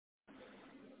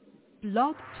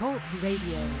Blog Talk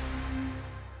Radio.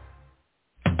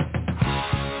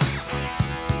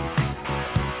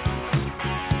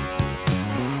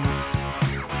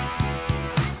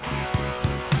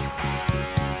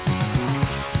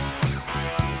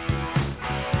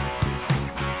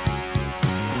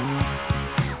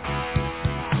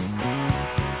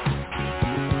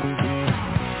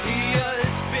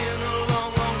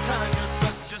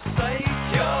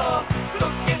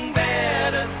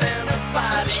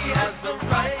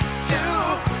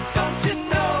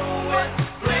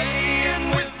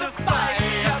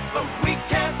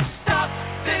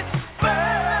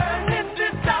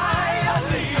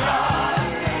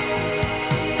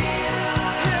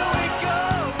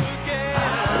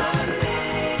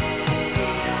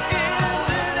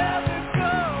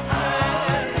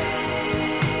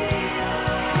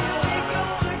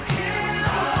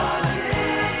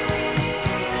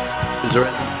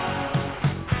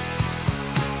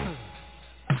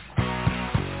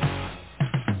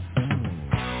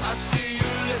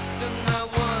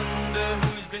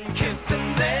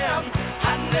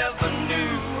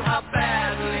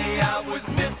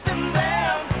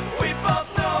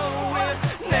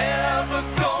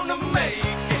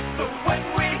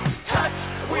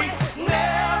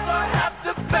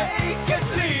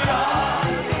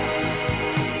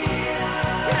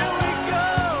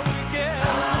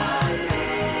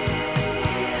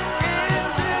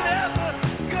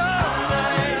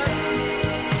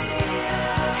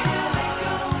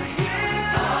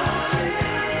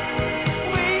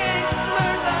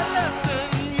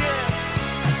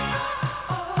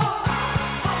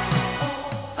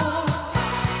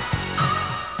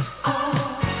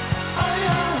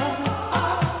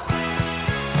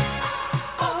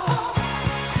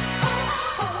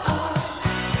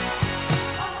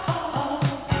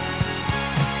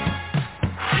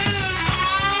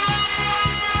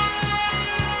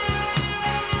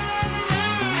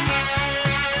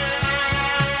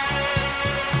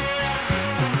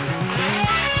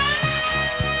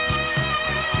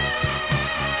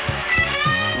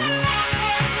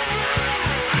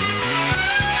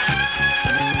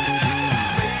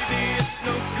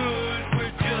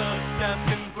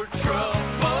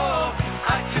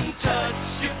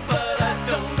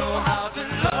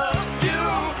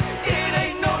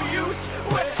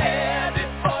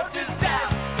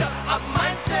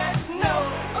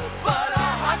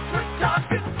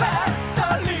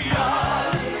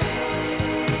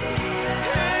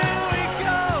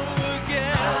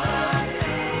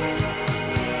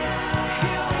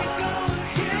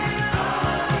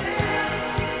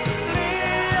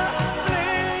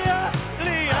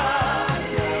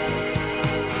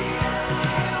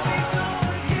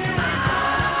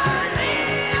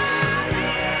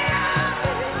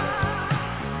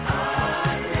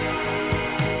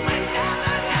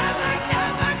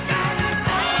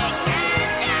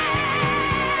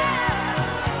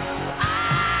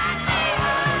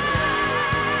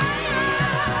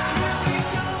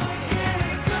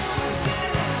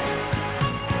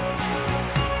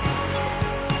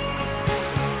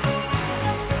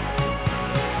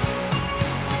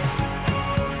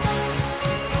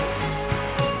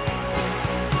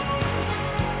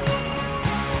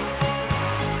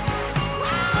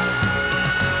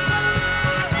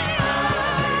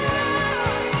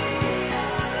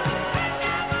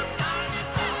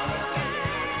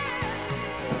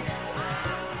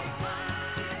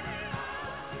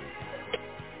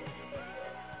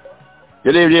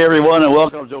 Good evening, everyone, and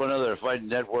welcome to another Fight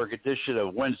Network edition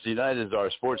of Wednesday night as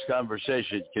our sports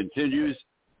conversation continues.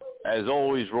 As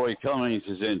always, Roy Cummings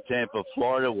is in Tampa,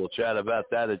 Florida. We'll chat about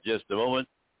that in just a moment.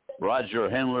 Roger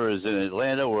Hendler is in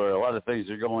Atlanta, where a lot of things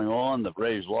are going on. The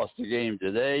Braves lost the game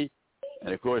today.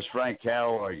 And, of course, Frank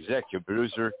Carroll, our executive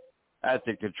producer, at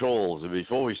the controls. And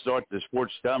before we start the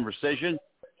sports conversation,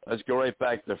 let's go right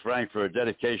back to Frank for a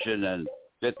dedication and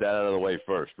get that out of the way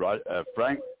first.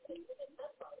 Frank?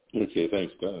 Okay,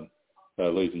 thanks, Don.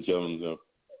 Ladies and gentlemen,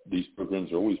 these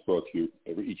programs are always brought to you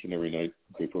each and every night.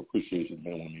 Grateful appreciation to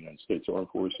men and women of the United States Armed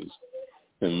Forces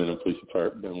and men and police and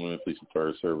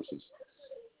fire services.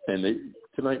 And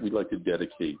tonight we'd like to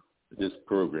dedicate this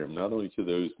program not only to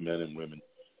those men and women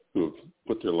who have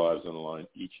put their lives on the line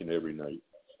each and every night,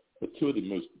 but two of the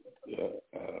most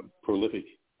prolific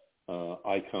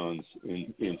icons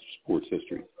in sports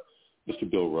history, Mr.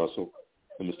 Bill Russell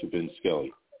and Mr. Vince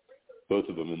Skelly. Both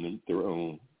of them in their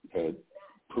own had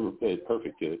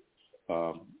perfect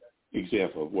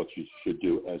example of what you should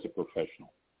do as a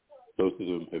professional. Both of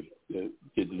them have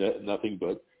did nothing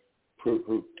but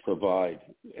provide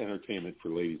entertainment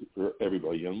for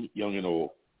everybody, young and old,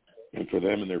 and for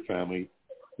them and their family.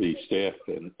 the staff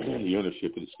and the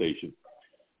ownership of the station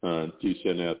do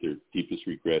send out their deepest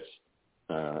regrets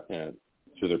to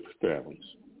their families.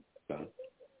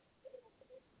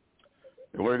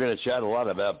 We're going to chat a lot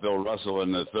about Bill Russell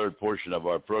in the third portion of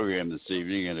our program this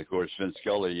evening. And, of course, Vince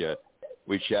Skelly,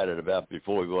 we chatted about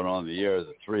before we went on the air,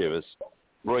 the three of us.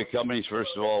 Roy Cummings,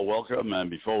 first of all, welcome. And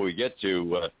before we get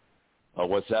to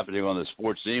what's happening on the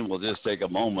sports scene, we'll just take a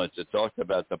moment to talk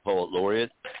about the poet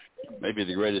laureate, maybe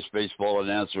the greatest baseball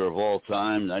announcer of all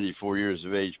time, 94 years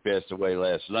of age, passed away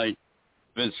last night.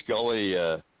 Vince Skelly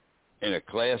in a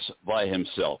class by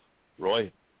himself. Roy?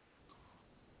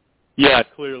 Yeah,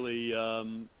 clearly.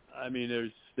 I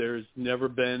mean, there's never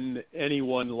been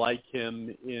anyone like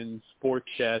him in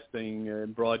sportscasting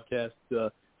and broadcast,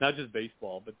 not just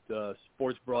baseball, but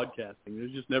sports broadcasting.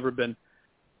 There's just never been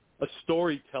a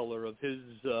storyteller of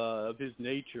his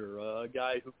nature, a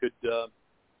guy who could,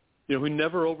 who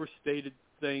never overstated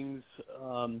things,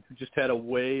 who just had a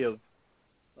way of,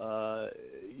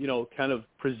 kind of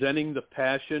presenting the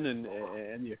passion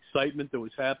and the excitement that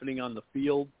was happening on the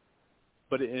field,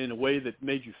 but in a way that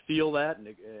made you feel that, and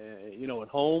at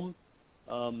home,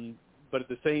 but at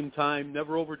the same time,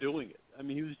 never overdoing it. I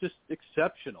mean, he was just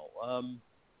exceptional.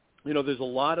 There's a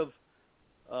lot of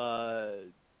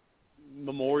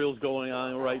memorials going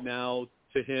on right now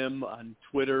to him on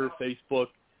Twitter, Facebook,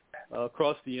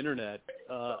 across the internet.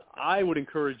 I would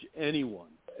encourage anyone,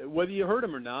 whether you heard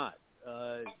him or not,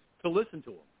 to listen to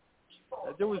him.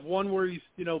 There was one where he's,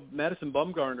 Madison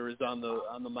Bumgarner is on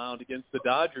the mound against the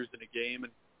Dodgers in a game,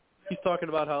 and he's talking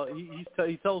about how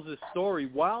he tells this story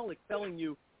while telling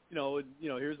you,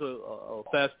 here's a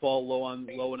fastball low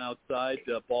and outside,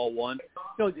 ball one.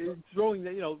 Throwing,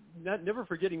 never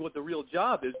forgetting what the real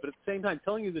job is, but at the same time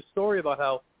telling you the story about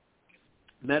how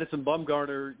Madison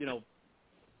Bumgarner,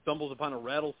 stumbles upon a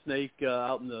rattlesnake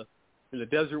out in the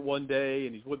desert one day,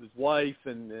 and he's with his wife,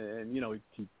 and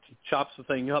he chops the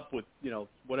thing up with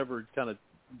whatever kind of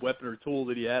weapon or tool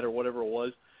that he had or whatever it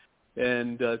was,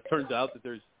 and it turns out that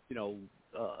there's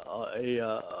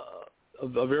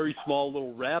a very small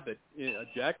little rabbit, a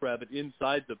jackrabbit,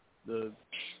 inside the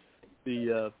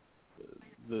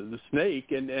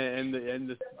snake, and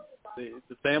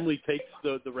the family takes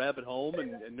the rabbit home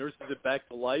and nurses it back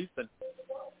to life, and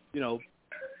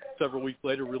several weeks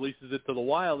later releases it to the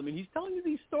wild. I mean, he's telling you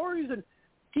these stories, and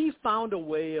he found a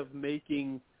way of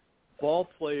making ball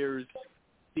players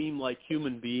seem like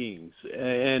human beings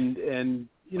and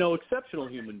exceptional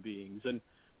human beings, and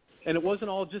it wasn't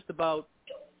all just about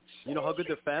how good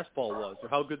their fastball was, or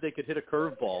how good they could hit a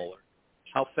curveball, or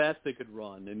how fast they could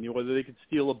run, and whether they could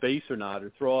steal a base or not,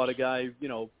 or throw out a guy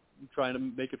trying to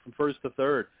make it from first to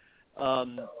third.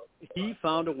 He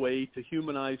found a way to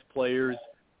humanize players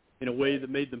in a way that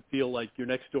made them feel like your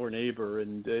next door neighbor,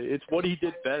 and it's what he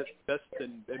did best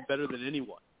and better than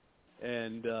anyone.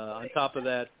 And on top of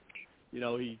that,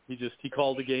 he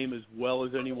called the game as well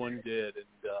as anyone did, and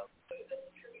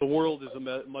the world is a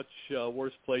much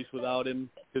worse place without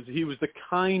him, because he was the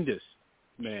kindest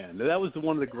man. That was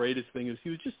one of the greatest things.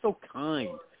 He was just so kind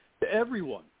to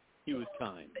everyone. He was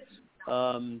kind,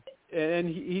 and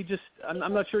he just,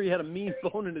 I'm not sure he had a mean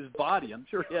bone in his body. I'm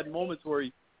sure he had moments where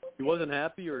he wasn't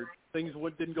happy, or things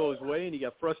didn't go his way, and he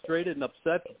got frustrated and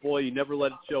upset. But boy, he never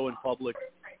let it show in public.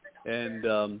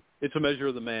 And it's a measure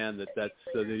of the man that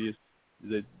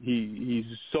he's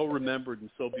so remembered and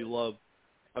so beloved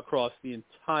across the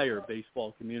entire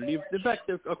baseball community. In fact,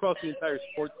 across the entire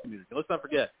sports community. Let's not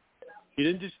forget, he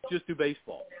didn't just do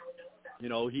baseball.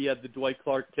 He had the Dwight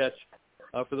Clark catch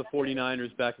for the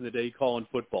 49ers back in the day calling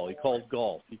football. He called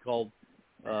golf. He called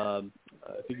I'm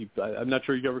not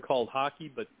sure he ever called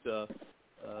hockey, but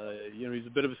he's a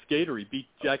bit of a skater. He beat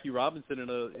Jackie Robinson in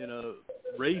a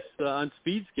race on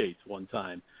speed skates one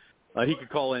time. He could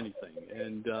call anything,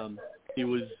 and he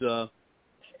was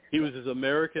as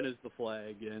American as the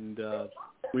flag, and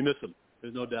we miss him.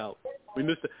 There's no doubt. We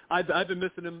miss it. I've been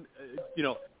missing him.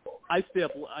 I've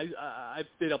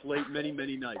stayed up late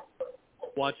many nights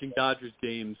watching Dodgers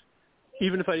games,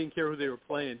 even if I didn't care who they were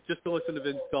playing, just to listen to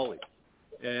Vince Skelly.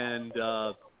 And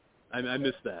I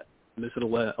miss that. I miss it a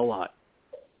lot.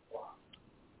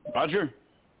 Roger?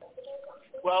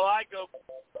 Well, I go,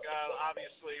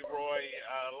 obviously, Roy,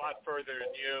 a lot further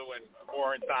than you and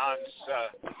more in Don's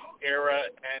era,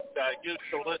 and used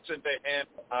to listen to him.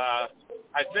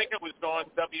 I think it was on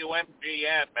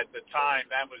WMGM at the time.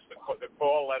 That was the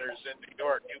call letters in New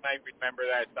York. You may remember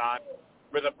that, Don.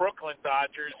 For the Brooklyn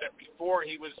Dodgers, and before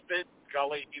he was Vince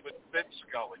Skelly, he was Vince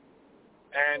Skelly.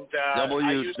 And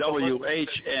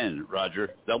WHN,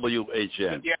 Roger.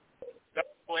 WHN. Yeah,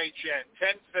 WHN,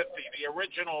 1050, the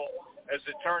original as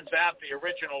it turns out, the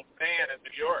original fan in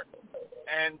New York.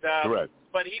 And correct.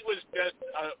 But he was just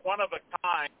one of a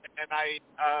kind, and I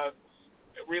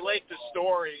relate the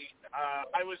story.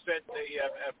 I was at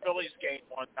the Phillies game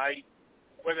one night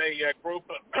with a group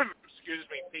of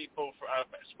people,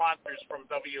 sponsors from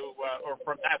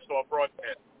from Nassau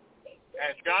Broadcast,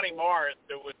 and Johnny Morris,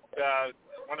 who was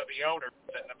one of the owners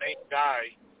and the main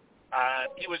guy.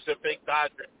 He was a big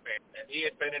Dodgers fan, and he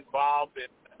had been involved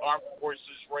in Armed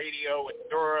Forces Radio in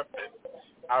Europe and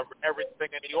everything,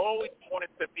 and he always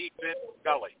wanted to meet Vince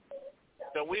Skelly.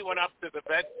 So we went up to the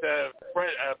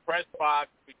press box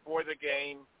before the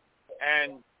game,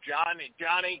 and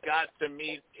Johnny got to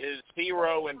meet his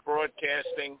hero in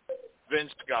broadcasting,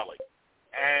 Vince Skelly.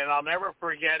 And I'll never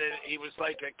forget it. He was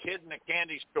like a kid in a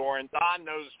candy store, and Don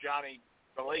knows Johnny,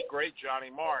 the late, great Johnny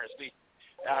Morris.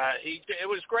 It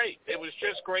was great. It was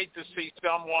just great to see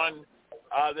someone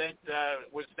that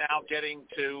was now getting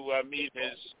to meet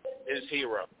his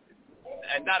hero.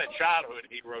 And not a childhood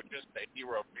hero, just a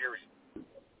hero, period.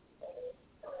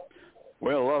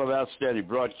 Well, a lot of outstanding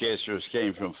broadcasters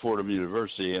came from Fordham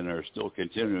University and are still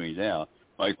continuing now.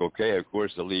 Michael Kay, of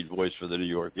course, the lead voice for the New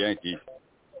York Yankees.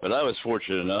 But I was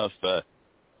fortunate enough,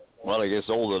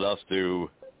 old enough to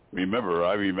remember.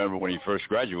 I remember when he first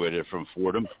graduated from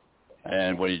Fordham.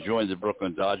 And when he joined the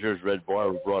Brooklyn Dodgers, Red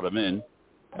Barber brought him in.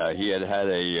 He had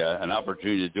an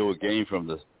opportunity to do a game from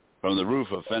the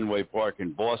roof of Fenway Park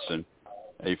in Boston,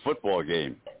 a football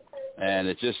game. And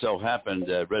it just so happened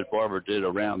that Red Barber did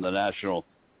around the National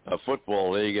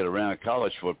Football League and around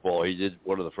college football. He did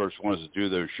one of the first ones to do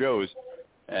those shows.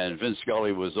 And Vince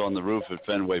Skelly was on the roof at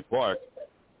Fenway Park.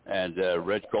 And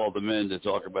Red called him in to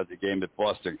talk about the game at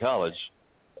Boston College.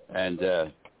 And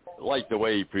liked the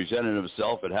way he presented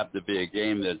himself. It happened to be a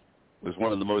game that was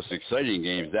one of the most exciting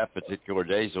games that particular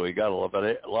day, so he got a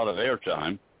lot of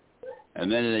airtime.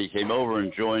 And then he came over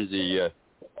and joined the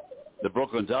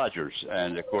Brooklyn Dodgers.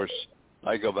 And, of course,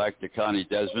 I go back to Connie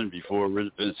Desmond before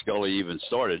Vince Scully even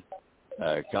started.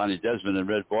 Connie Desmond and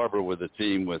Red Barber were the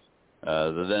team with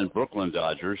the then Brooklyn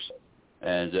Dodgers.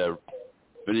 And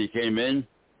Vinny came in,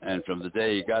 and from the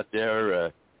day he got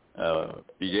there,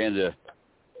 began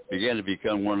to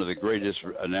become one of the greatest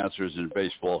announcers in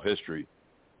baseball history,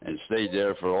 and stayed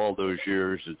there for all those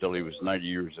years until he was 90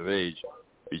 years of age,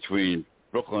 between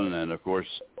Brooklyn and, of course,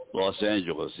 Los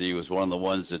Angeles. He was one of the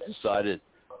ones that decided,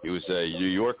 he was a New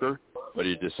Yorker, but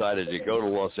he decided to go to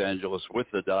Los Angeles with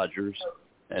the Dodgers,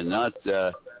 and not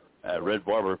Red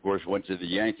Barber, of course, went to the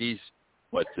Yankees,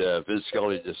 but Vince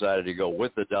Scully decided to go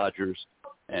with the Dodgers,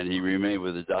 and he remained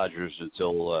with the Dodgers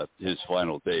until his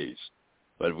final days.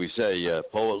 But we say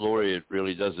poet laureate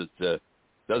really doesn't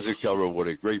cover what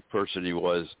a great person he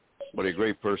was, what a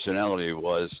great personality he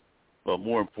was, but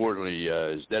more importantly,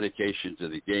 his dedication to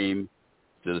the game,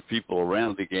 to the people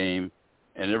around the game.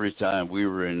 And every time we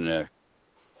were in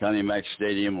Connie Mack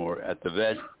Stadium or at the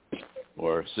Vet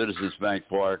or Citizens Bank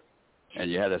Park,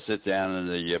 and you had to sit down in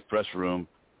the press room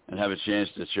and have a chance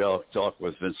to talk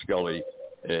with Vince Scully,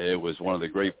 it was one of the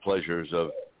great pleasures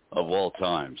of all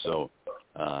time. So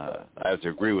I have to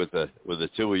agree with the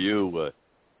two of you.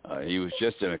 He was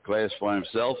just in a class by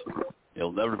himself.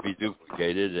 He'll never be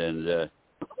duplicated. And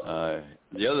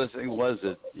the other thing was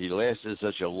that he lasted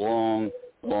such a long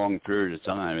period of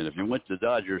time. And if you went to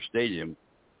Dodger Stadium,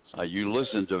 you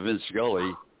listened to Vince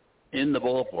Scully in the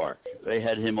ballpark. They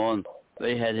had him on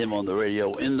the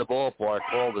radio in the ballpark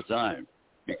all the time,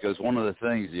 because one of the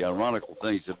things, the ironical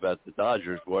things about the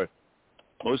Dodgers were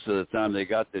most of the time they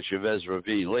got to Chavez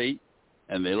Ravine late,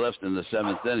 and they left in the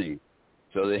seventh inning.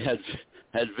 So they had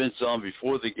Vince on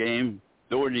before the game,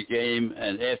 during the game,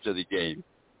 and after the game.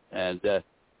 And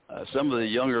some of the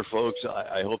younger folks,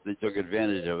 I hope they took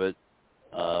advantage of it.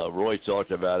 Roy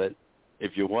talked about it.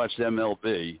 If you watched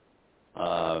MLB,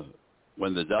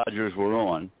 when the Dodgers were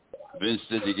on, Vince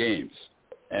did the games.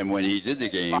 And when he did the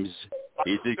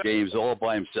games all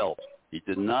by himself. He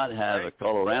did not have a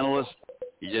color analyst.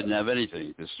 He didn't have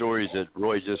anything. The stories that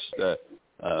Roy just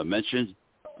mentioned,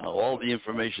 all the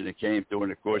information that came during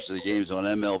the course of the games on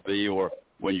MLB, or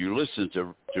when you listened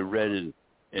to Red in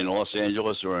Los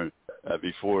Angeles, or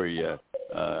before he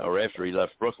or after he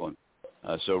left Brooklyn.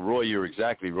 So Roy, you're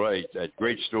exactly right. Had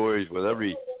great stories with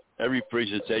every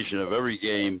presentation of every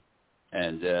game,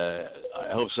 and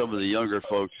I hope some of the younger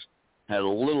folks had a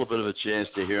little bit of a chance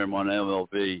to hear him on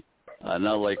MLB,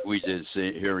 not like we did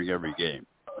hearing every game.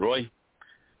 Roy?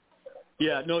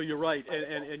 Yeah, no, you're right,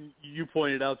 and you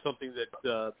pointed out something that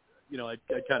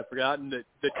I'd kind of forgotten, that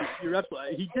you're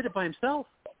absolutely. He did it by himself,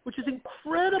 which is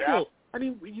incredible. Yeah. I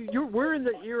mean, we're in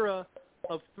the era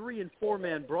of 3- and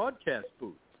 4-man broadcast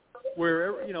booths,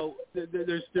 where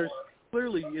there's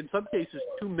clearly, in some cases,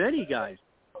 too many guys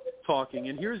talking.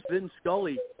 And here's Vin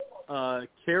Scully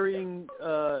carrying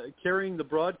the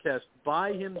broadcast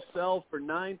by himself for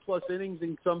 9+ innings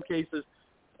in some cases,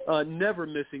 never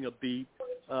missing a beat,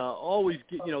 always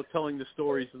telling the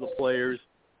stories of the players,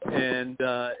 and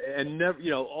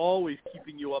never always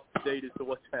keeping you up to date as to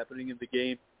what's happening in the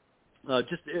game.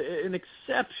 Just an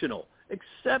exceptional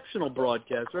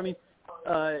broadcaster. I mean,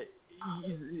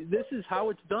 this is how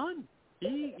it's done.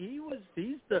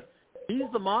 He's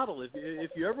the model.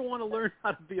 If you ever want to learn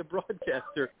how to be a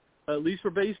broadcaster, at least for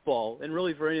baseball and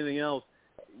really for anything else,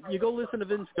 you go listen to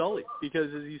Vin Scully,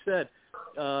 because, as you said,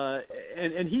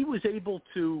 and he was able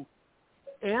to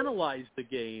analyze the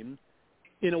game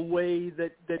in a way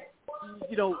that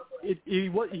he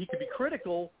could be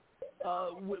critical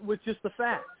with just the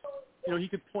facts. He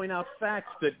could point out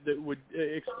facts that would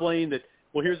explain that,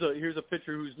 well, here's a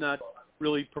pitcher who's not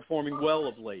really performing well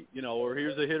of late, or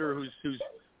here's a hitter who's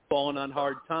fallen on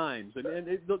hard times,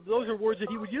 and those are words that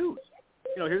he would use.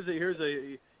 Here's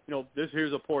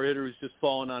a poor hitter who's just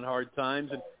fallen on hard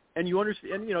times, and you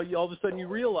understand, all of a sudden you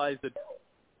realize that,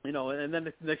 and then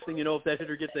the next thing you know, if that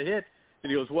hitter gets a hit,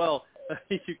 and he goes, well,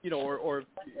 or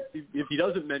if he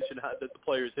doesn't mention that the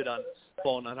player's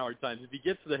fallen on hard times, if he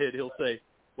gets the hit, he'll say,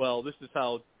 well, this is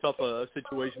how tough a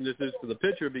situation this is for the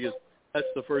pitcher, because that's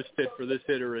the first hit for this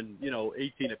hitter in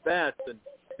 18 at bats, and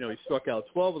he struck out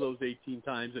 12 of those 18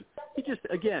 times, and he just,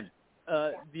 again,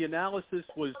 the analysis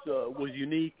was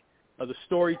unique, the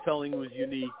storytelling was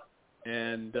unique,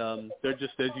 and they're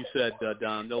just, as you said,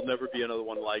 Don, there'll never be another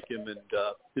one like him, and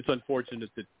it's unfortunate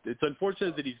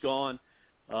that he's gone.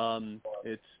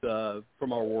 It's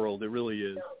from our world, it really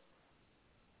is.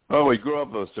 Well, we grew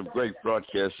up with some great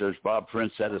broadcasters. Bob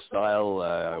Prince had a style,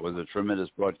 was a tremendous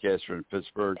broadcaster in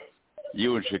Pittsburgh.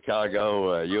 You in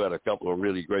Chicago, you had a couple of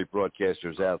really great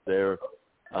broadcasters out there.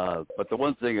 But the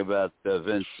one thing about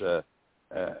Vince,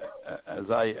 as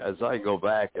I go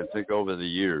back and think over the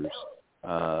years,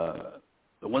 the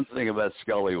one thing about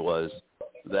Scully was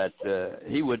that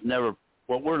he would never,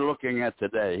 what we're looking at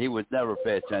today, he would never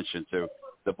pay attention to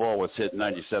the ball was hit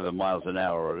 97 miles an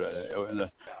hour.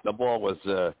 The ball was,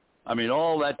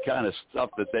 all that kind of stuff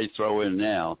that they throw in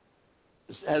now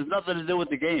has nothing to do with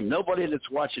the game. Nobody that's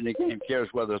watching the game cares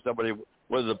whether the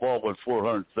ball went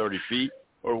 430 feet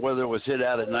or whether it was hit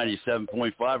out at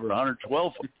 97.5 or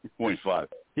 112.5.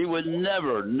 He would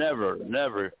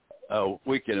never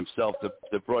weaken himself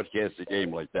to broadcast a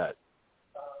game like that.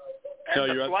 No,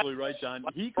 you're absolutely right, Don.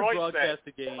 He could broadcast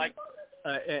a game,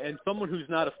 and someone who's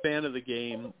not a fan of the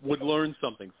game would learn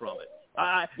something from it.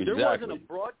 There wasn't a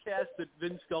broadcast that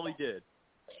Vin Scully did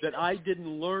that I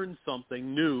didn't learn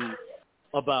something new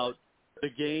about the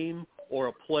game or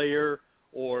a player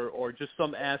or just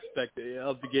some aspect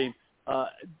of the game.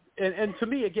 And to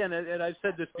me, again, and I've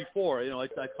said this before, I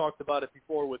talked about it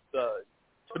before with,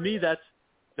 to me, that's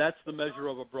the measure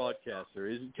of a broadcaster.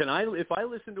 If I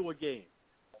listen to a game,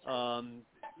 or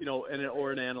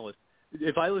an analyst,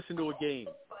 if I listen to a game,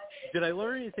 did I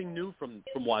learn anything new from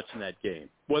watching that game,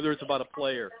 whether it's about a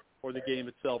player or the game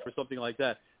itself or something like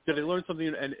that? Did I learn something?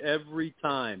 And every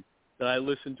time that I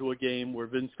listen to a game where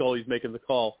Vin Scully's making the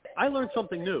call, I learned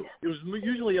something new. It was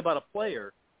usually about a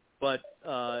player, but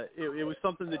it was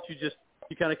something that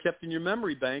you kind of kept in your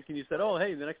memory bank, and you said, oh,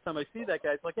 hey, the next time I see that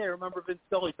guy, it's like, hey, I remember Vin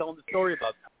Scully telling the story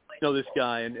about this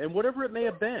guy, and whatever it may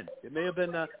have been. It may have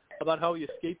been about how he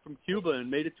escaped from Cuba and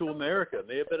made it to America. It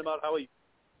may have been about how he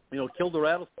killed a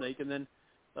rattlesnake and then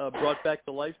brought back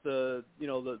to life the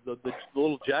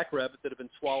little jackrabbit that had been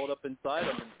swallowed up inside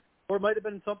him. Or it might have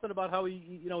been something about how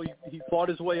he fought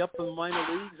his way up from the minor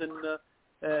leagues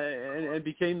and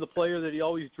became the player that he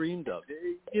always dreamed of.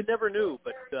 You never knew,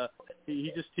 but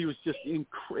he was just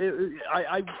incredible.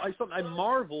 I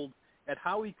marveled at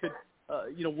how he could,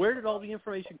 where did all the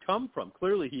information come from?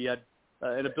 Clearly, he had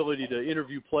an ability to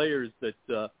interview players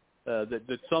that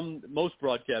most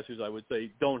broadcasters, I would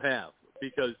say, don't have,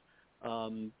 because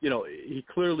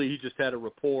he just had a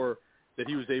rapport that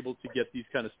he was able to get these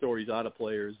kind of stories out of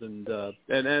players, and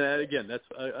again, that's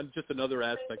just another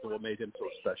aspect of what made him so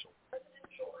special.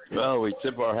 Well, we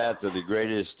tip our hat to the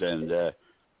greatest, and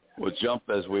we'll jump,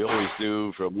 as we always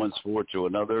do, from one sport to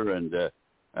another, and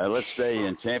let's stay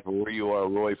in Tampa where you are,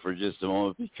 Roy, for just a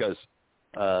moment, because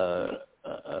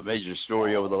a major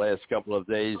story over the last couple of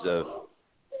days of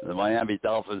the Miami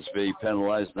Dolphins being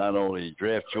penalized, not only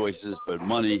draft choices but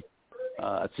money.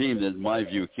 A team that, in my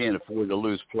view, can't afford to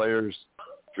lose players,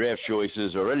 draft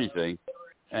choices, or anything.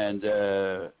 And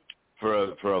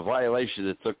for a violation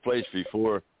that took place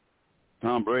before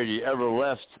Tom Brady ever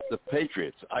left the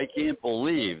Patriots, I can't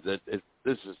believe that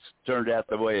this has turned out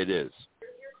the way it is.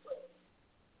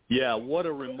 Yeah, what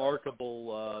a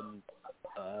remarkable,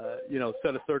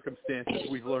 set of circumstances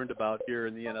we've learned about here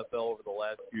in the NFL over the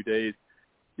last few days.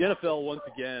 The NFL, once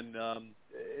again,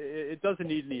 it doesn't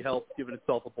need any help giving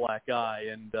itself a black eye,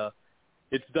 and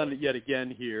it's done it yet again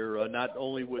here, not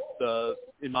only with,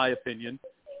 in my opinion,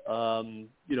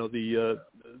 the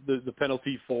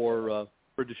penalty for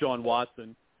Deshaun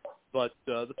Watson, but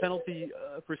the penalty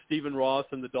for Stephen Ross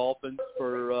and the Dolphins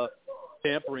for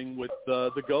tampering with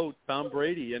the GOAT, Tom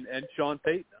Brady, and Sean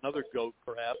Payton, another GOAT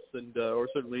perhaps, and or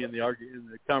certainly in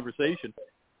the conversation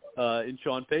in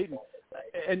Sean Payton.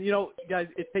 And, guys,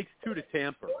 it takes two to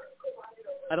tamper.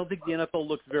 I don't think the NFL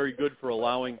looks very good for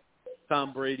allowing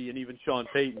Tom Brady and even Sean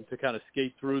Payton to kind of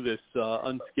skate through this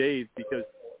unscathed because,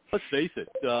 let's face it,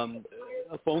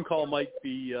 a phone call might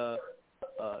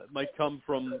come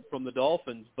from the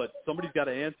Dolphins, but somebody's got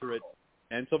to answer it,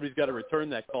 and somebody's got to return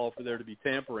that call for there to be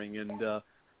tampering. And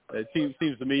it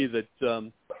seems to me that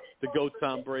the GOAT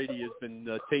Tom Brady has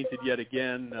been tainted yet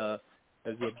again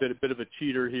as a bit of a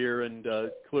cheater here and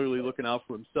clearly looking out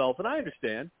for himself. And I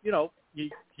understand,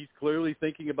 he's clearly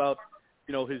thinking about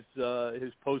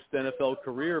his post NFL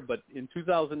career. But in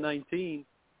 2019,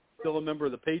 still a member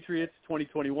of the Patriots.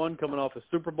 2021, coming off a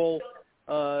Super Bowl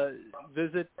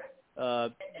visit.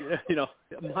 My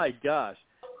gosh.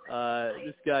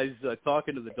 This guy's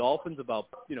talking to the Dolphins about,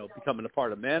 becoming a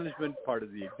part of management, part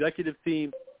of the executive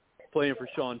team, playing for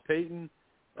Sean Payton.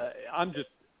 I'm just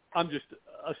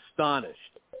astonished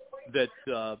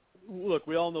that, look,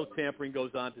 we all know tampering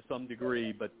goes on to some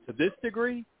degree, but to this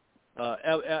degree,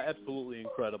 absolutely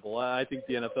incredible. I think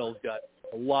the NFL's got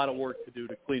a lot of work to do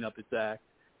to clean up its act,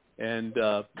 and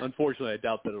unfortunately, I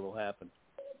doubt that it will happen.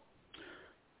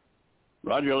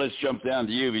 Roger, let's jump down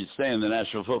to you. We stay in the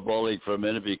National Football League for a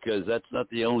minute because that's not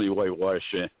the only whitewash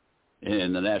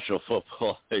in the National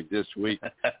Football League this week.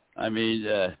 I mean,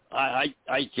 I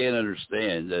can't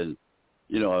understand. And,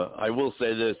 I will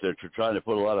say this, they're trying to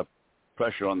put a lot of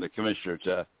pressure on the commissioner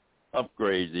to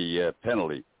upgrade the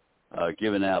penalty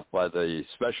given out by the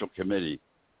special committee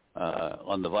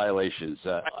on the violations.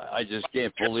 I just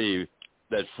can't believe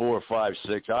that 4, 5,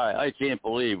 6. I can't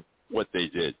believe what they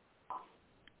did.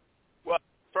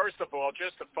 First of all,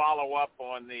 just to follow up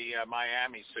on the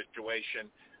Miami situation,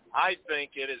 I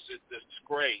think it is a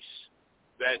disgrace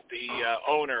that the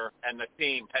owner and the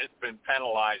team has been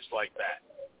penalized like that.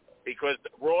 Because,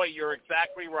 Roy, you're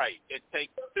exactly right. It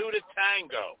takes two to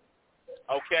tango,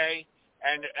 okay?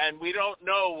 And we don't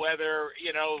know whether,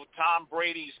 Tom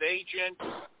Brady's agent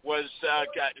was said,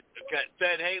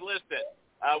 hey, listen,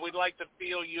 we'd like to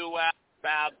feel you out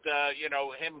about,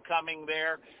 him coming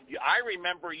there. I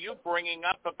remember you bringing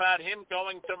up about him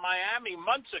going to Miami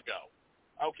months ago,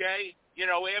 okay,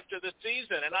 after the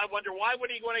season. And I wonder, why would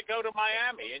he want to go to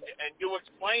Miami? And you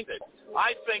explained it.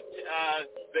 I think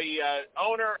the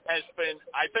owner has been,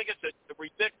 I think it's a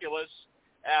ridiculous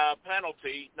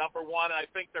penalty. Number one, I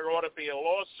think there ought to be a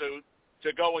lawsuit to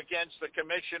go against the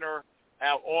commissioner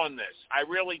on this. I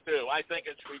really do. I think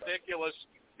it's ridiculous.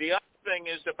 The other thing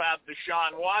is about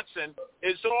Deshaun Watson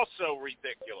is also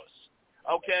ridiculous.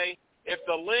 Okay? If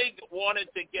the league wanted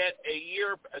to get a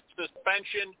year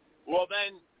suspension, well,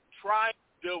 then try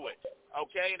to do it.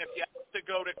 Okay? And if you have to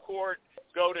go to court,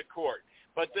 go to court.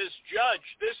 But this judge,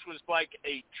 this was like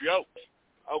a joke.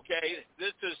 Okay?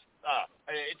 This is,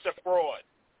 it's a fraud.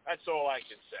 That's all I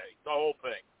can say. The whole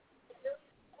thing.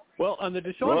 Well, on the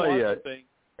Deshaun Watson thing,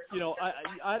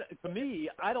 to me,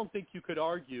 I don't think you could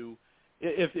argue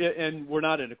and we're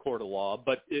not in a court of law,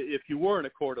 but if you were in a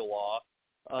court of law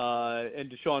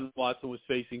and Deshaun Watson was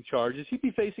facing charges, he'd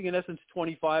be facing, in essence,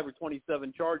 25 or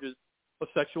 27 charges of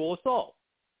sexual assault.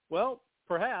 Well,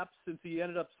 perhaps since he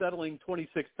ended up settling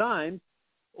 26 times,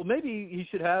 well, maybe he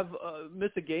should have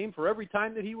miss a game for every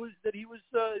time that he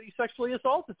he sexually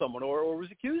assaulted someone or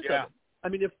was accused of it. I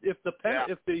mean, if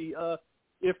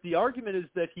the argument is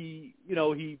that he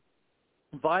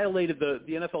violated the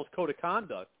NFL's code of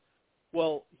conduct,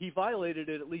 well, he violated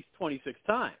it at least 26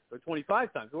 times or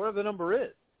 25 times, or whatever the number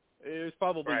is. There's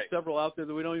probably several out there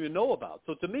that we don't even know about.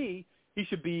 So to me, he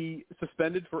should be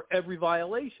suspended for every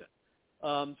violation.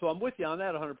 So I'm with you on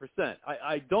that 100%.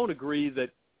 I don't agree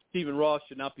that Stephen Ross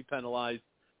should not be penalized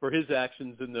for his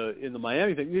actions in the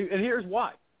Miami thing. And here's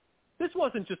why. This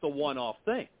wasn't just a one-off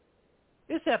thing.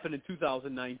 This happened in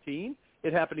 2019.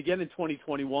 It happened again in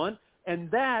 2021. And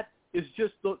that is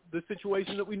just the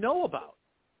situation that we know about.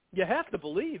 You have to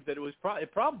believe that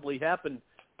it probably happened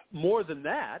more than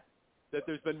that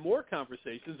there's been more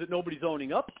conversations that nobody's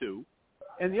owning up to.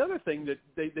 And the other thing that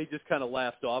they just kind of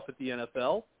laughed off at the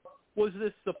NFL was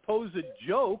this supposed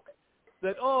joke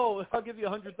that, I'll give you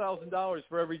 $100,000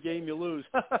 for every game you lose.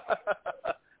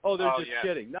 oh, they're just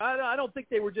kidding. No, I don't think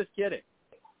they were just kidding.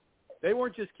 They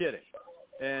weren't just kidding.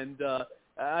 And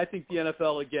I think the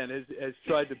NFL, again, has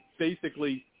tried to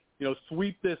basically,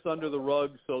 sweep this under the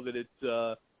rug so that it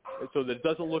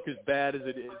doesn't look as bad as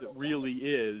it really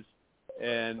is.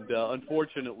 And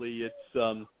unfortunately,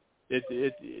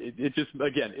 it just,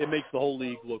 again, it makes the whole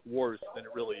league look worse than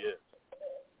it really is.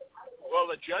 Well,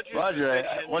 the judges. Roger,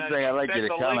 one thing I'd like you to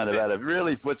comment about, it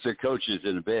really puts the coaches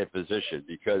in a bad position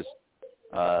because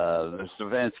the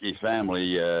Stefanski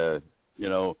family,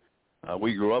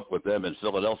 we grew up with them in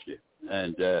Philadelphia,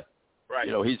 and right.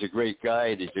 He's a great guy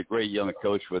and he's a great young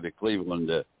coach with the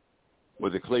Cleveland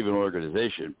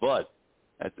organization. But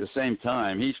at the same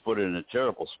time, he's put in a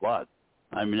terrible spot.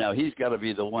 I mean, now he's got to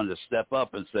be the one to step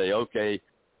up and say, okay,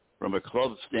 from a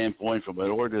club standpoint, from an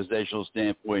organizational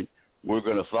standpoint, we're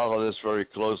going to follow this very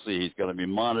closely. He's going to be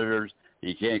monitored.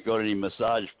 He can't go to any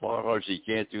massage parlors. He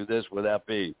can't do this without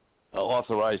being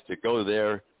authorized to go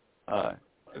there.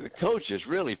 The coach is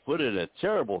really put in a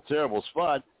terrible, terrible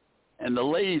spot. And the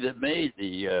lady that made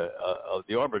of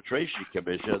the arbitration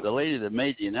commission, the lady that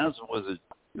made the announcement was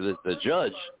the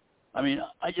judge. I mean,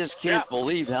 I just can't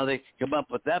believe how they could come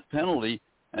up with that penalty.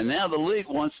 And now the league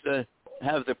wants to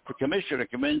have the commissioner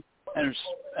come in and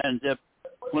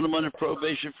put him under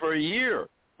probation for a year.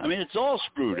 I mean, it's all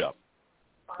screwed up.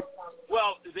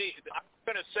 Well, I'm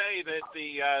going to say that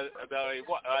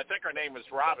I think her name is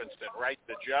Robinson, right?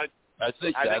 The judge. I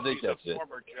think she's that's a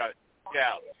former judge.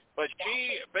 Yeah, but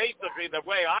she basically, the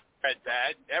way I read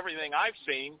that, everything I've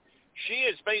seen, she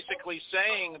is basically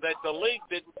saying that the league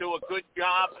didn't do a good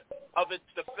job of its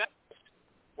defense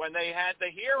when they had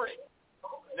the hearing.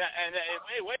 And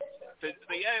wait, the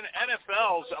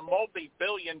NFL's a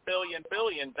multi-billion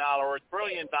dollar or $1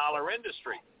 trillion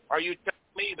industry. Are you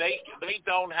telling me they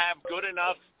don't have good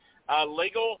enough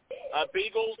legal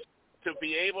beagles to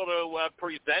be able to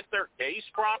present their case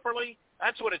properly?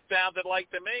 That's what it sounded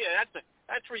like to me.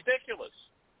 That's ridiculous.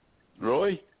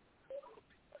 Roy?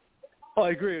 Oh,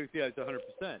 I agree with you guys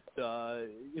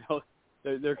 100%.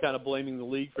 They're kind of blaming the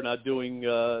league for not doing,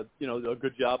 a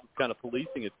good job of kind of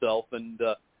policing itself, and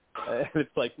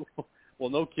it's like, well,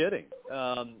 no kidding.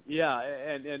 And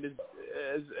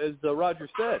as Roger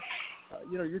said,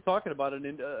 you're talking about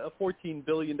a $14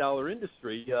 billion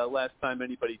industry. Last time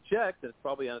anybody checked, and it's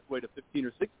probably on its way to $15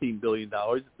 or $16 billion,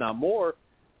 if not more.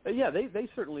 They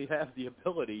certainly have the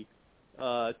ability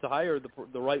to hire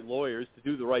the right lawyers to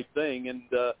do the right thing, and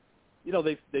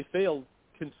they fail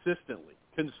consistently.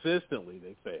 Consistently,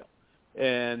 they fail.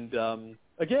 And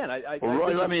again,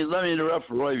 Roy, let me interrupt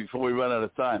Roy before we run out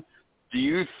of time. Do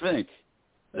you think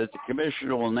that the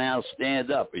commissioner will now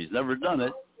stand up? He's never done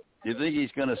it. Do you think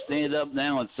he's going to stand up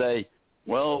now and say,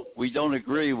 well, we don't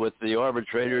agree with the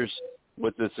arbitrators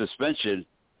with the suspension.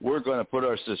 We're going to put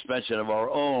our suspension of our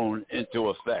own into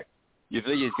effect. You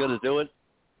think he's going to do it?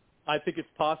 I think it's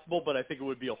possible, but I think it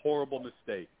would be a horrible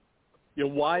mistake.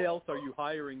 Why else are you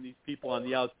hiring these people on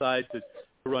the outside to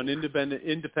run independent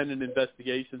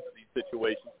investigations of these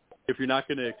situations if you're not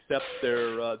going to accept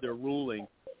their ruling,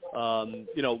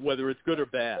 whether it's good or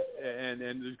bad? And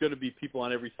there's going to be people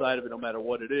on every side of it, no matter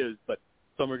what it is. But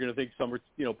some are going to think some are,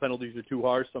 penalties are too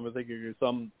harsh. Some are thinking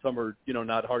some are,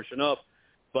 not harsh enough.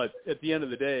 But at the end of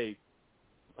the day,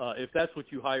 if that's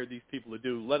what you hire these people to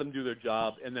do, let them do their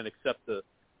job and then accept the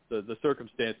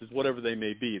circumstances, whatever they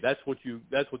may be. That's what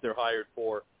they're hired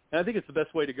for. And I think it's the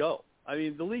best way to go. I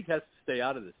mean, the league has to stay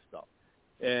out of this stuff.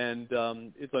 And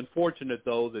it's unfortunate,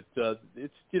 though, that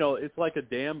it's like a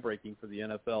dam breaking for the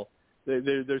NFL.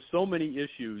 There's so many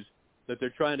issues that they're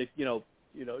trying to,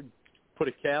 put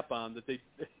a cap on, that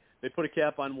they put a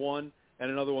cap on one and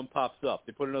another one pops up.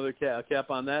 They put another cap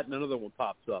on that and another one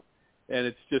pops up. And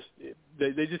it's just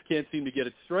they just can't seem to get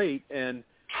it straight. And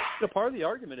part of the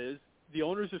argument is the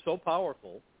owners are so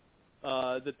powerful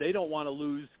that they don't want to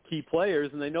lose key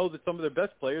players, and they know that some of their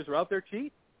best players are out there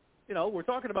cheating. We're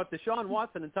talking about Deshaun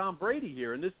Watson and Tom Brady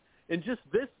here, and just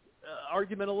this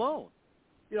argument alone.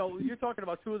 You're talking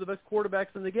about two of the best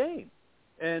quarterbacks in the game,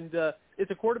 and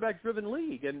it's a quarterback-driven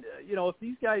league. And if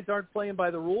these guys aren't playing by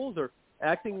the rules or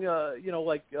acting,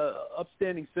 like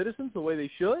upstanding citizens the way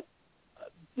they should,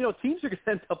 teams are going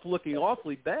to end up looking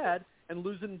awfully bad and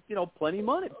losing, plenty of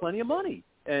money.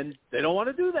 And they don't want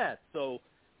to do that. So,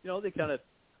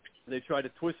 they try to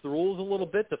twist the rules a little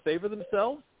bit to favor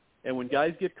themselves. And when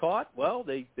guys get caught, well,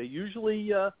 they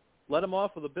usually let them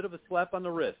off with a bit of a slap on the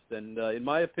wrist. And in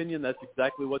my opinion, that's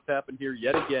exactly what's happened here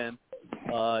yet again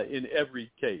in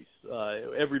every case,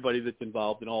 everybody that's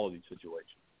involved in all of these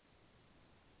situations.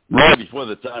 Right before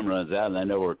the time runs out, and I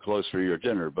know we're close for your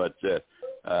dinner, but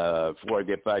before I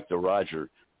get back to Roger,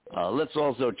 let's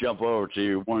also jump over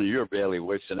to one of your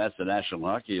bailiwicks, and that's the National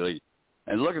Hockey League.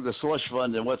 And look at the slush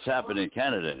fund and what's happening in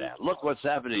Canada now. Look what's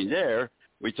happening there.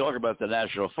 We talk about the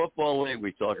National Football League.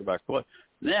 We talk about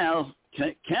now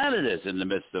Canada's in the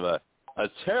midst of a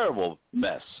terrible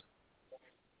mess.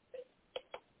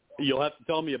 You'll have to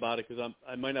tell me about it because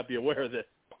I might not be aware of this.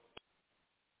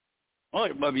 Oh,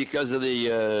 but because of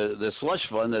the slush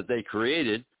fund that they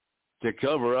created to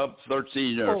cover up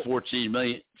 $14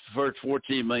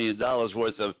 million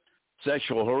worth of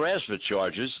sexual harassment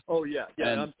charges. Oh yeah,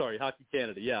 and I'm sorry, Hockey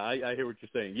Canada. Yeah, I hear what you're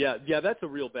saying. Yeah, that's a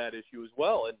real bad issue as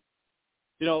well. And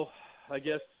I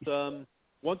guess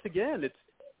once again, it's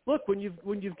look when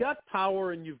you've got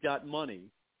power and you've got money,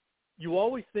 you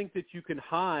always think that you can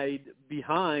hide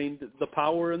behind the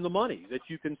power and the money, that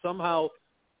you can somehow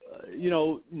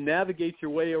navigate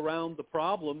your way around the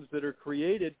problems that are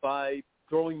created by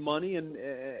throwing money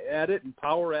at it and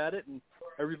power at it and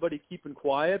everybody keeping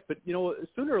quiet. But,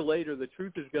 sooner or later the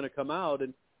truth is going to come out.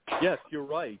 And, yes, you're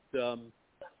right. As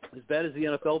bad as the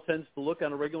NFL tends to look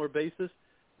on a regular basis,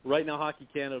 right now Hockey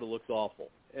Canada looks awful.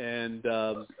 And,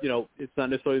 it's not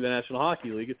necessarily the National Hockey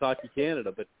League, it's Hockey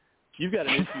Canada. But you've got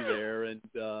an issue there and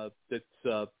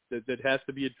that has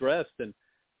to be addressed. And,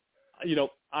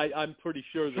 I'm pretty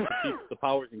sure that the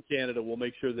powers in Canada will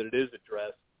make sure that it is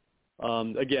addressed.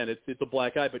 Again, it's a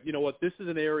black eye, but you know what? This is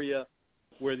an area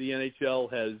where the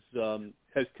NHL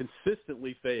has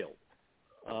consistently failed.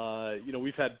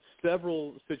 We've had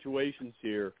several situations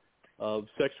here of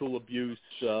sexual abuse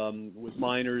with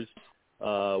minors,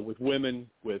 with women,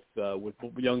 with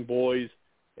young boys,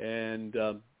 and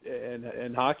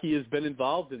hockey has been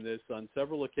involved in this on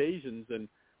several occasions, and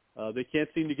they can't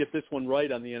seem to get this one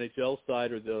right on the NHL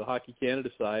side or the Hockey Canada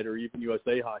side or even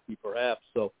USA Hockey perhaps.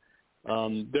 So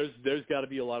there's got to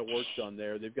be a lot of work done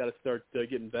there. They've got to start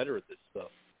getting better at this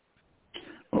stuff.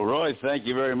 Well, Roy, thank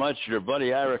you very much. Your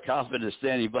buddy Ira Kauffman is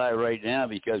standing by right now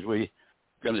because we're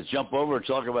going to jump over and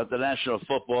talk about the National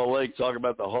Football League, talk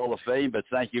about the Hall of Fame. But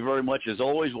thank you very much as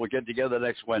always. We'll get together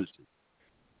next Wednesday.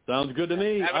 Sounds good to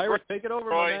me. Ira, take it over,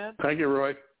 Roy. my man. Thank you,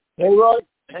 Roy. Hey, Roy.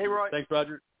 Hey, Roy. Thanks,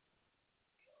 Roger.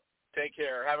 Take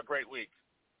care. Have a great week.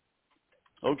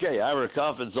 Okay, Ira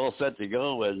Kauffman's all set to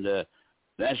go, and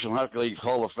National Hockey League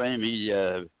Hall of Fame. He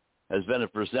has been a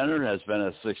presenter, has been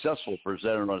a successful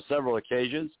presenter on several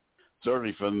occasions,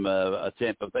 certainly from a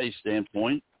Tampa Bay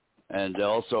standpoint, and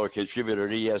also a contributor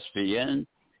at ESPN,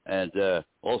 and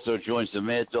also joins the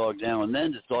Mad Dog now and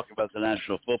then to talk about the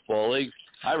National Football League.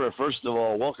 Ira, first of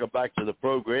all, welcome back to the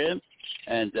program,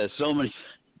 and so many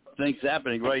things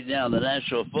happening right now in the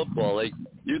National Football League.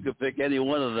 You could pick any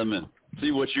one of them and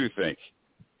see what you think.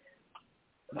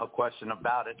 No question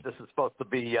about it. This is supposed to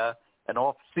be an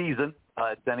off season.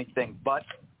 It's anything but.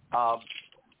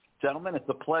 Gentlemen, it's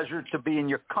a pleasure to be in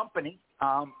your company.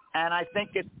 And I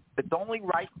think it's only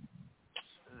right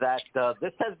that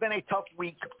this has been a tough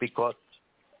week because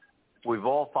we've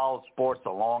all followed sports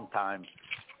a long time.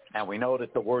 And we know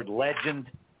that the word legend,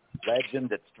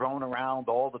 it's thrown around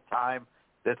all the time.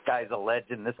 This guy's a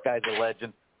legend. This guy's a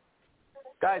legend.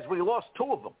 Guys, we lost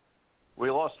two of them. We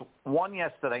lost one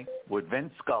yesterday with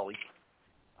Vince Skelly,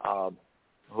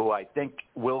 who I think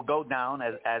will go down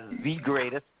as the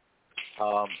greatest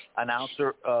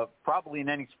announcer probably in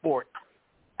any sport.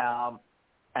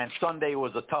 And Sunday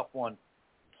was a tough one.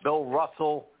 Bill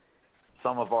Russell,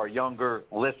 some of our younger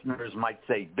listeners might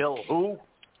say Bill who?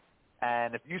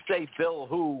 And if you say Bill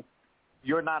who,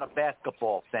 you're not a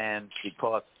basketball fan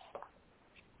because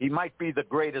he might be the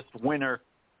greatest winner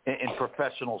in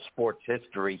professional sports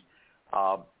history.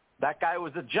 That guy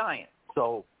was a giant.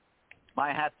 So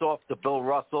my hat's off to Bill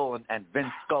Russell and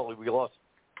Vince Skelly. We lost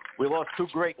two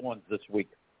great ones this week.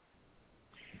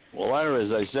 Well, Ira,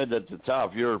 as I said at the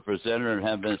top, you're a presenter and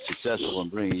have been successful in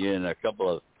bringing in a couple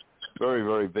of very,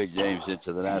 very big names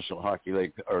into the National Hockey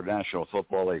League or National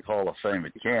Football League Hall of Fame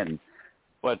at Canton.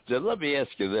 But let me ask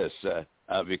you this,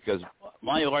 because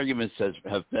my arguments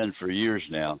have been for years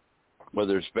now,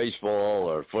 whether it's baseball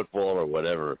or football or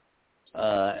whatever,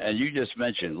 and you just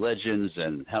mentioned legends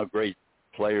and how great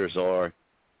players are.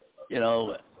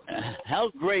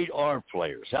 How great are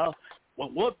players?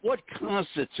 What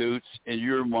constitutes, in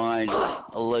your mind,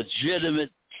 a legitimate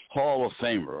Hall of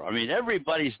Famer? I mean,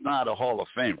 everybody's not a Hall of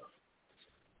Famer.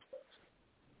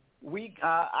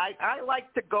 I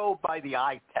like to go by the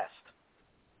eye test,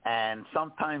 and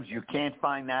sometimes you can't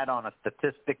find that on a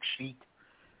statistic sheet.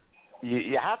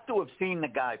 You have to have seen the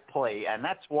guy play, and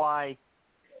that's why,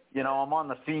 I'm on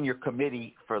the senior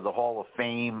committee for the Hall of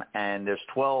Fame, and there's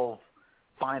 12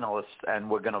 finalists, and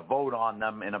we're going to vote on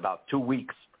them in about 2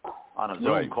 weeks on a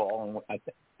Zoom call,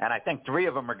 and I think 3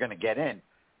 of them are going to get in.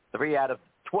 3 out of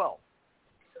 12.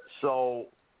 So,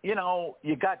 you know,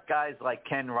 you got guys like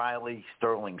Ken Riley,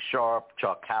 Sterling Sharp,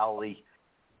 Chuck Howley,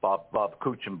 Bob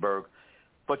Kuchenberg.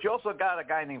 But you also got a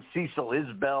guy named Cecil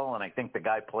Isbell, and I think the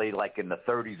guy played like in the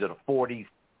 30s or the 40s.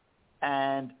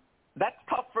 And that's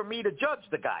tough for me to judge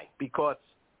the guy because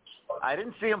I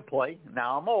didn't see him play.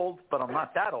 Now, I'm old, but I'm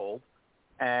not that old.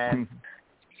 And,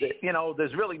 you know,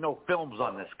 there's really no films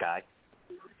on this guy.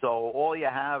 So all you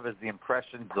have is the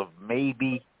impressions of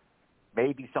maybe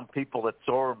some people that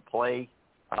saw him play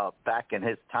back in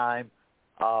his time.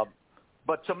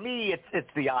 But to me, it's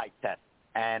the eye test.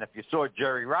 And if you saw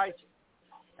Jerry Rice,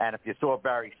 and if you saw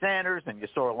Barry Sanders, and you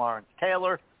saw Lawrence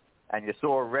Taylor, and you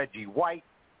saw Reggie White,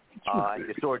 and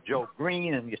you saw Joe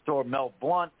Green, and you saw Mel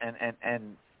Blount,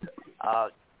 and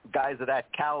guys of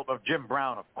that caliber, Jim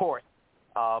Brown, of course,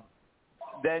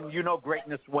 then you know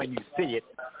greatness when you see it.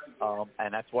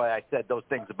 And that's why I said those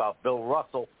things about Bill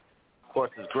Russell. Of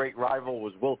course, his great rival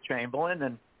was Wilt Chamberlain,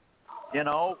 and, you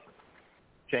know,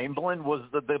 Chamberlain was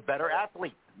the better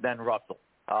athlete than Russell,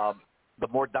 the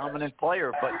more dominant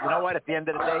player. But you know what? At the end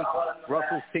of the day,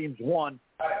 Russell's teams won,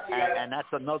 and that's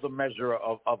another measure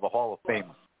of a Hall of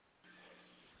Famer.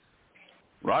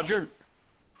 Roger?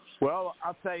 Well,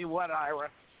 I'll tell you what, Ira.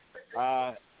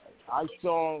 I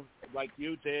saw, like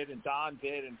you did and Don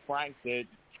did and Frank did,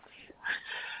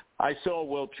 I saw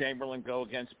Wilt Chamberlain go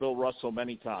against Bill Russell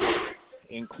many times,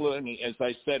 including, as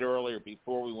I said earlier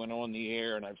before we went on the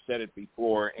air, and I've said it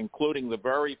before, including the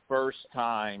very first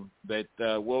time that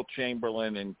Wilt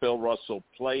Chamberlain and Bill Russell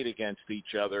played against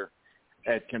each other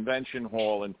at Convention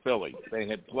Hall in Philly. They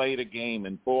had played a game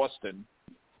in Boston,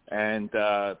 and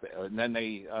then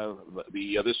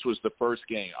this was the first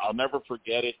game. I'll never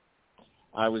forget it.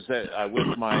 I was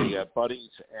with my buddies,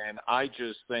 and I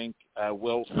just think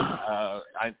Wilt.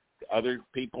 Other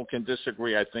people can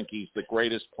disagree. I think he's the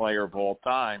greatest player of all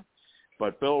time,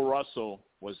 but Bill Russell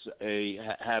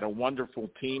had a wonderful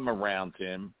team around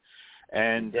him,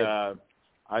 and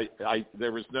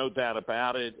there was no doubt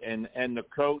about it. And the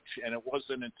coach, and it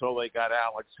wasn't until they got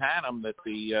Alex Hannum that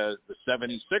the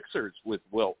 76ers with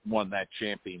Wilt won that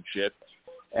championship,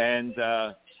 and.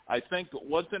 I think,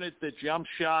 wasn't it the jump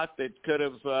shot that could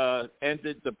have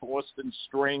ended the Boston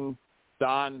string?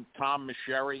 Tom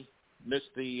Meschery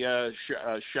missed the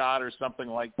shot or something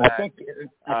like that. I think it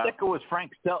was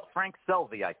Frank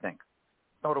Selvey, I think.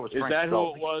 I thought it was Frank Selvey. Is that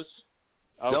who it was?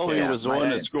 Okay. Selvey was the one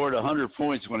that scored 100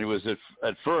 points when he was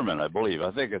at Furman, I believe.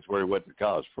 I think that's where he went to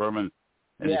college, Furman.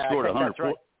 And he scored 100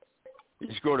 points.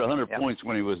 He scored 100 points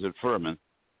when he was at Furman,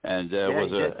 and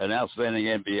was an outstanding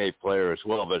NBA player as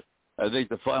well. But I think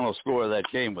the final score of that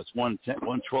game was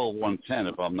 112-110,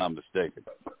 if I'm not mistaken.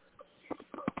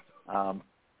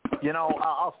 You know,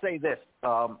 I'll say this,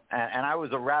 and I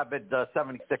was a rabid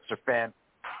 76er fan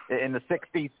in the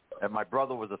 60s, and my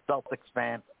brother was a Celtics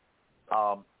fan.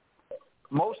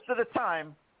 Most of the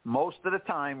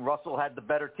time, Russell had the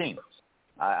better teams.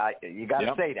 You got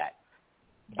to say that.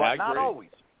 But not always.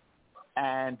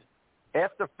 And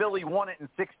after Philly won it in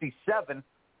 67,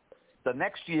 the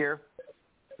next year,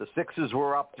 the Sixers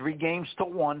were up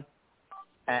 3-1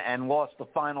 and lost the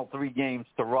final 3 games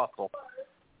to Russell.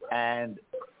 And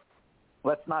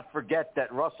let's not forget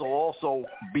that Russell also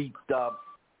beat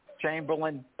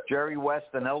Chamberlain, Jerry West,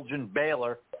 and Elgin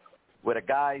Baylor with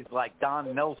guys like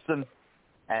Don Nelson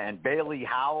and Bailey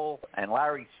Howell and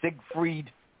Larry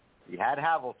Siegfried. He had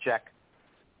Havlicek,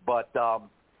 but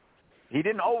he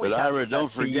didn't always. But Ira,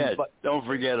 don't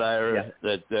forget, Ira,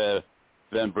 that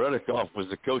Van Bredikoff was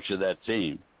the coach of that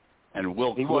team, and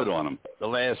Wilt quit on him. The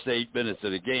last 8 minutes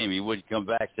of the game, he wouldn't come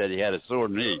back. Said he had a sore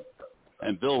knee,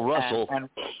 and Bill Russell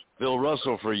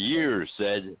for years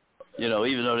said, you know,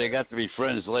 even though they got to be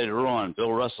friends later on,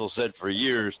 Bill Russell said for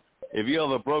years, if you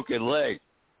have a broken leg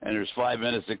and there's 5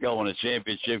 minutes to go in a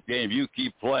championship game, you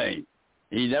keep playing.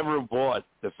 He never bought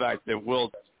the fact that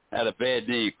Wilt had a bad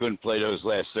knee, he couldn't play those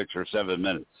last 6 or 7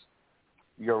 minutes.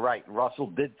 You're right. Russell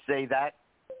did say that.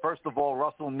 First of all,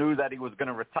 Russell knew that he was going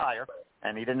to retire,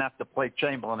 and he didn't have to play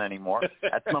Chamberlain anymore.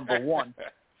 That's number one.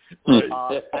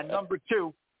 And number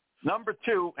two,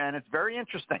 and it's very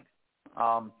interesting,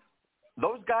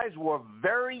 those guys were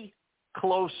very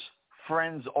close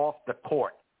friends off the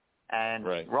court. And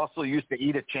Russell used to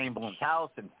eat at Chamberlain's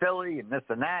house in Philly and this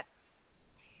and that.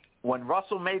 When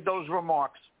Russell made those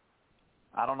remarks,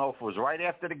 I don't know if it was right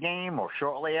after the game or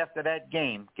shortly after that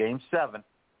game, Game 7,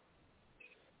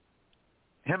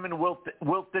 him and Wilt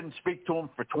didn't speak to him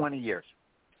for 20 years.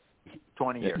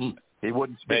 20 years. He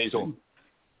wouldn't speak to him.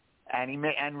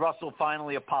 And Russell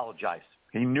finally apologized.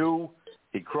 He knew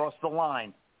he crossed the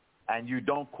line, and you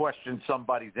don't question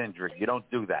somebody's injury. You don't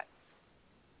do that.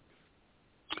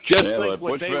 Just yeah, think what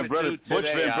Butch they Van would do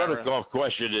today, Van Bredikoff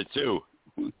questioned it too.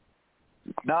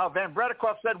 No, Van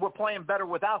Bredikoff said we're playing better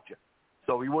without you,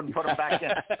 so he wouldn't put him back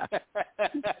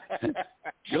in.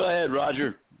 Go ahead,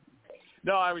 Roger.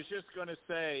 No, I was just going to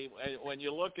say, when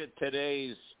you look at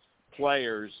today's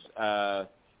players, I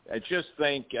just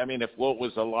think, I mean, if Wilt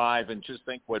was alive, and just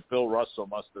think what Bill Russell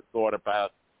must have thought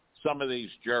about some of these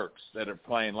jerks that are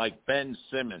playing, like Ben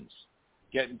Simmons,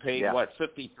 getting paid,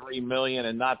 $53 million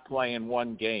and not playing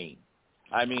one game.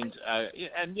 I mean,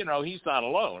 and, you know, he's not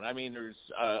alone. I mean, there's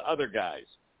other guys.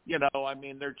 You know, I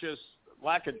mean, they're just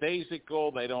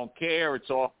lackadaisical. They don't care. It's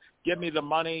all, give me the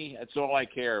money. That's all I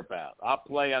care about. I'll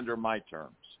play under my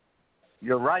terms.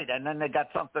 You're right. And then they got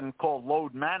something called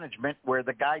load management where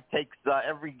the guy takes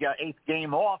every eighth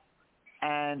game off.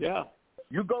 And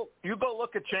you go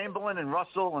look at Chamberlain and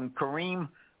Russell and Kareem.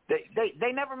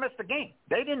 They never missed a game.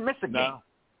 They didn't miss a game.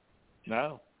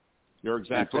 No. You're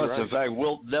exactly right. And plus the fact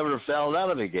Wilt never fouled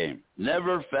out of a game.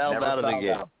 Never fouled out of a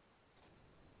game.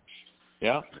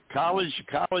 Yeah. College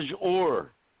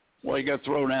or, well, he got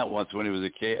thrown out once when he was a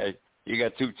kid. He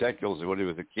got 2 technicals when he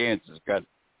was a Kansas, got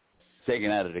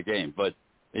taken out of the game. But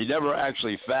he never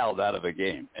actually fouled out of a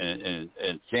game in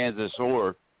Kansas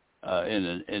or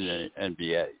in the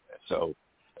NBA. So,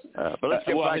 but let's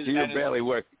get back to your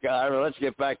bailiwick. Let's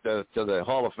get back to the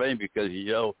Hall of Fame because,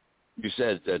 you know, you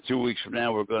said 2 weeks from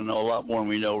now we're going to know a lot more than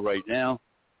we know right now.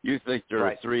 You think there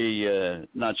are 3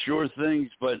 not sure things,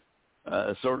 but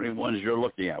certainly ones you're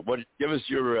looking at. Give us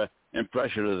your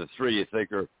impression of the 3 you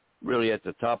think are really at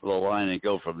the top of the line and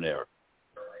go from there.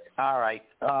 All right.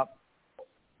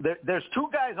 There's 2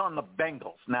 guys on the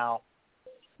Bengals. Now,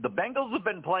 the Bengals have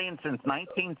been playing since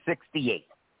 1968.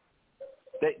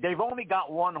 They've only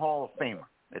got 1 Hall of Famer.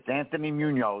 It's Anthony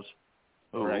Munoz,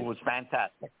 who was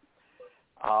fantastic.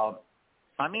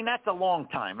 I mean, that's a long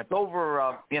time. It's over,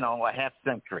 a half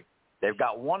century. They've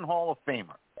got 1 Hall of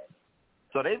Famer.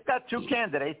 So they've got 2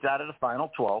 candidates out of the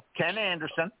final 12. Ken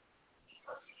Anderson,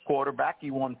 quarterback. He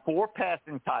won 4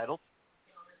 passing titles.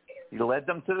 He led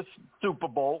them to the Super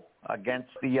Bowl against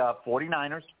the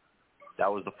 49ers.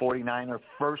 That was the 49ers'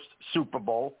 first Super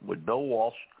Bowl with Bill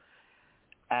Walsh.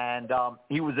 And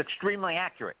he was extremely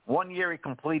accurate. 1 year he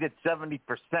completed 70%.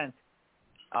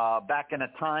 Back in a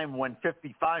time when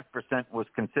 55% was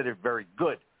considered very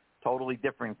good. Totally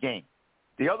different game.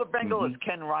 The other Bengal is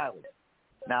Ken Riley.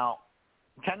 Now,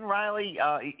 Ken Riley,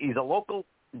 he's a local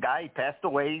guy. He passed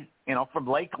away, from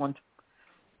Lakeland.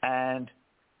 And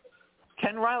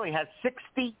Ken Riley has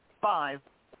 65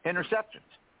 interceptions.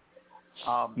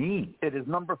 It is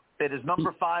number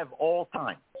 5 all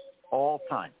time.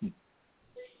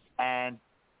 And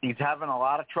he's having a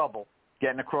lot of trouble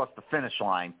getting across the finish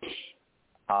line.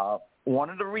 One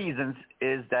of the reasons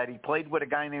is that he played with a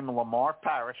guy named Lamar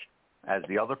Parrish as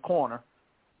the other corner,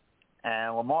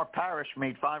 and Lamar Parrish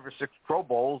made 5 or 6 Pro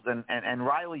Bowls, and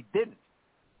Riley didn't.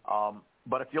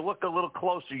 But if you look a little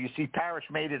closer, you see Parrish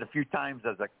made it a few times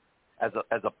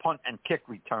as a punt and kick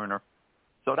returner,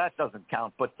 so that doesn't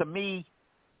count. But to me,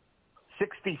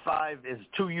 65 is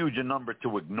too huge a number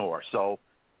to ignore. So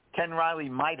Ken Riley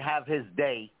might have his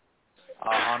day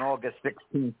on August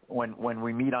 16th when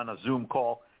we meet on a Zoom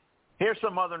call. Here's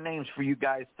some other names for you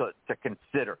guys to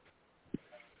consider.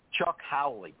 Chuck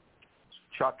Howley.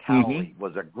 Chuck Howley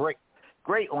was a great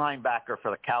linebacker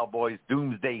for the Cowboys,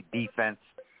 doomsday defense.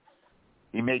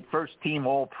 He made first-team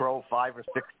All-Pro 5 or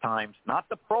 6 times. Not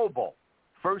the Pro Bowl.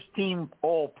 First-team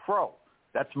All-Pro.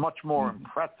 That's much more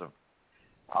impressive.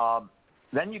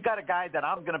 Then you got a guy that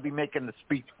I'm going to be making the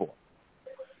speech for.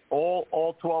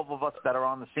 All 12 of us that are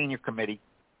on the senior committee,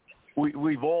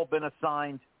 we've all been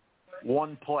assigned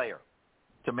 1 player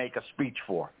to make a speech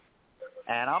for.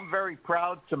 And I'm very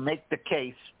proud to make the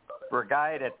case for a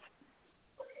guy that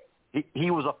he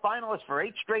was a finalist for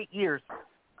 8 straight years,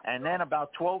 and then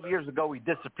about 12 years ago he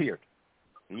disappeared.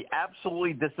 He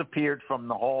absolutely disappeared from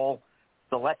the whole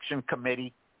selection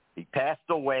committee. He passed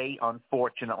away,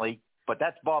 unfortunately, but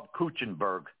that's Bob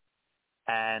Kuechenberg.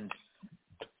 And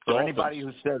for anybody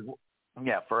who says,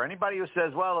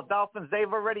 well, the Dolphins,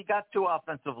 they've already got 2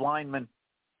 offensive linemen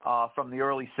from the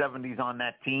early 70s on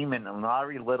that team, and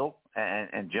Larry Little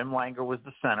and Jim Langer was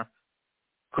the center.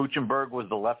 Kuechenberg was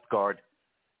the left guard.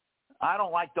 I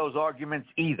don't like those arguments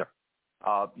either.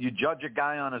 You judge a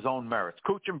guy on his own merits.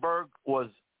 Kuechenberg was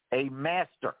a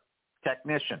master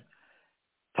technician,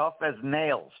 tough as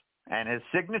nails, and his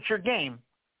signature game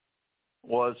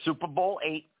was Super Bowl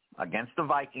 8 against the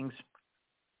Vikings.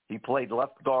 He played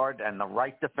left guard, and the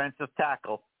right defensive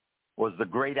tackle was the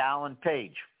great Alan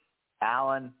Page.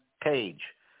 Alan Page.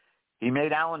 He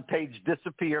made Alan Page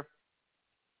disappear.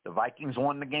 The Vikings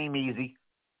won the game easy.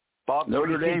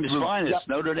 Notre Dame's finest.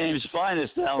 Notre Dame's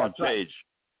finest, Alan Page.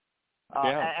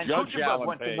 And Kuchenberg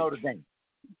went to Notre Dame.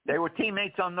 They were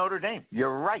teammates on Notre Dame.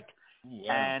 You're right.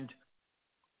 Yeah. And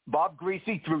Bob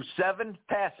Greasy threw 7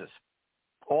 passes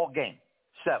all game.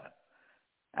 7.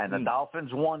 And the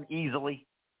Dolphins won easily.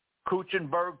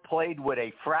 Kuchenberg played with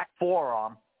a fracked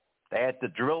forearm. They had to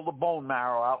drill the bone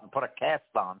marrow out and put a cast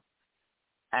on.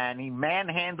 And he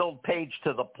manhandled Page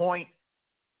to the point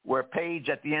where Page,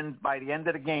 by the end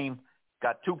of the game,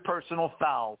 got 2 personal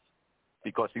fouls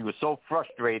because he was so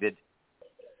frustrated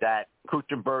that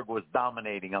Kuchenberg was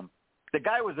dominating him. The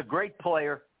guy was a great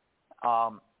player,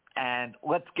 and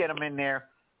let's get him in there.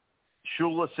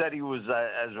 Shula said he was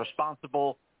as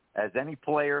responsible as any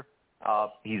player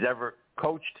he's ever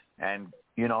coached, and,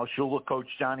 Shula coached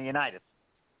Johnny Unitas.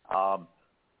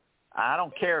 I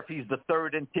don't care if he's the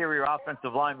 3rd interior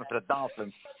offensive lineman for the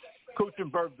Dolphins.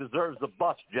 Kuchenberg deserves the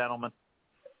bust, gentlemen.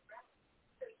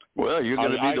 Well, you're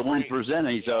going to be the one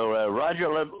presenting. So, Roger,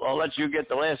 I'll let you get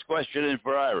the last question in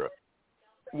for Ira.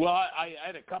 Well, I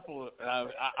had a couple of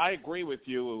I agree with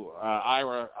you,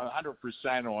 Ira,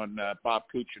 100% on Bob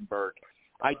Kuchenberg.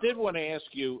 I did want to ask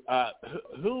you,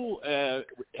 who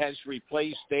has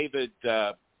replaced David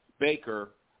Baker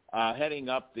heading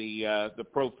up the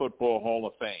Pro Football Hall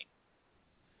of Fame?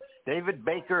 David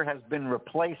Baker has been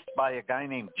replaced by a guy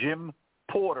named Jim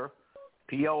Porter,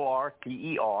 Porter.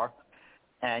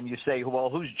 And you say, well,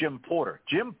 who's Jim Porter?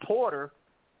 Jim Porter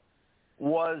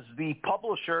was the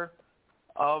publisher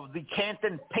of the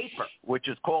Canton paper, which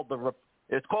is called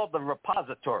the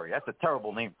Repository. That's a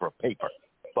terrible name for a paper,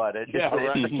 but it's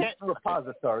the Canton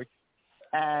Repository.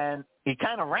 And he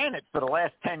kind of ran it for the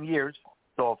last 10 years.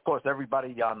 So, of course,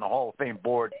 everybody on the Hall of Fame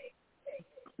board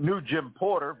knew Jim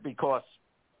Porter because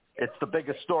it's the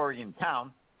biggest story in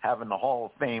town, having the Hall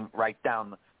of Fame right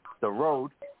down the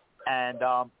road. And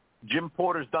Jim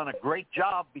Porter's done a great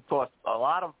job because a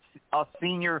lot of us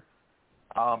senior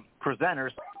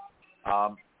presenters,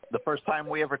 the first time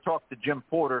we ever talked to Jim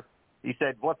Porter, he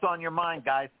said, "What's on your mind,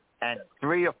 guys?" And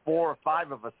 3 or 4 or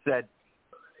 5 of us said,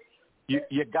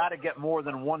 you got to get more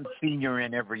than one senior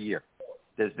in every year.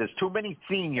 There's too many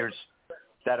seniors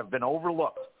that have been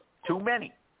overlooked. Too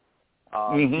many.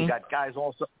 You got guys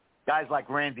like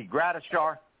Randy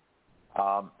Gradishar,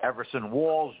 Everson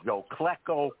Walls, Joe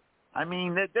Klecko. I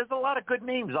mean, there's a lot of good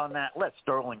names on that list.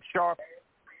 Sterling Sharp.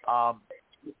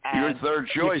 Your third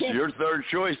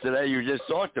choice today you just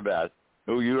talked about,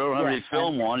 who you don't have any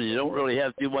film on and you don't really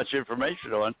have too much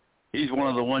information on. He's one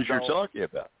of the ones you're talking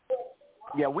about.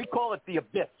 Yeah, we call it the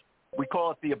abyss. We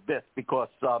call it the abyss because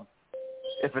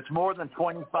if it's more than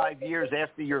 25 years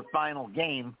after your final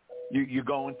game, you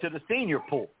go into the senior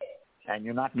pool, and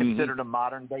you're not considered a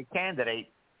modern-day candidate.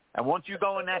 And once you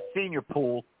go in that senior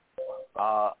pool,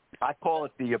 I call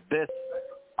it the abyss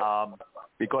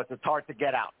because it's hard to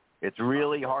get out. It's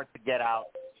really hard to get out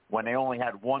when they only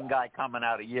had one guy coming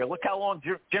out a year. Look how long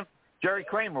Jerry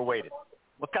Kramer waited.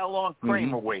 Look how long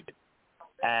Kramer waited.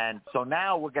 And so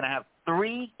now we're going to have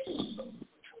 3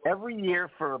 every year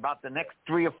for about the next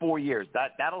 3 or 4 years.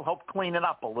 That'll help clean it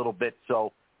up a little bit.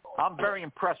 So I'm very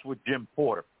impressed with Jim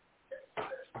Porter.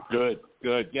 Good.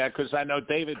 Yeah, because I know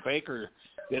David Baker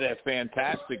did a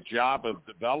fantastic job of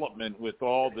development with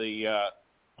all the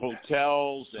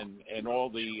hotels and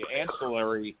all the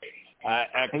ancillary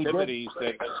activities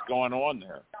that's going on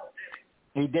there.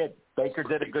 He did. Baker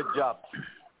did a good job.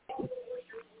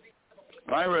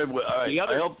 I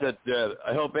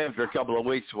hope after a couple of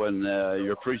weeks when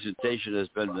your presentation has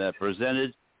been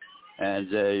presented and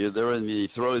they're in the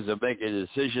throes of making a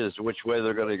decision as to which way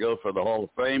they're going to go for the Hall of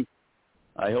Fame,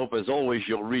 I hope, as always,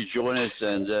 you'll rejoin us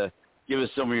and give us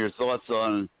some of your thoughts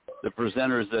on the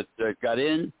presenters that got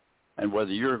in and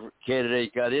whether your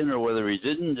candidate got in or whether he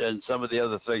didn't, and some of the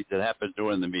other things that happened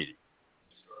during the meeting.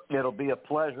 It'll be a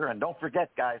pleasure. And don't forget,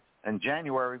 guys, in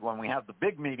January when we have the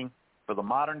big meeting for the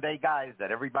modern-day guys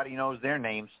that everybody knows their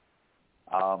names,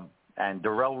 and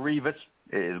Darrell Revis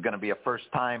is going to be a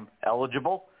first-time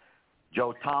eligible.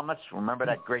 Joe Thomas, remember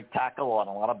that great tackle on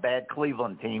a lot of bad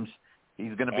Cleveland teams.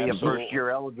 He's going to be a first-year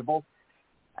eligible.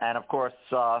 And, of course,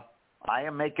 I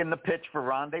am making the pitch for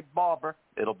Rondé Barber.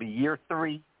 It'll be year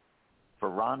 3 for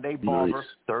Rondé Barber,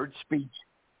 third speech.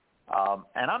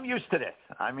 And I'm used to this.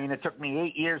 I mean, it took me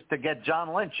 8 years to get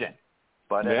John Lynch in,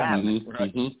 but it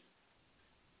happened.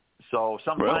 So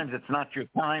sometimes it's not your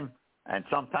time, and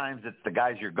sometimes it's the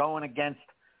guys you're going against.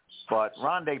 But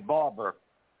Rondé Barber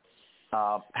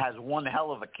has one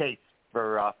hell of a case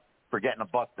for getting a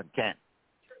bust in Kent.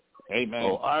 Amen.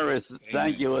 Well, Iris,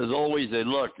 thank you as always. And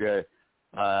look,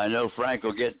 I know Frank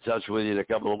will get in touch with you in a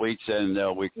couple of weeks,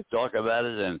 and we can talk about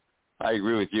it. And I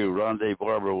agree with you. Rondé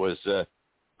Barber was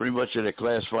pretty much in a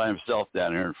class by himself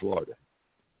down here in Florida.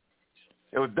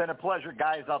 It's been a pleasure,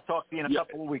 guys. I'll talk to you in a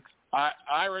couple of weeks.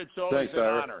 Ira, it's always an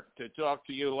honor to talk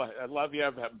to you. I love you.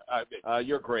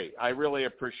 You're great. I really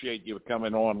appreciate you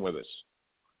coming on with us.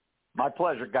 My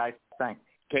pleasure, guys. Thanks.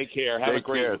 Take care. Have a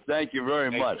great week. Thank you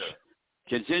very much.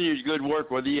 Continued good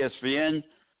work with ESPN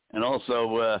and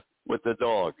also with the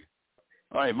dog.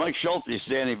 All right, Mike Schulzy is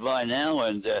standing by now,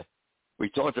 and we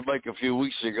talked to Mike a few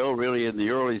weeks ago, really in the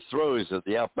early throes of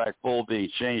the Outback Bowl being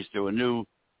changed to a new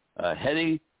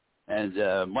heading. And,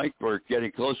 Mike, we're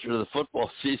getting closer to the football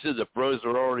season. The pros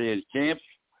are already in camp.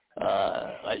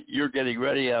 You're getting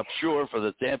ready, I'm sure, for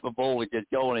the Tampa Bowl to get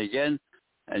going again.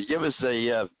 And give us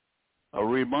a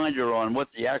reminder on what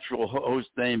the actual host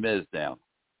name is now.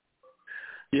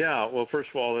 Yeah, well, first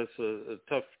of all, it's a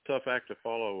tough act to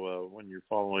follow when you're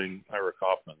following Ira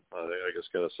Kauffman. I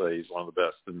just got to say he's one of the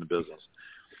best in the business.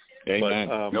 Amen.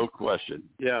 But, no question.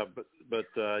 Yeah, but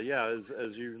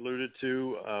as you alluded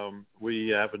to, we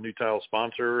have a new title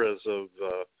sponsor as of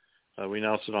we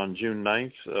announced it on June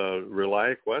 9th.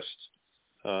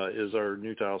 ReliaQuest is our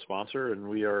new title sponsor, and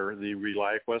we are the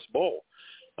ReliaQuest Bowl.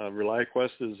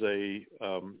 ReliaQuest is a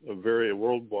very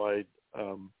worldwide,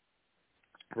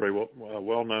 very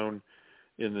well known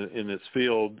in its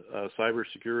field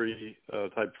cybersecurity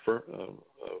type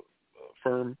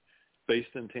firm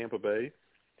based in Tampa Bay.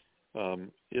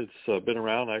 It's been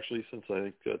around actually since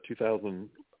I think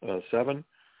 2007,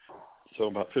 so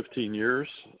about 15 years.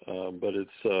 But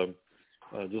it's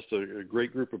just a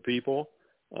great group of people.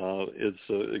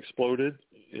 It's exploded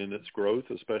in its growth,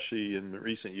 especially in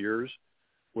recent years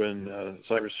when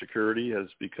cybersecurity has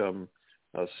become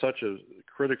such a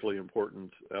critically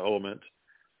important element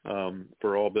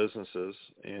for all businesses,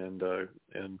 and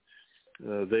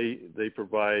they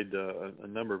provide a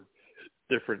number of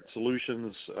different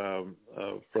solutions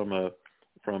from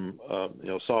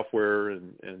software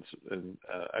and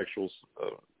actual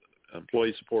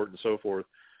employee support and so forth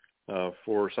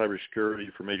for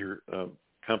cybersecurity for major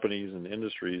companies and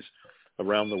industries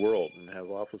around the world, and have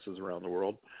offices around the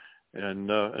world. And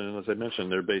as I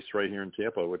mentioned, they're based right here in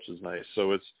Tampa, which is nice.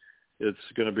 So it's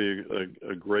going to be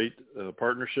a great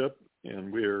partnership,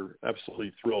 and we are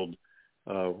absolutely thrilled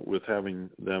with having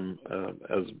them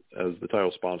as the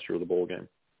title sponsor of the bowl game.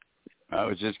 I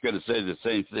was just going to say the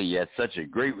same thing. You had such a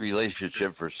great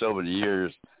relationship for so many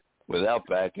years with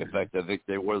Outback. In fact, I think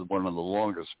they were one of the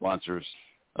longest sponsors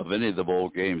of any of the bowl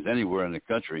games anywhere in the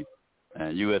country.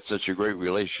 And you had such a great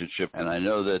relationship. And I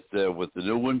know that with the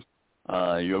new one,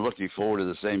 you're looking forward to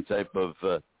the same type of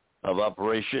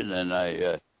operation. And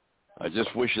I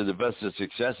just wish you the best of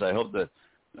success. I hope that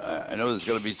I know there's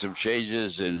going to be some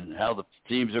changes in how the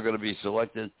teams are going to be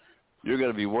selected. You're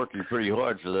going to be working pretty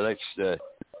hard for the next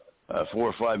 4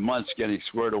 or 5 months, getting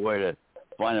squared away to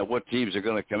find out what teams are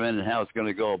going to come in and how it's going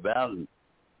to go about, and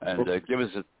give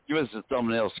us a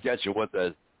thumbnail sketch of what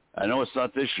that. I know it's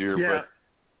not this year, but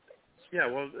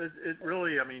well, it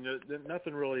really. I mean,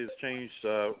 nothing really has changed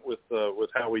with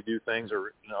how we do things,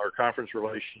 or our conference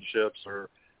relationships, or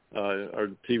our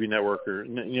TV network, or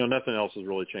nothing else has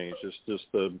really changed. It's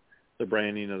just the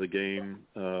branding of the game,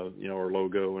 our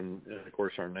logo, and of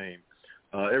course our name.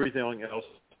 Everything else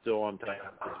is still on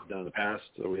tap as we've done in the past.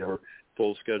 So we have a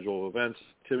full schedule of events,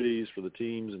 activities for the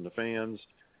teams and the fans.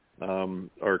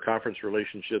 Our conference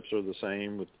relationships are the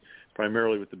same,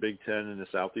 primarily with the Big Ten and the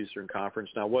Southeastern Conference.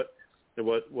 Now, what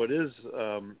is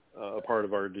a part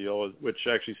of our deal, which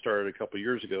actually started a couple of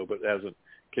years ago but hasn't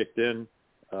kicked in,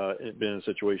 been in a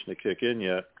situation to kick in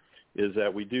yet, is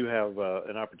that we do have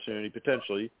an opportunity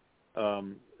potentially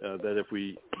that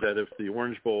if the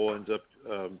Orange Bowl ends up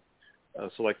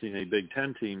selecting a Big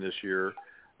Ten team this year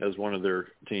as one of their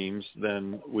teams,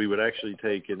 then we would actually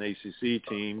take an ACC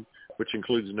team, which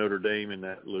includes Notre Dame in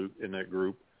that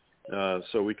group.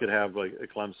 So we could have like a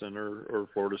Clemson or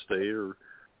Florida State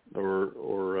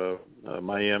or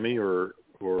Miami or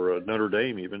Notre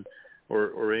Dame even,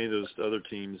 or any of those other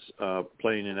teams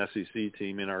playing an SEC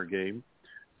team in our game.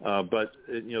 But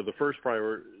the first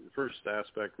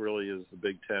aspect really is the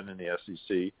Big Ten and the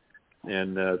SEC,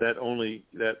 and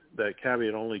that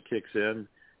caveat only kicks in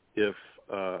if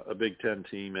a Big Ten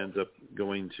team ends up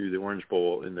going to the Orange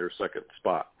Bowl in their second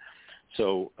spot.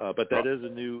 So, but that is a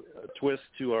new twist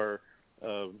to our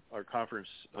conference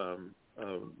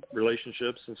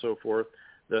relationships and so forth.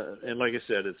 And like I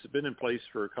said, it's been in place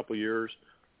for a couple of years,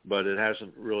 but it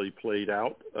hasn't really played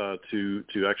out to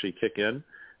actually kick in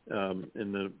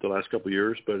the last couple of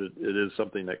years. But it is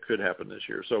something that could happen this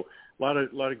year. So a lot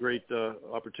of great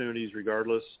opportunities,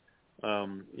 regardless.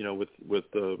 With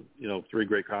 3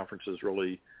 great conferences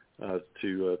really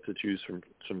to choose from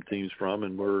some teams from,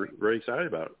 and we're very excited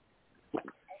about it.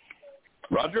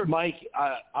 Roger? Mike,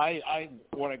 I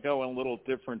want to go in a little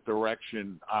different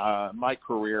direction. My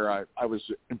career, I was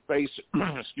based,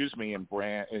 in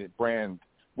brand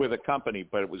with a company,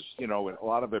 but it was, a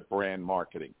lot of it brand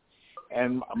marketing.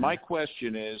 And my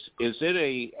question is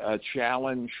it a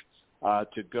challenge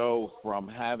to go from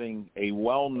having a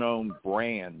well-known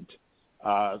brand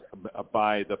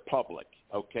by the public,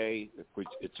 okay?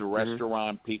 It's a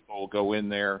restaurant, people go in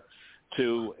there,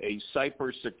 to a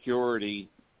cybersecurity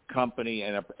company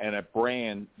and a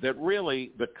brand that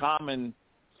really the common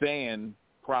fan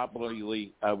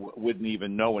probably wouldn't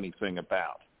even know anything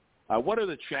about. What are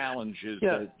the challenges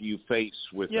that you face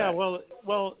with that? Yeah, well,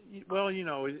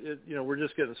 we're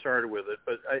just getting started with it,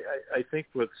 but I think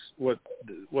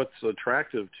what's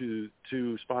attractive to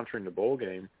sponsoring the bowl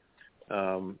game,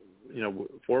 for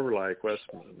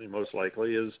ReliaQuest most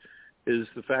likely is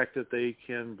the fact that they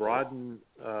can broaden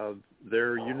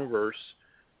their universe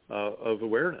of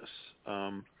awareness.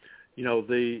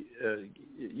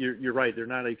 You're right. They're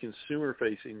not a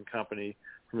consumer-facing company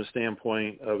from a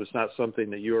standpoint of it's not something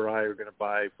that you or I are going to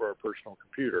buy for our personal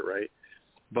computer, right?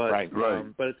 But right.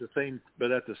 But at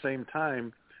the same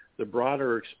time, the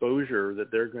broader exposure that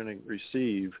they're going to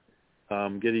receive,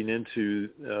 getting into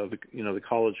the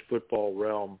college football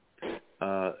realm,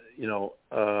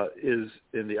 is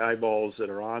in the eyeballs that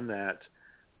are on that.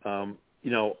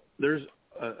 There's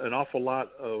an awful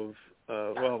lot of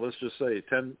let's just say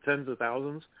tens of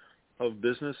thousands of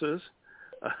businesses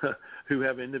who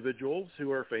have individuals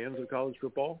who are fans of college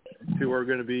football, who are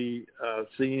going to be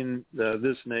seeing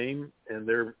this name and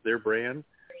their brand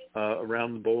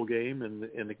around the bowl game and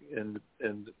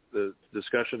the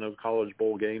discussion of college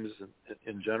bowl games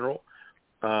in general.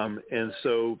 And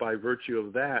so by virtue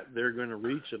of that, they're going to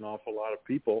reach an awful lot of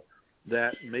people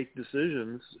that make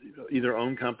decisions, either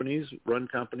own companies, run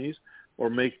companies, or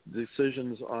make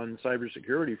decisions on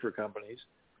cybersecurity for companies.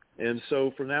 And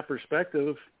so from that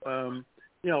perspective,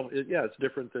 it's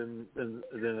different than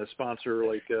a sponsor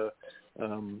like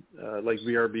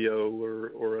VRBO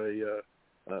or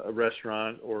a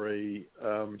restaurant or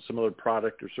some other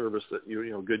product or service that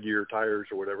Goodyear tires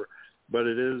or whatever. But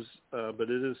it is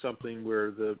something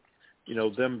where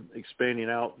them expanding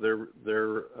out their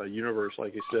universe,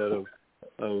 like I said,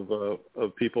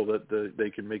 of people that they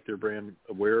can make their brand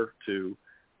aware to,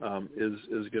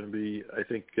 is going to be, I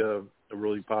think, a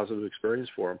really positive experience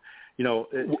for them.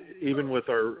 Even with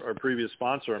our previous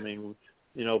sponsor,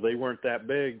 they weren't that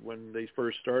big when they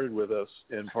first started with us,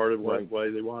 and part of why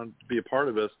they wanted to be a part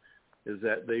of us is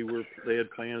that they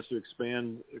had plans to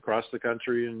expand across the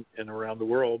country and around the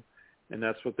world, and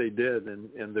that's what they did.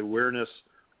 And the awareness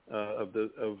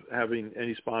of having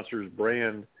any sponsor's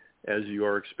brand as you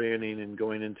are expanding and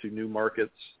going into new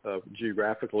markets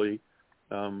geographically,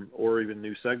 or even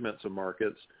new segments of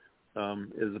markets,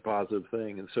 is a positive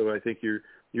thing. And so I think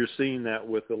you're seeing that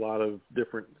with a lot of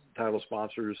different title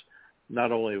sponsors,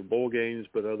 not only of bowl games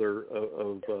but other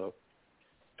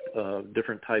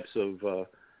different types of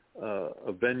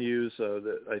venues.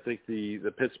 I think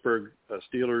the Pittsburgh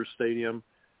Steelers Stadium,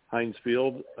 Heinz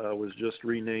Field, was just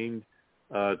renamed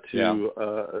I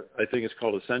think it's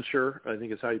called Accenture. I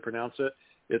think is how you pronounce it.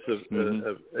 It's a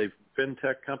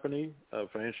fintech company, a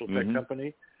financial tech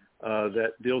company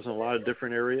that deals in a lot of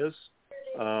different areas,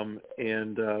 and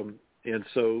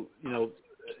so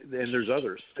and there's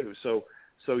others too.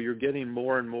 So you're getting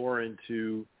more and more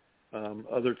into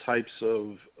other types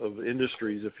of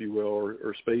industries, if you will,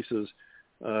 or spaces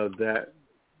that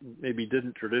maybe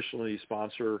didn't traditionally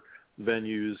sponsor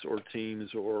venues or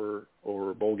teams or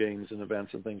bowl games and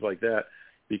events and things like that,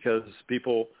 because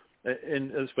people,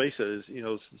 and let's face it,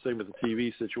 it's the same with the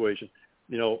TV situation.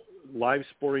 Live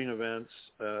sporting events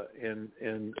and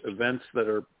events that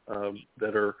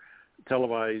are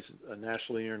televised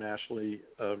nationally, internationally,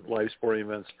 live sporting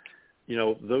events,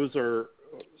 those are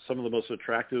some of the most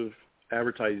attractive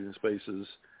advertising spaces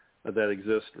that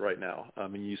exist right now.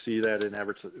 You see that in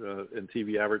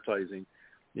TV advertising.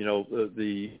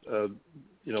 The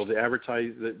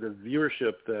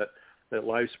viewership that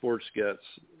live sports gets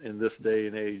in this day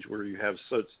and age, where you have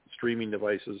such streaming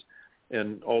devices,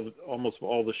 and almost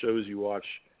all the shows you watch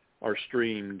are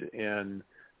streamed and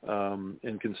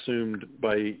consumed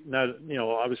by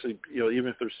obviously even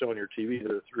if they're still on your TV,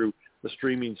 they're through the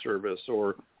streaming service,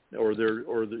 or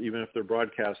even if they're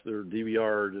broadcast, they're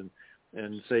DVR'd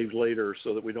and saved later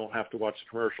so that we don't have to watch the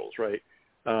commercials, right?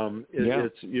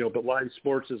 But live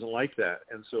sports isn't like that,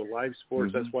 and so live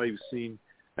sports. That's why you've seen,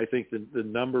 I think, the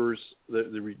numbers,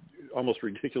 the almost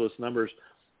ridiculous numbers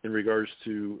in regards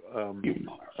to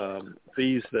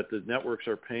fees that the networks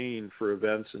are paying for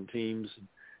events and teams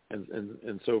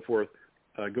and so forth,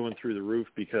 going through the roof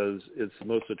because it's the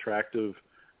most attractive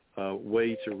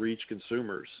way to reach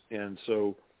consumers. And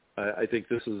so I think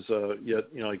this is,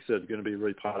 like I said, going to be a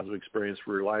really positive experience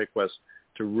for ReliaQuest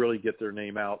to really get their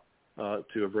name out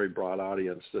to a very broad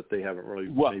audience that they haven't really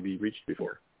maybe reached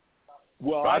before.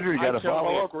 Well, Roger, I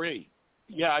totally agree.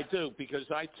 Yeah, I do, because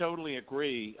I totally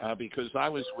agree, because I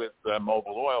was with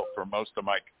Mobil Oil for most of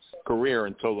my career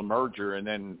until the merger, and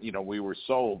then, we were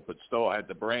sold, but still had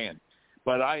the brand.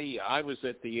 But I was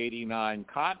at the 89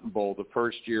 Cotton Bowl the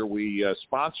first year we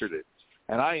sponsored it.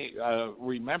 And I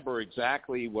remember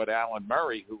exactly what Alan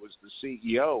Murray, who was the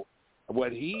CEO,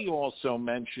 what he also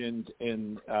mentioned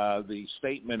in the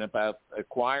statement about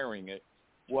acquiring it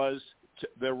was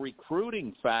the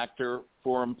recruiting factor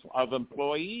of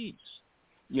employees,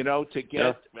 to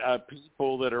get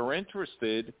people that are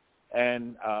interested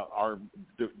and are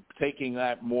taking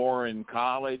that more in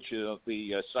college,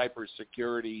 the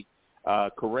cybersecurity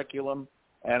curriculum.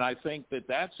 And I think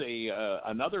that's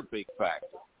another big factor.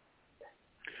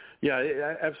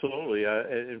 Yeah, absolutely.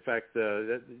 In fact,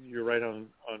 you're right on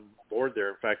board there.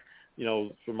 In fact,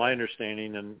 from my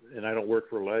understanding, and I don't work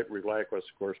for ReliaQuest,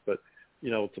 of course, but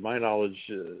to my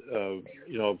knowledge, of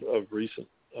recent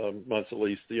months at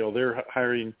least, they're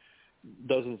hiring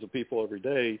dozens of people every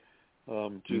day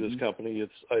to this company.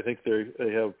 I think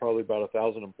they have probably about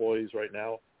 1,000 employees right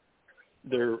now.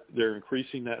 They're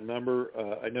increasing that number.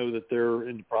 I know that they're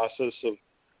in the process of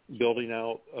building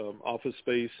out office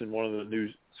space in one of the new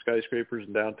skyscrapers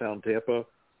in downtown Tampa.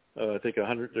 I think they're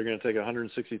going to take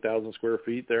 160,000 square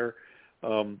feet there.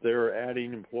 They're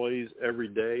adding employees every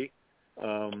day.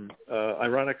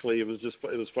 Ironically, it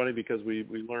was funny because we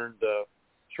learned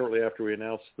shortly after we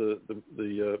announced the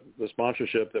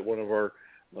sponsorship that one of our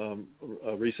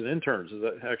recent interns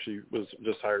that actually was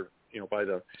just hired by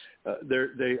them.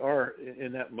 They are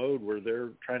in that mode where they're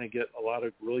trying to get a lot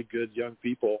of really good young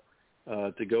people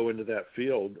to go into that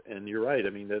field. And you're right. I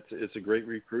mean, it's a great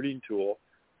recruiting tool,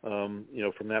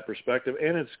 from that perspective.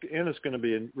 And it's going to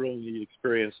be a really neat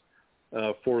experience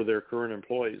for their current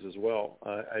employees as well.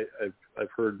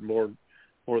 I've heard more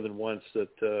than once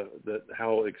that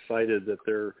how excited that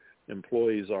their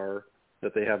employees are,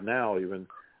 that they have now even,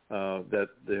 that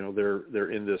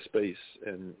they're in this space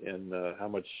and how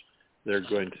much they're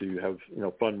going to have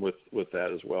fun with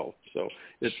that as well. So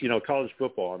it's college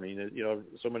football. I mean,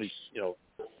 so many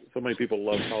people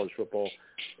love college football,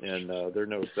 and they're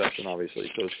no exception,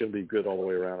 obviously. So it's going to be good all the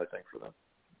way around, I think, for them.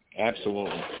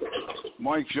 Absolutely.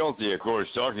 Mike Schulzy, of course,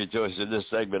 talking to us in this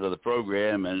segment of the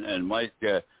program, and Mike,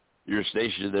 you're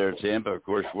stationed there in Tampa, of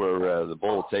course, where the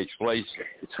bowl takes place.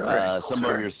 Some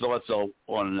of your thoughts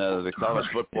on the college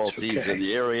football teams in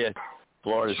the area,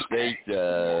 Florida State,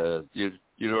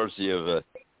 University of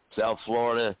South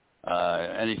Florida.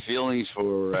 Any feelings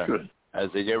for as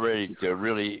they get ready to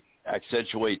really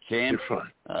accentuate camp?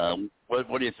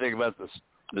 What do you think about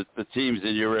the teams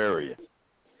in your area?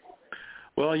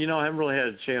 Well, I haven't really had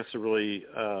a chance to really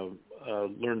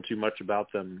learn too much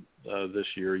about them this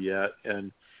year yet,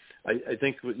 and I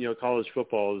think college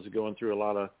football is going through a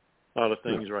lot of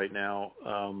things right now,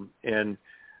 and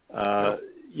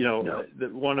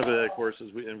one of it, of course, as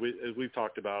we've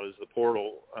talked about, is the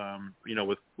portal.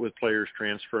 With players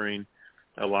transferring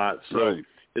a lot, so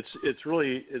it's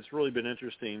really been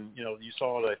interesting. You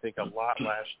saw it, I think, a lot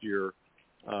last year,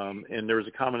 and there was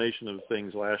a combination of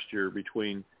things last year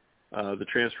between the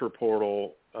transfer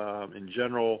portal in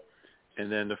general,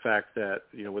 and then the fact that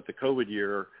with the COVID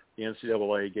year, the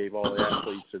NCAA gave all the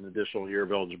athletes an additional year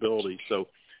of eligibility. So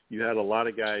you had a lot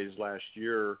of guys last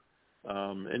year,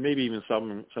 and maybe even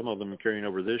some of them carrying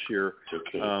over this year,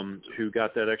 who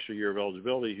got that extra year of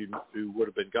eligibility, who would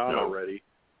have been gone already,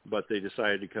 but they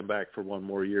decided to come back for one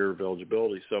more year of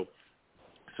eligibility. So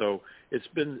it's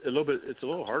been a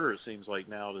little harder, it seems like,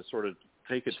 now to sort of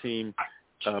take a team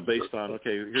based on,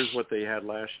 okay, here's what they had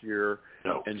last year,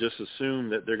 and just assume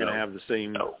that they're going to have the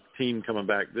same team coming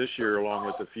back this year, along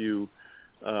with a few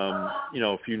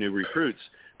new recruits,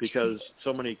 because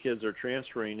so many kids are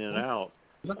transferring in and out.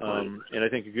 And I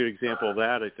think a good example of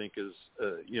that, I think, is,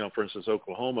 for instance,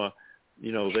 Oklahoma.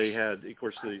 They had, of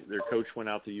course, their coach went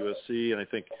out to USC, and I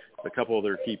think a couple of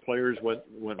their key players went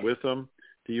with them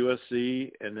to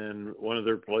USC, and then one of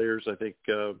their players, I think,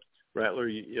 Rattler,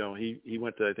 he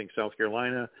went to, I think, South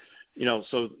Carolina.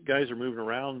 So guys are moving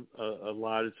around a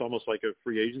lot. It's almost like a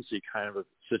free agency kind of a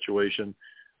situation,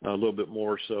 a little bit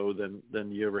more so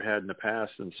than you ever had in the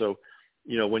past. And so,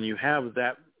 when you have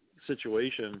that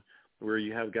situation where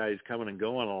you have guys coming and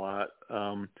going a lot,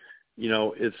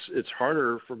 it's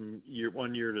harder from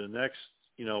one year to the next,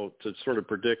 to sort of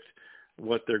predict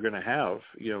what they're going to have,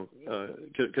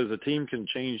 because a team can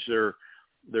change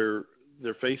their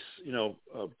face,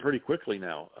 pretty quickly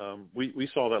now. We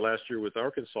saw that last year with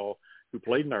Arkansas, who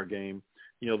played in our game.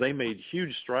 They made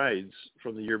huge strides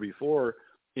from the year before,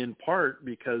 in part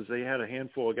because they had a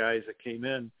handful of guys that came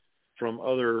in from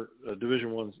other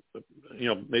Division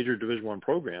I, major Division I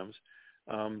programs,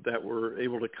 that were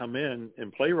able to come in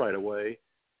and play right away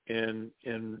and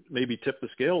maybe tip the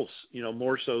scales,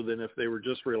 more so than if they were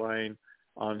just relying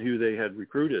on who they had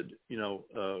recruited,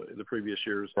 the previous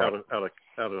years out of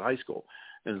high school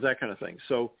and that kind of thing.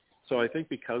 So I think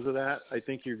because of that, I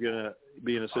think you're going to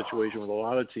be in a situation with a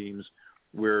lot of teams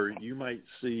where you're going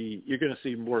to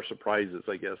see more surprises,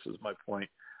 I guess is my point,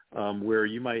 where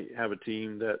you might have a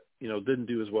team that, didn't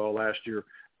do as well last year,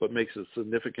 but makes a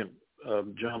significant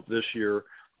jump this year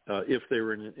if they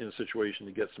were in a situation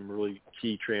to get some really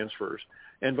key transfers.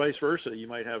 And vice versa, you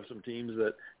might have some teams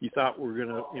that you thought were going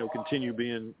to, continue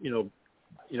being,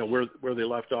 where they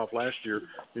left off last year.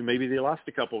 Maybe they lost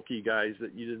a couple of key guys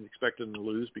that you didn't expect them to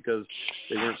lose because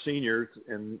they weren't seniors,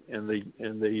 and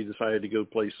they decided to go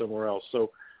play somewhere else.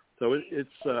 So it's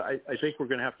I think we're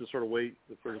going to have to sort of wait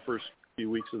for the first few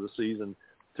weeks of the season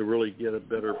to really get a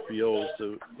better feel as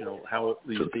to how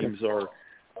these teams are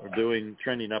doing,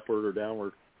 trending upward or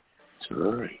downward.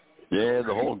 Sure. Yeah,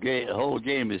 the whole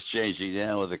game is changing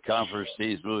now with the conference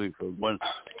teams moving from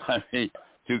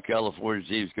two California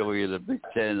teams going into the Big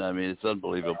Ten. It's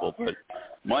unbelievable. But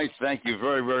Mike, thank you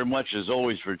very, very much as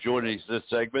always for joining us this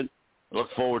segment. I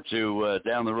look forward to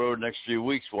down the road next few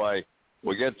weeks. Why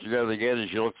we'll get together again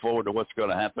as you look forward to what's going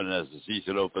to happen as the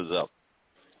season opens up.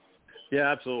 Yeah,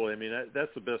 absolutely.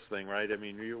 That's the best thing, right?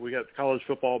 We got college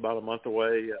football about a month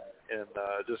away, and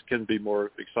just couldn't be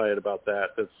more excited about that.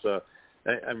 That's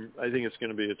I think it's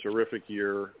going to be a terrific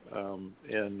year,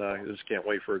 and I just can't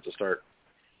wait for it to start.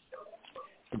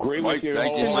 Agree Mike, with you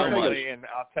thank you so much. and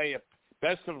I'll tell you,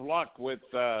 best of luck with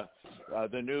the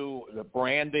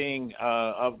branding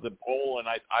of the bowl, and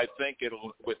I think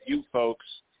it'll, with you folks,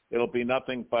 it'll be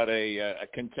nothing but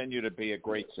continue to be a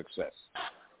great success.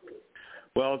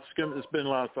 Well, it's been a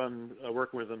lot of fun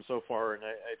working with them so far, and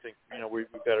I think we've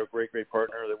got a great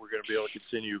partner that we're going to be able to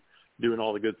continue doing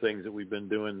all the good things that we've been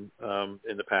doing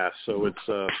in the past. So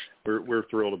it's we're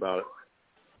thrilled about it.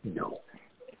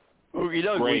 Well,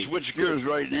 we switch gears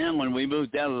right now when we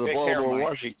move down to the Baltimore,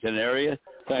 Washington area.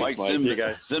 Thanks, Mike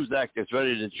Simzak is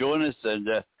ready to join us. And,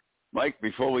 Mike,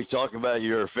 before we talk about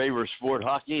your favorite sport,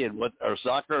 hockey, and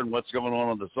soccer and what's going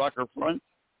on the soccer front,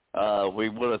 we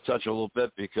want to touch a little bit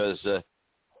because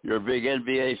you're a big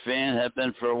NBA fan, have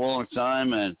been for a long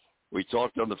time, and we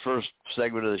talked on the first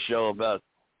segment of the show about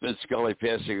Vince Skelly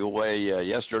passing away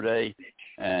yesterday.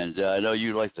 And I know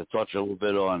you'd like to touch a little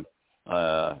bit on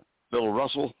Bill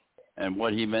Russell and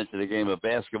what he meant to the game of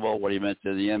basketball, what he meant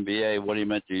to the NBA, what he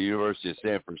meant to the University of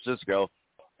San Francisco,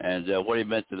 and what he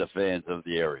meant to the fans of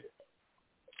the area.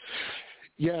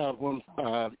 Yeah,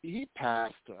 well, he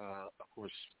passed, of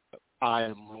course, I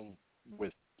am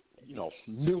with,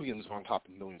 millions on top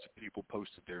of millions of people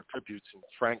posted their tributes, and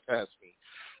Frank asked me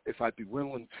if I'd be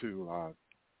willing to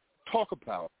talk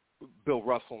about Bill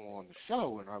Russell on the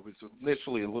show, and I was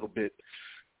initially a little bit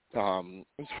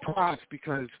surprised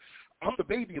because I'm the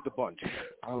baby of the bunch.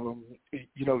 I'm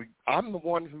the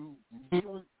one who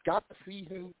never got to see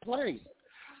him play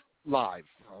live.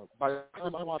 By the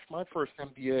time I watched my first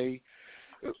NBA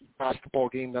basketball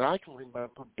game that I can remember,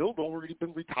 Bill had already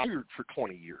been retired for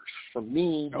 20 years. For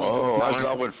me, I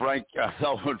thought when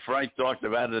Frank talked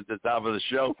about it at the top of the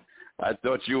show, I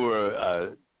thought you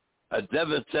were a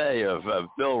devotee of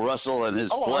Bill Russell and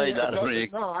his play, not only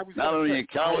in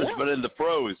college but in the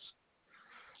pros.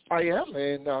 I am,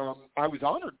 and I was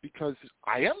honored because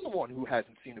I am the one who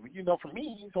hasn't seen him. For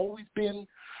me, he's always been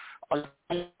a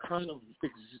kind of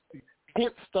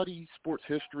can't study sports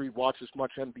history, watch as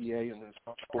much NBA and as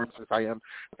much sports as I am,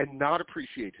 and not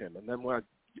appreciate him. And then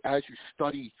as you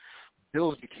study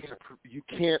Bill, you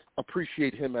can't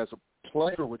appreciate him as a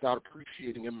player without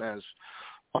appreciating him as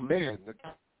a man.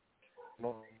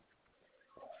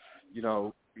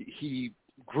 He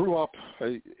grew up.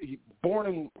 Born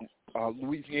in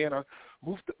Louisiana,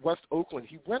 moved to West Oakland.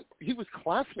 He was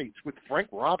classmates with Frank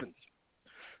Robbins.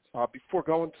 Before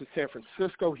going to San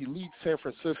Francisco, he leads San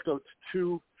Francisco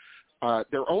to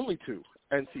their only two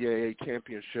NCAA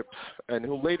championships, and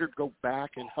he'll later go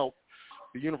back and help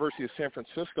the University of San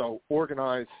Francisco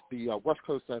organize the West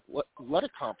Coast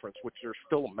Athletic Conference, which they're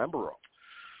still a member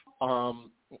of.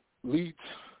 Leads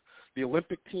the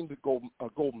Olympic team to a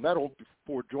gold medal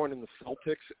before joining the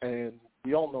Celtics, and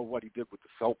we all know what he did with the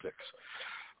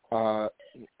Celtics.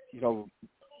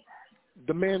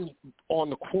 The man on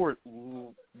the court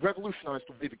revolutionized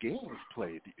the way the game was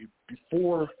played.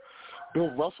 Before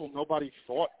Bill Russell, nobody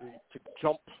thought to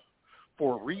jump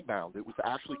for a rebound. It was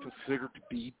actually considered to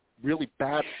be really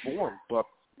bad form, but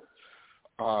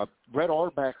Red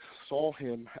Auerbach saw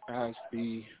him as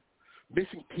the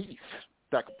missing piece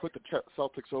that could put the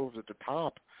Celtics over the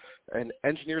top, and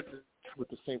engineered it with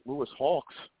the St. Louis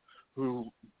Hawks,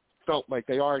 who felt like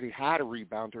they already had a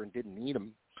rebounder and didn't need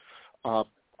him.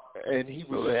 And he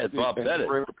was. They had Bob Pettit.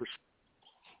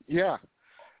 Yeah,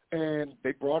 and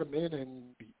they brought him in,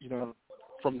 and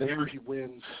from there he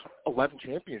wins 11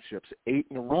 championships, 8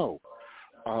 in a row.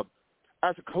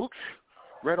 As a coach,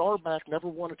 Red Auerbach never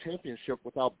won a championship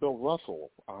without Bill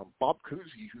Russell. Bob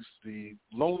Cousy, who's the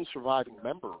lone surviving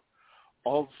member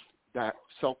of that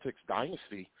Celtics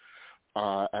dynasty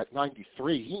at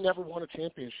 93, he never won a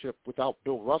championship without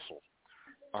Bill Russell.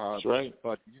 That's right.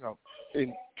 But,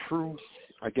 in true,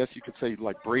 I guess you could say,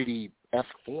 like Brady-esque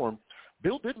form,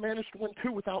 Bill did manage to win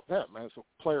 2 without them as a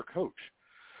player-coach.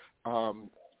 And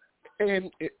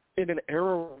in an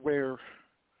era where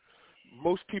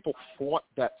most people thought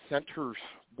that centers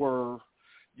were,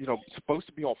 supposed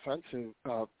to be offensive,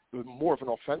 more of an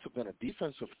offensive than a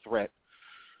defensive threat,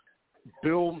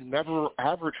 Bill never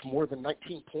averaged more than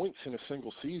 19 points in a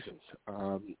single season.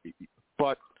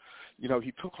 But,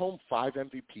 he took home 5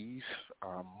 MVPs,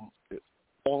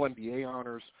 All-NBA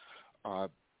honors,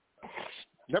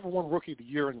 never won Rookie of the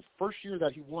Year. And the first year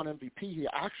that he won MVP, he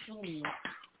actually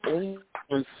only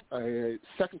was a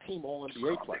second-team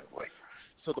All-NBA player.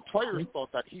 So the players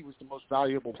thought that he was the most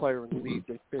valuable player in the league.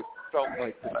 They felt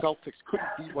like the Celtics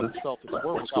couldn't be what the Celtics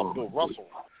were without Bill Russell.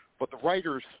 But the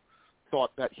writers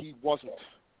thought that he wasn't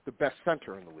the best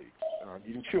center in the league.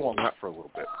 You can chew on that for a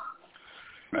little bit.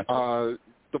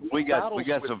 We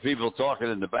got some people talking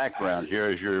in the background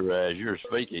here as you're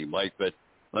speaking, Mike. But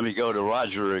let me go to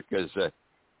Roger, because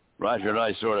Roger and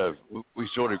I sort of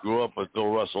grew up with Bill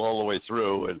Russell all the way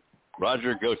through. And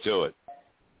Roger, go to it.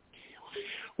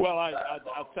 Well,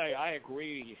 I'll say I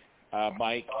agree,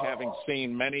 Mike. Having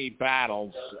seen many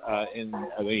battles in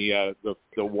the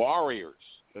Warriors,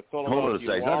 the Philadelphia Warriors.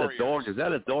 Hold on a second. Is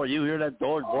that a dog? You hear that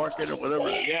dog barking or whatever?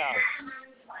 Yeah.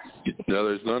 No,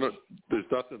 there's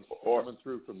nothing coming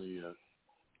through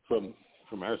from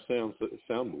our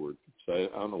soundboard. So I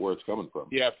don't know where it's coming from.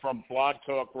 Yeah, from Blog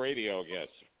Talk Radio, I guess.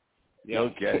 Yeah.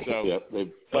 Okay. So, yeah,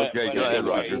 okay, go ahead,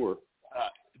 Roger.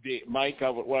 Mike,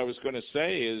 what I was going to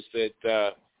say is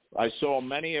that I saw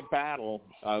many a battle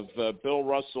of Bill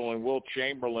Russell and Wilt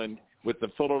Chamberlain with the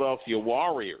Philadelphia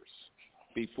Warriors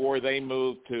before they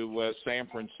moved to San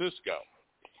Francisco.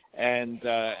 And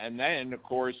then, of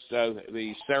course,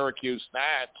 the Syracuse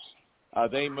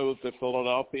Gnats, they moved to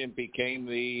Philadelphia and became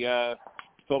the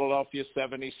Philadelphia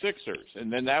 76ers.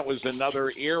 And then that was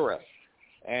another era.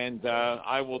 And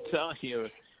I will tell you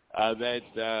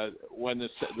that when the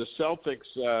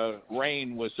Celtics'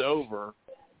 reign was over,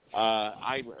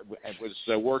 I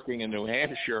was working in New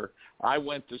Hampshire. I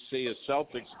went to see a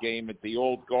Celtics game at the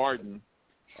Old Garden,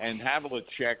 and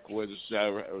Havlicek was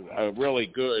really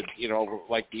good,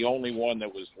 like the only one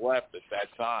that was left at that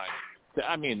time.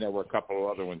 I mean, there were a couple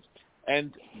of other ones.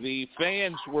 And the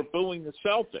fans were booing the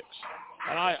Celtics.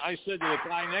 And I said to the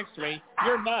guy next to me,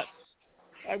 "You're nuts.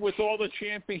 And with all the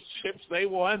championships they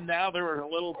won, now they're in a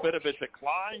little bit of a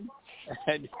decline,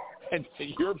 and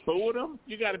you're booing them?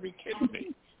 You got to be kidding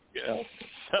me."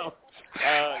 So,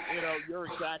 you're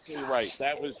exactly right.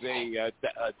 That was a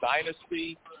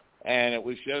dynasty, and it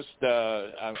was just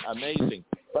amazing.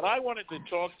 But I wanted to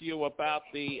talk to you about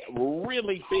the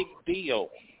really big deal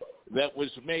that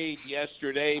was made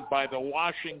yesterday by the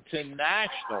Washington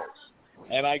Nationals.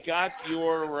 And I got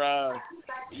your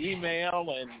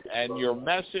email and your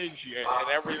message and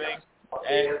everything.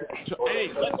 And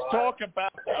hey, let's talk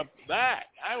about that.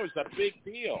 That was a big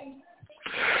deal.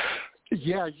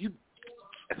 Yeah,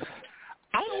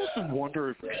 I often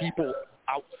wonder if people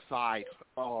outside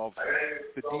of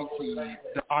the DC,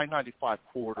 the I-95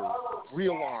 corridor,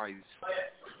 realize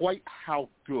quite how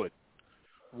good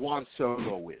Juan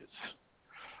Soto is.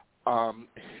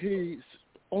 He's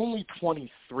only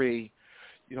 23.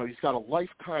 He's got a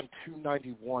lifetime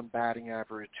 .291 batting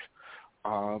average.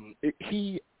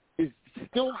 He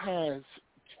still has,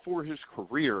 for his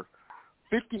career,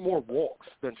 50 more walks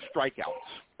than strikeouts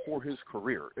for his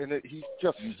career. And he's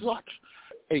just such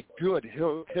a good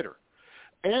hitter.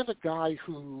 And a guy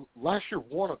who last year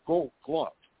won a Gold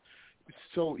Glove.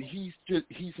 So he's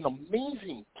an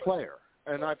amazing player.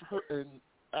 And I've heard, and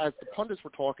as the pundits were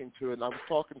talking to, and I was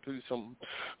talking to some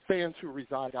fans who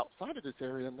reside outside of this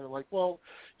area, and they're like, well,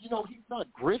 he's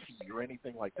not Griffey or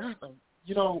anything like that.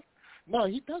 No,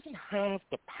 he doesn't have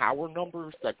the power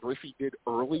numbers that Griffey did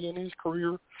early in his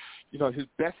career. His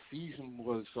best season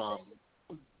was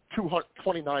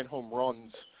 229 home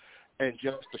runs and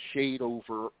just a shade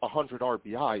over 100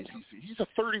 RBIs. He's a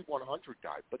 3,100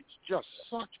 guy, but he's just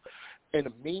such an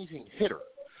amazing hitter.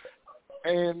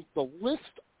 And the list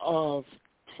of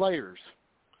players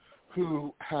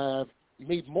who have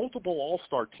made multiple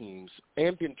all-star teams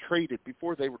and been traded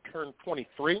before they returned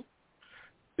 23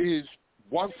 is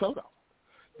Juan Soto.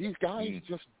 These guys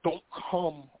just don't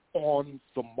come on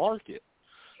the market.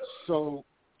 So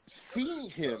seeing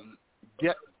him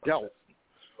get dealt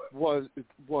was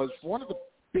one of the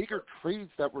bigger trades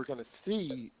that we're going to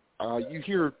see. You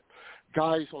hear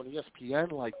guys on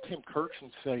ESPN like Tim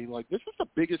Kirchin say, like, this is the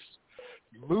biggest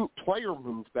player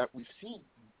move that we've seen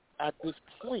at this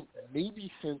point,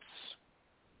 maybe since,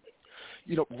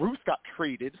 Ruth got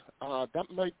traded. That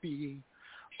might be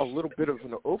a little bit of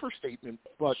an overstatement,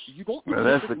 but you don't. Well,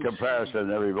 that's the comparison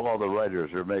that all the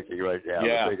writers are making right now.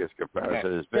 Yeah. The biggest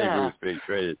comparison is Babe Ruth being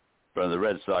traded from the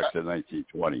Red Sox in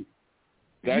 1920.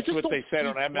 That's what they said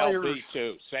on MLB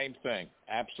too. Same thing.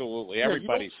 Absolutely.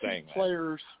 Everybody's saying that.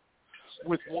 Players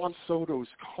with Juan Soto's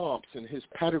comps and his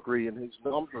pedigree and his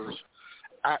numbers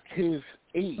at his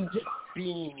age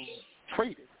being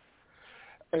traded.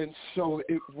 And so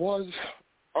it was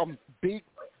a big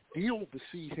deal to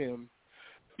see him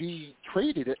be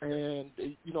traded. And,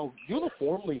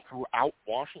 uniformly throughout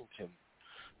Washington,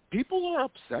 people are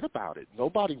upset about it.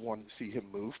 Nobody wanted to see him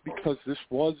move because this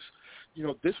was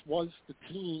the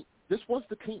team.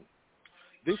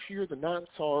 This year the Nats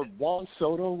are Juan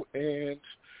Soto and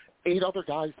 8 other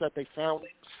guys that they found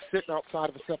sitting outside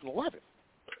of a 7-Eleven.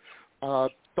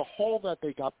 The haul that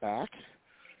they got back,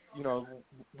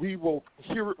 we will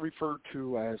hear it referred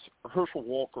to as Herschel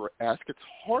Walker-esque. It's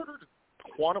harder to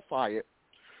quantify it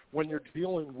when you're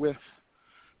dealing with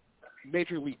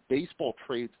Major League Baseball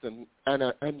trades than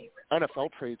NFL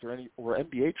trades or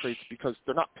NBA trades because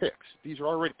they're not picks. These are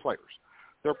already players.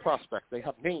 They're prospects. They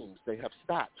have names. They have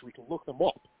stats. We can look them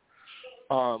up.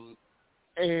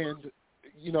 And,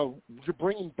 you're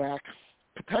bringing back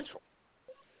potential.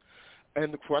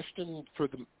 And the question for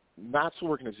the Nats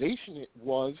organization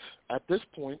was, at this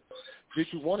point, did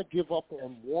you want to give up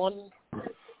on one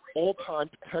all-time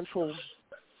potential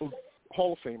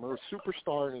Hall of Famer, a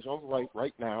superstar in his own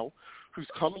right now, who's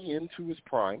coming into his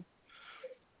prime,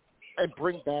 and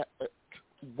bring back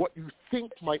what you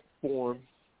think might form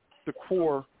the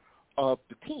core of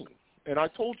the team? And I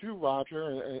told you,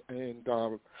 Roger, and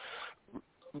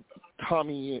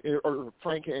Tommy, or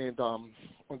Frank, and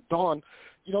Don,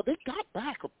 they got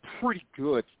back a pretty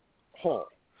good haul.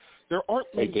 There aren't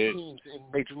many teams in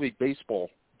Major League Baseball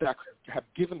that have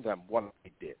given them what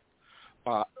they did.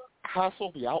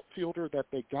 Hassel, the outfielder that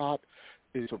they got,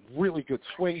 is a really good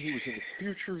swing. He was in the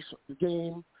futures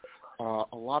game. A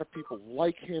lot of people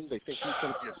like him. They think he's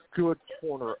going to be a good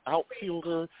corner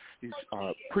outfielder. He's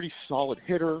a pretty solid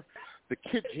hitter. The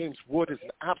kid, James Wood, is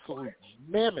an absolute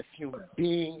mammoth human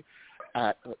being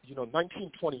at,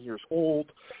 19, 20 years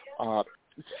old, 6'7",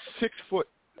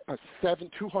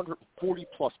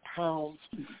 240-plus pounds,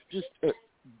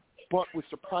 but with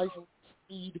surprising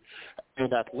speed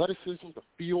and athleticism, the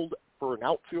field for an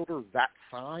outfielder that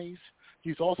size.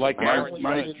 He's also like Mike,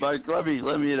 let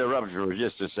me interrupt you for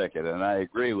just a second, and I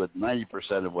agree with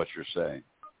 90% of what you're saying.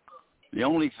 The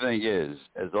only thing is,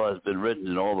 as has been written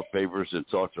in all the papers and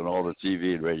talked on all the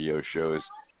TV and radio shows,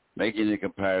 making the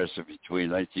comparison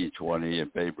between 1920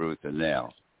 and Babe Ruth and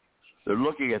now. They're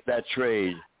looking at that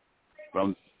trade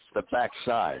from the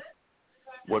backside,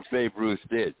 what Babe Ruth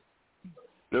did.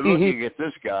 They're looking at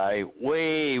this guy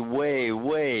way, way,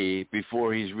 way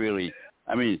before he's really –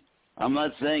 I mean, I'm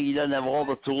not saying he doesn't have all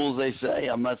the tools they say.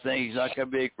 I'm not saying he's not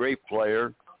going to be a great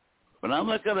player. But I'm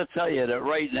not going to tell you that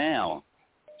right now,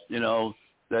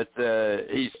 that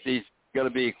he's going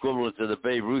to be equivalent to the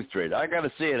Babe Ruth trade. I got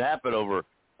to see it happen over,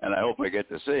 and I hope I get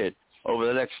to see it, over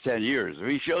the next 10 years. If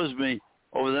he shows me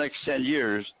over the next 10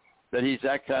 years that he's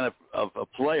that kind of a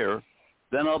player,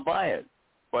 then I'll buy it.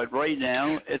 But right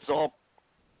now, it's all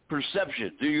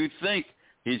perception. Do you think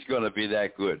he's going to be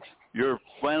that good? Your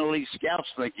minor league scouts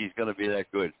think he's going to be that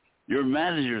good. Your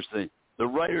managers think. The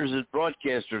writers and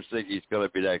broadcasters think he's going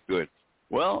to be that good.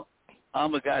 Well,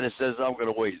 I'm a guy that says I'm going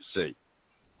to wait and see.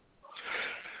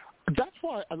 That's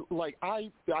why,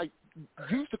 I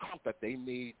use the comp that they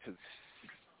made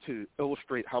to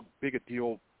illustrate how big a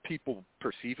deal people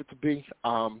perceive it to be.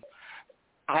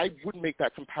 I wouldn't make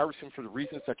that comparison for the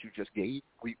reasons that you just gave.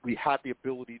 We had the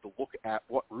ability to look at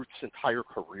what Root's entire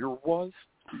career was.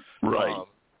 Right.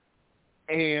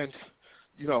 And,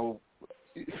 you know,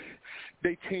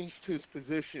 they changed his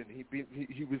position.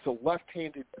 He was a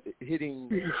left-handed hitting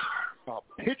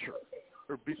pitcher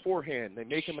or beforehand. They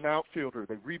make him an outfielder.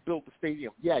 They rebuild the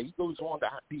stadium. Yeah, he goes on to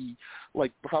be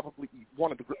like probably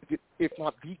one of the, if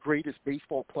not the greatest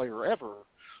baseball player ever.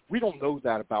 We don't know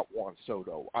that about Juan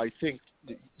Soto. I think,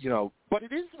 you know, but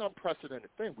it is an unprecedented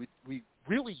thing. We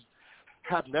really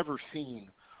have never seen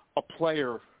a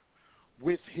player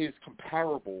with his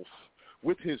comparables,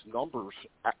 with his numbers,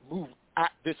 move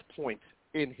at this point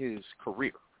in his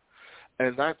career.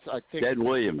 And that's, I think... Ted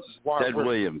Williams.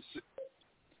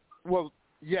 Well,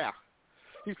 yeah.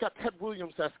 He's got Ted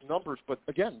Williams-esque numbers, but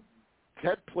again,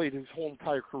 Ted played his whole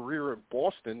entire career in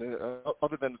Boston,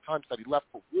 other than the times that he left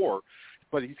for war.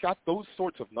 But he's got those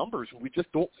sorts of numbers, and we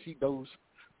just don't see those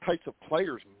types of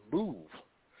players move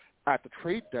at the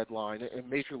trade deadline in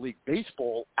Major League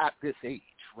Baseball at this age,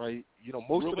 right? You know,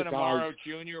 most Ruben of the guys...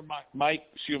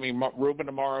 Ruben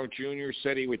Amaro Jr.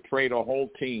 said he would trade a whole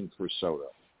team for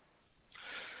Soto.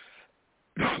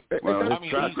 Well,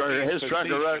 his track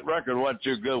record wasn't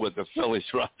too good with the Phillies,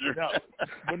 Roger.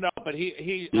 But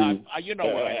he you know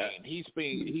what I mean.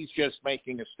 He's just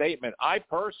making a statement. I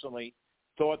personally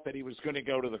thought that he was going to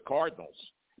go to the Cardinals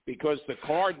because the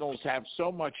Cardinals have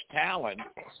so much talent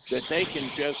that they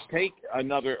can just take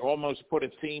almost put a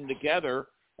team together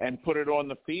and put it on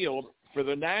the field for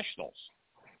the Nationals.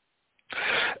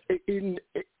 I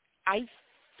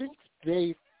think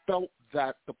they felt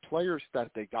that the players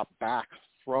that they got back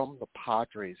from the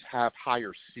Padres have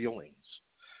higher ceilings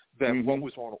than what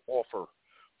was on offer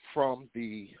from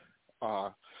the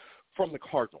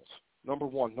Cardinals. Number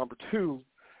one. Number two,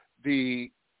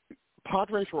 the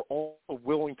Padres were also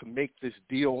willing to make this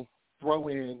deal, throw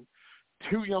in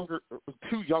two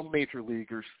young major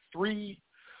leaguers, three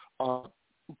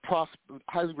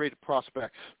highly rated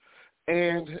prospects,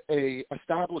 and a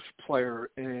established player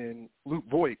in Luke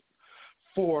Voit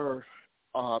for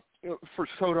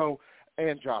Soto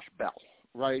and Josh Bell,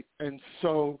 right? And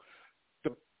so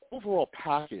the overall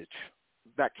package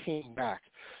that came back,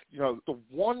 you know, the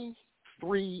 1,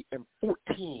 3, and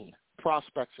 14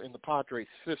 prospects in the Padres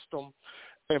system,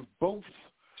 and both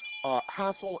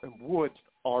Hassel and Wood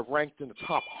are ranked in the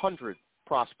top 100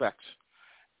 prospects.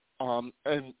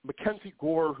 And Mackenzie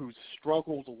Gore, who's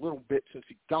struggled a little bit since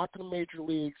he got to the major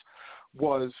leagues,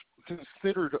 was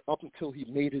considered up until he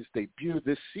made his debut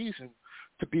this season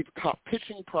to be the top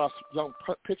young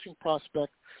pitching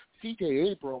prospect. C.J.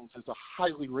 Abrams is a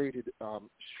highly rated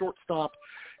shortstop.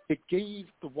 It gave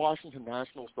the Washington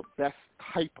Nationals the best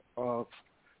type of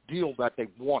deal that they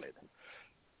wanted.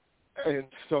 And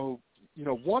so, you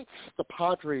know, once the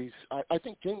Padres, I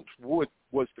think James Wood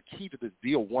was the key to this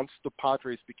deal. Once the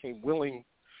Padres became willing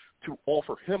to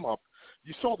offer him up,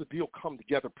 you saw the deal come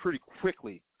together pretty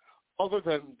quickly, other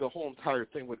than the whole entire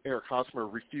thing with Eric Hosmer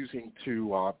refusing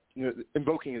to,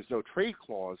 invoking his no-trade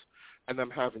clause and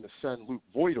them having to send Luke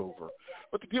Voit over.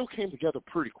 But the deal came together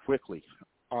pretty quickly.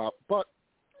 But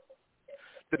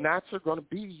the Nats are going to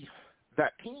be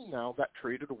that team now that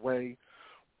traded away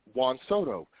Juan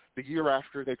Soto. The year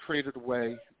after they traded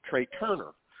away Trey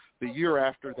Turner. The year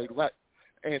after they let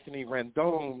Anthony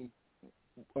Rendon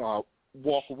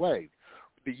walk away.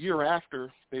 The year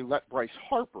after they let Bryce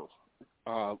Harper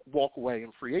walk away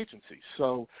in free agency.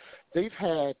 So they've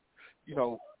had,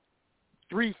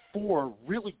 3-4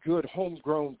 really good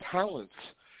homegrown talents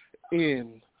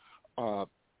in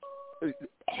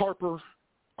Harper,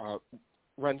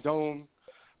 Rendon,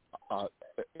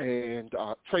 and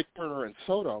Trey Turner and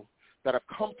Soto that have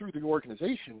come through the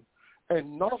organization,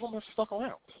 and none of them have stuck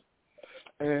around.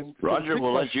 And Roger,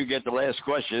 we'll let you get the last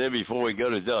question in before we go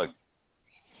to Doug.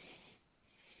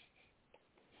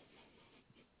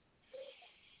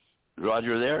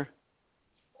 Roger there?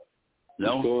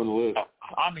 No?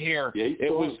 I'm here. Yeah,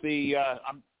 it was the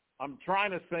I'm trying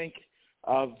to think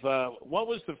of what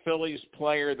was the Phillies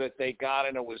player that they got,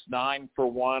 and it was 9 for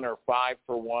 1 or 5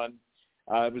 for 1.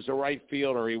 It was a right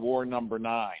fielder. He wore number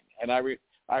 9, and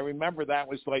I remember that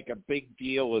was like a big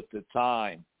deal at the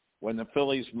time when the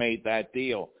Phillies made that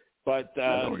deal. But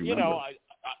I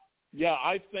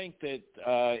think that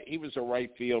he was a right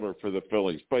fielder for the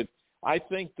Phillies. But I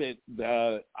think that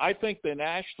the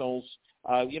Nationals,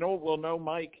 we'll know,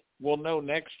 Mike. We'll know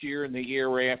next year and the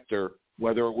year after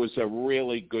whether it was a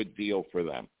really good deal for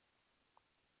them.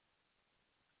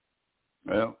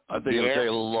 Well, I think it'll take a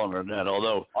little longer than that.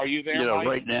 Although, are you there, Mike?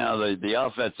 Right now the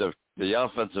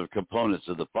offensive components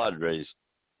of the Padres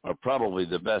are probably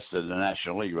the best in the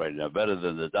National League right now, better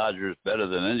than the Dodgers, better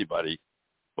than anybody.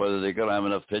 Whether they're going to have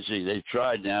enough pitching, they've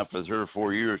tried now for 3 or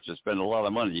 4 years to spend a lot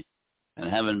of money and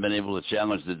haven't been able to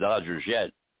challenge the Dodgers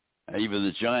yet. Even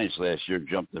the Giants last year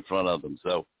jumped in front of them.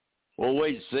 So we'll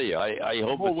wait and see. I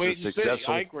hope it's as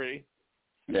successful. I agree.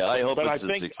 Yeah, I hope it's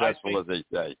as successful as they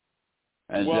say.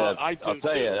 And I'll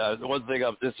tell you, one thing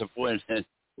I'm disappointed in,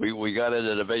 we got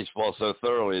into the baseball so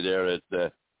thoroughly there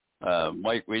that,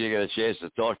 Mike, we didn't get a chance to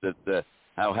talk that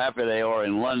how happy they are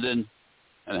in London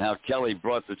and how Kelly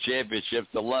brought the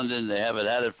championship to London. They haven't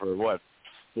had it for,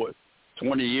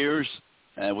 20 years?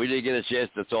 And we didn't get a chance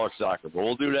to talk soccer. But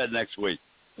we'll do that next week.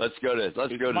 Let's go to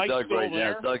Doug right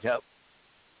now. Doug,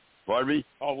 pardon me?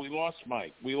 Oh, we lost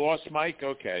Mike.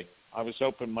 Okay. I was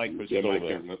hoping Mike was still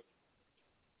there.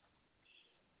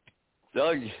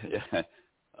 Doug,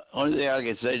 only thing I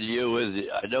can say to you is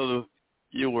I know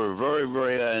you were very,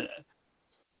 very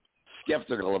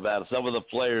skeptical about some of the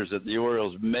players that the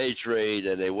Orioles may trade,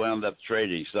 and they wound up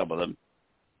trading some of them.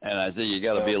 And I think you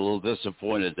got to be a little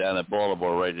disappointed down in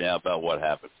Baltimore right now about what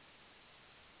happened.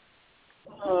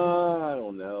 I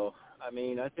don't know. I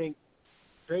mean, I think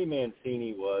Trey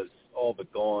Mancini was all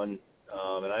but gone,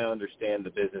 and I understand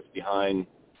the business behind,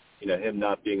 him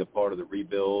not being a part of the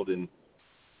rebuild. And,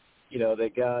 they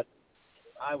got,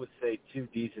 I would say, 2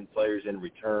 decent players in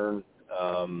return.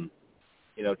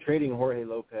 Trading Jorge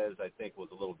Lopez, I think, was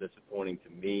a little disappointing to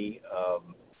me.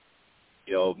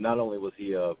 Not only was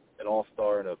he an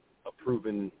all-star and a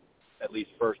proven, at least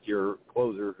first-year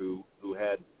closer who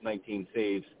had 19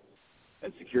 saves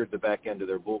and secured the back end of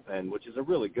their bullpen, which is a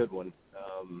really good one,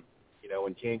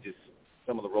 and changes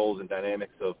some of the roles and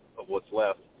dynamics of what's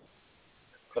left.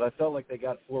 But I felt like they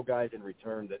got 4 guys in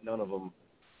return that none of them,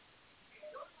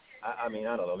 I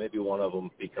don't know, maybe one of them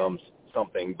becomes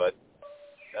something, but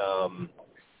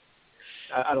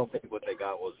I don't think what they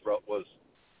got was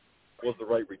the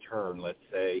right return, let's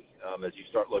say, as you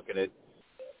start looking at,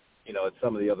 at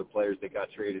some of the other players that got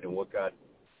traded and what got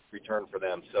returned for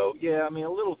them. So, yeah, a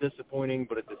little disappointing,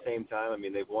 but at the same time,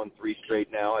 they've won 3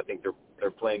 straight now. I think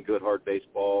they're playing good, hard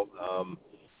baseball.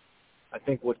 I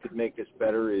think what could make this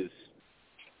better is,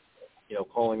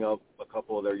 calling up a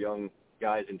couple of their young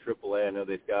guys in AAA. I know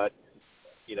they've got,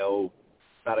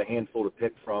 about a handful to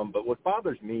pick from. But what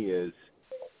bothers me is,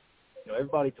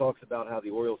 everybody talks about how the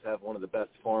Orioles have one of the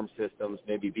best farm systems,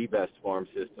 maybe the best farm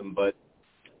system, but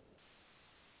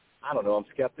I don't know. I'm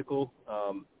skeptical.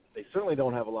 They certainly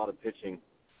don't have a lot of pitching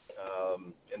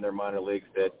in their minor leagues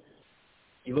that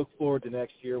you look forward to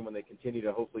next year when they continue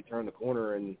to hopefully turn the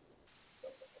corner. And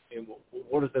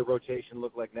what does their rotation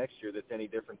look like next year that's any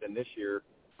different than this year,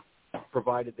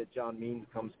 provided that John Means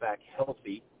comes back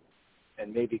healthy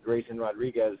and maybe Grayson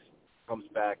Rodriguez comes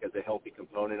back as a healthy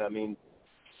component.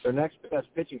 Their next best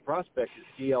pitching prospect is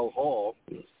CL Hall,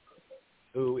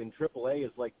 who in AAA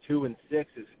is like 2-6,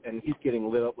 and he's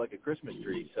getting lit up like a Christmas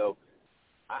tree. So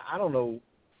I don't know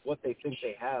what they think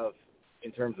they have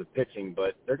in terms of pitching,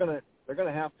 but they're gonna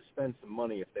have to spend some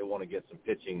money if they want to get some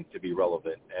pitching to be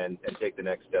relevant and take the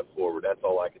next step forward. That's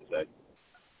all I can say.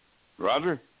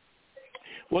 Roger?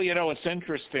 Well, it's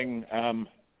interesting,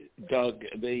 Doug.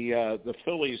 The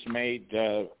Phillies made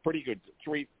 3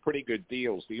 pretty good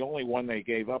deals. The only one they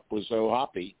gave up was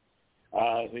O'Hoppe.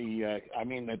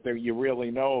 That you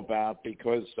really know about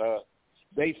because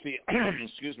they feel,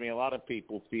 excuse me, a lot of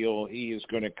people feel he is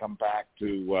going to come back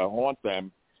to haunt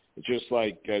them, just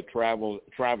like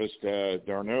Travis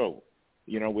d'Arnaud,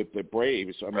 with the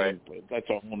Braves. That's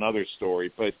a whole other story.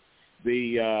 But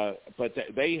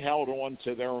they held on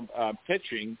to their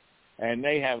pitching, and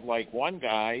they have like one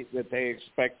guy that they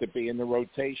expect to be in the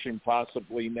rotation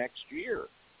possibly next year.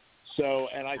 So,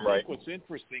 and I think what's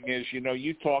interesting is,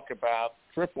 you talk about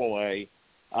AAA,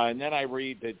 and then I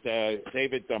read that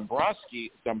David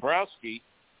Dombrowski,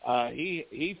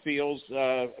 he feels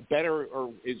better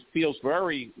or feels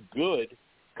very good,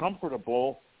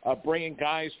 comfortable bringing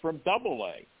guys from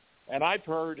AA. And I've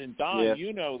heard, and Don,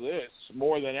 you know this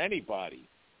more than anybody,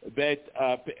 that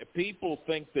people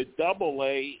think that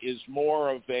AA is more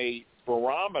of a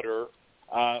barometer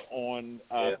on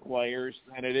players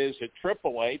than it is at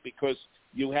AAA, because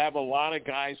you have a lot of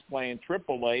guys playing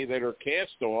AAA that are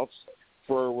cast-offs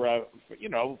for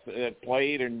that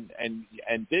played and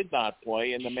did not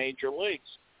play in the major leagues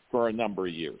for a number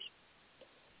of years.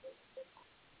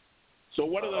 So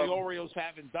what do the Orioles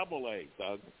have in AA,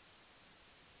 Doug?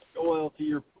 Well,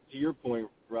 to your point,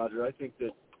 Roger, I think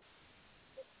that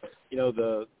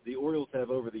the Orioles have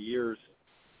over the years,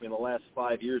 in the last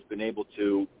 5 years, been able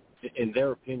to, in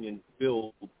their opinion,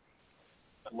 build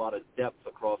a lot of depth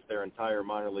across their entire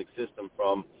minor league system,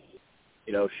 from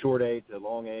short A to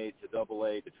long A to double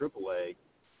A to triple A.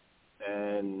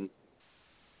 And,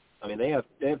 I mean, they have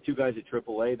two guys at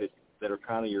triple A that are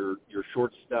kind of your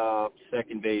shortstop,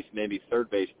 second base, maybe third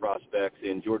base prospects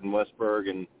in Jordan Westberg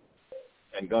and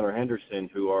Gunnar Henderson,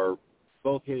 who are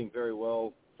both hitting very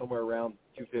well, somewhere around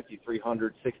 250,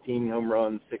 300, 16 home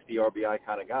runs, 60 RBI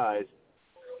kind of guys.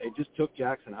 They just took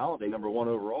Jackson Holliday, number 1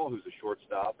 overall, who's a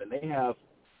shortstop, and they have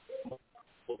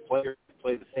multiple players who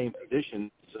play the same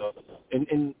position. So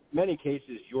in many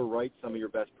cases, you're right, some of your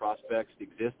best prospects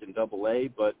exist in double A,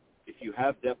 but if you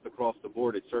have depth across the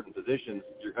board at certain positions,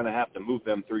 you're going to have to move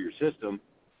them through your system.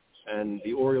 And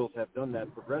the Orioles have done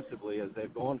that progressively as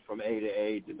they've gone from A to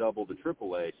A to double to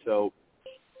triple A. So,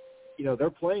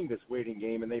 they're playing this waiting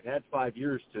game, and they've had 5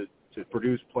 years to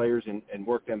produce players and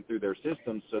work them through their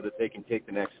systems so that they can take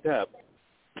the next step.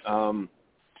 And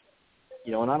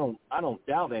I don't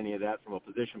doubt any of that from a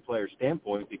position player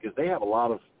standpoint, because they have a lot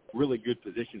of really good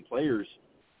position players,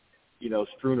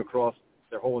 strewn across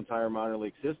their whole entire minor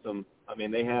league system. I mean,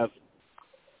 they have,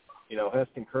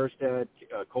 Heston Kjerstad,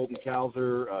 Colton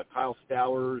Cowser, Kyle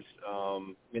Stowers.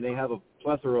 They have a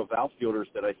plethora of outfielders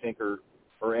that I think are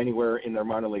anywhere in their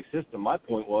minor league system. My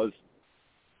point was,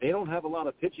 they don't have a lot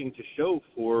of pitching to show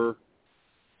for,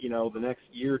 the next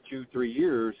year, 2, 3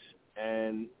 years,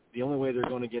 and the only way they're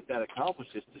going to get that accomplished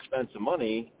is to spend some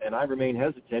money, and I remain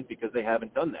hesitant because they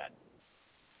haven't done that.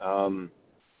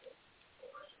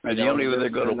 And the only way they're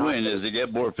going to win is to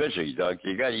get more pitching, Doug.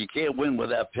 You can't win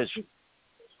without pitching.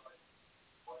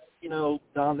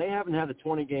 Don, they haven't had a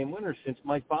 20-game winner since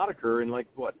Mike Boddicker in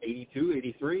 82,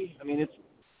 83?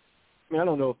 I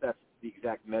don't know if that's the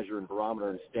exact measure and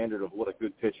barometer and standard of what a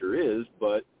good pitcher is,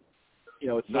 but,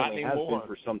 it certainly has been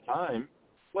for some time.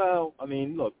 Well,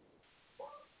 look,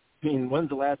 when's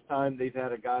the last time they've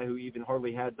had a guy who even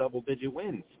hardly had double-digit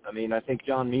wins? I think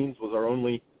John Means was our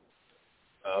only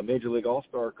Major League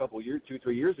All-Star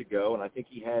 2-3 years ago, and I think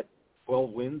he had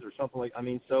 12 wins or something like.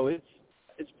 So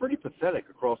it's pretty pathetic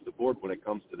across the board when it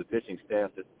comes to the pitching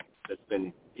staff that's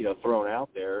been thrown out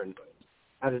there. And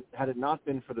had it not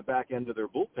been for the back end of their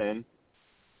bullpen,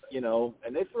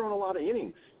 and they've thrown a lot of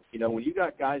innings. When you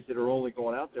got guys that are only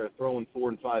going out there throwing 4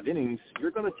 and 5 innings,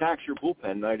 you're going to tax your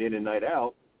bullpen night in and night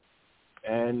out.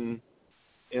 And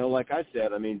like I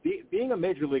said, being a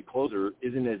major league closer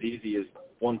isn't as easy as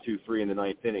 1, 2, 3 in the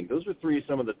ninth inning. Those are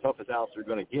some of the toughest outs you're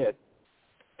going to get.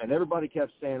 And everybody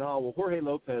kept saying, Jorge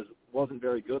Lopez wasn't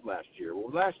very good last year.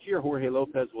 Well, last year Jorge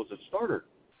Lopez was a starter.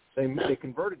 They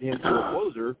converted him to a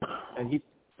closer, and he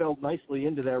fell nicely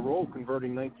into that role,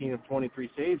 converting 19 of 23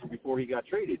 saves before he got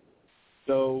traded.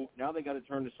 So now they got to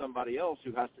turn to somebody else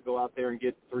who has to go out there and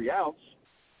get 3 outs.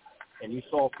 And you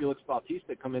saw Felix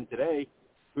Bautista come in today,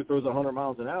 who throws 100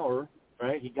 miles an hour,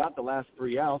 right? He got the last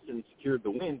 3 outs and secured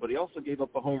the win, but he also gave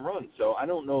up a home run. So I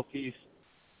don't know if he's,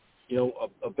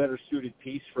 a better suited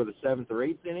piece for the 7th or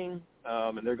 8th inning,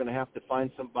 and they're going to have to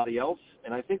find somebody else.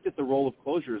 And I think that the role of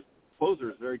closer is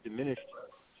very diminished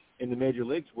in the major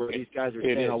leagues, where these guys are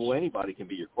saying, well, anybody can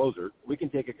be your closer. We can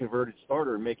take a converted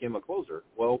starter and make him a closer.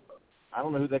 Well, I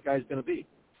don't know who that guy's going to be.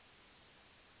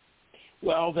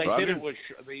 Well, the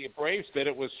Braves did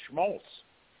it with Schmaltz,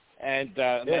 and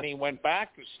then he went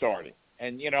back to starting,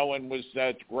 and was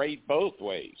great both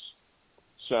ways.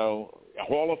 So, a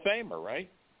Hall of Famer, right?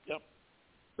 Yep.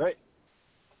 Right.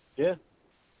 Yeah,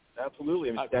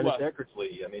 absolutely. Dennis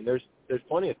Eckersley. There's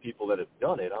plenty of people that have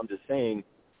done it. I'm just saying,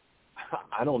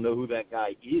 I don't know who that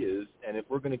guy is, and if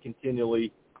we're going to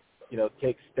continually,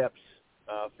 take steps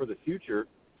for the future,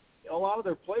 a lot of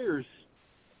their players,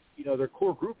 their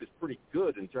core group is pretty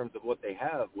good in terms of what they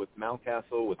have with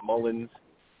Mountcastle, with Mullins,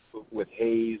 with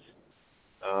Hayes.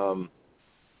 But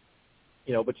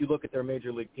you look at their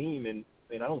major league team, and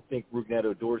I don't think Rougned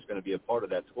Odor is going to be a part of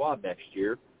that squad next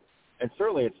year. And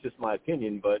certainly it's just my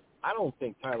opinion, but I don't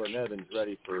think Tyler Nevin's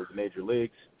ready for the major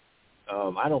leagues.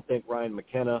 I don't think Ryan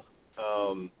McKenna,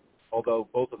 although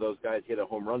both of those guys hit a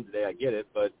home run today, I get it.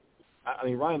 But,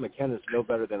 Ryan McKenna's no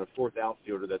better than a 4th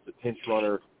outfielder that's a pinch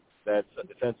runner, that's a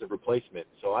defensive replacement.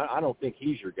 So I don't think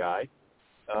he's your guy.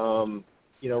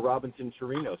 Robinson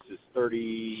Chirinos is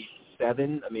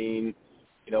 37.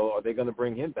 Are they going to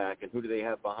bring him back, and who do they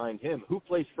have behind him? Who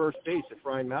plays first base if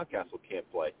Ryan Mountcastle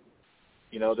can't play?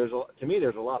 To me,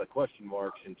 there's a lot of question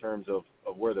marks in terms of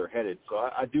where they're headed. So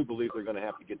I do believe they're going to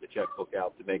have to get the checkbook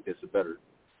out to make this a better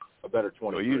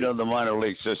 20. Well, you know the minor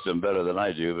league system better than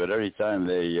I do, but every time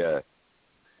they,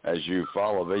 as you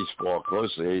follow baseball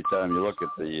closely, anytime you look at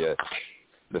the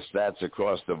stats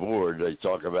across the board, they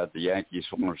talk about the Yankees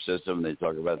farm system, they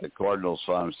talk about the Cardinals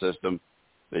farm system,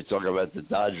 they talk about the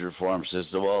Dodger farm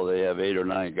system. Well, they have 8 or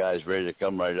 9 guys ready to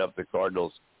come right up. The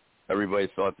Cardinals everybody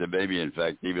thought that maybe, in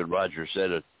fact, even Roger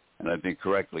said it, and I think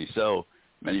correctly so,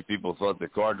 many people thought the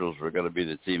Cardinals were going to be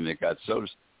the team that got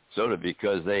Soda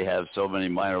because they have so many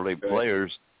minor league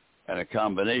players and a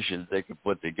combination they could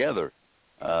put together.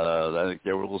 I think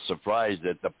they were a little surprised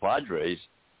that the Padres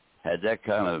had that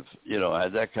kind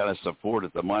of support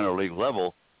at the minor league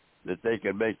level that they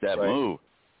could make that move.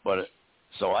 But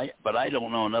I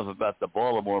don't know enough about the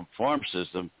Baltimore farm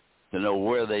system to know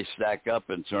where they stack up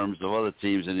in terms of other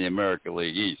teams in the American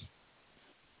League East.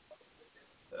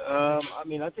 I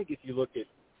mean, I think if you look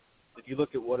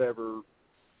at whatever,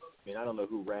 I mean, I don't know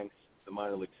who ranks the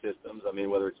minor league systems. I mean,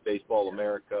 whether it's Baseball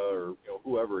America or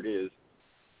whoever it is,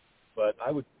 but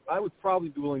I would probably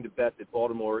be willing to bet that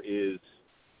Baltimore is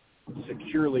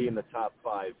securely in the top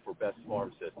 5 for best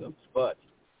farm systems. But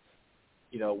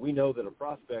we know that a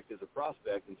prospect is a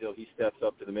prospect until he steps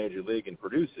up to the major league and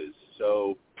produces.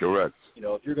 So correct.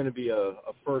 If you're going to be a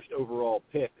first overall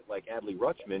pick like Adley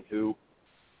Rutschman, who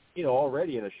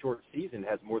already in a short season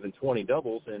has more than 20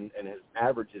 doubles and his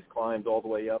average has climbed all the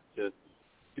way up to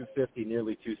 250,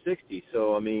 nearly 260.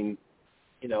 So, I mean,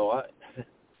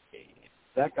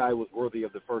 that guy was worthy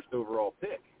of the first overall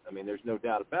pick. I mean, there's no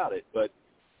doubt about it. But,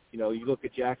 you look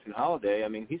at Jackson Holliday, I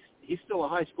mean, he's still a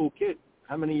high school kid.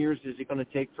 How many years is it going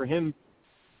to take for him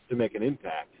to make an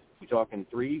impact? We talking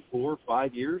 3, 4,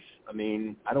 5 years? I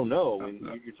mean, I don't know. I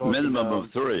mean, you're talking minimum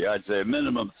of 3. I'd say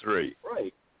minimum 3.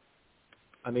 Right.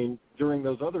 I mean, during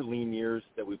those other lean years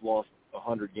that we've lost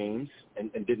 100 games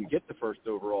and didn't get the first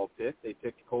overall pick, they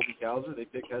picked Colby Cowser, they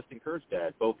picked Heston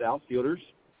Kjerstad, both outfielders,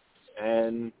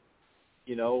 and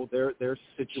they're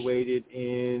situated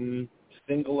in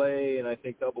single A and I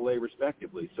think double A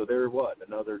respectively. So they're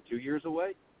another 2 years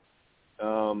away?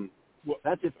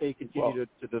 That's if they continue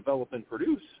to develop and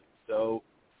produce. So,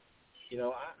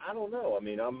 I don't know. I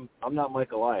mean, I'm not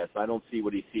Mike Elias. I don't see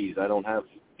what he sees. I don't have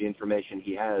the information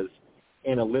he has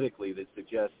analytically that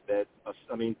suggests that.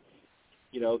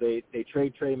 They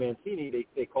trade Trey Mancini.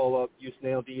 They call up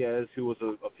Yusniel Diaz, who was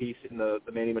a piece in the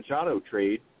Manny Machado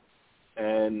trade,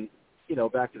 and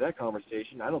back to that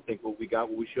conversation. I don't think we got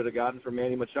what we should have gotten from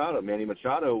Manny Machado. Manny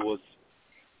Machado was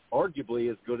arguably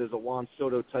as good as a Juan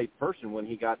Soto type person when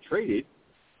he got traded,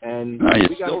 and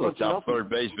we got still the top third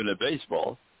baseman in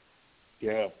baseball.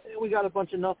 Yeah, we got a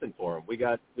bunch of nothing for him. We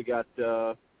got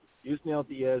Yusniel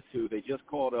Diaz, who they just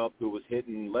called up, who was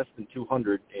hitting less than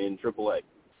 200 in AAA.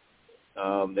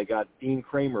 They got Dean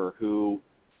Kramer, who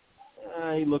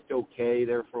he looked okay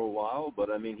there for a while,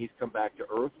 but I mean he's come back to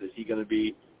earth. Is he going to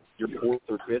be your 4th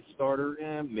or 5th starter?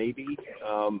 Maybe,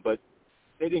 but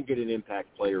they didn't get an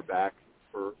impact player back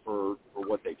for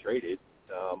what they traded,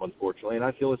 unfortunately. And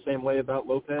I feel the same way about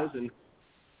Lopez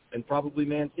and probably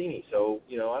Mancini. So,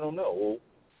 I don't know. Well,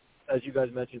 as you guys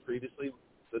mentioned previously,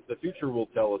 the future will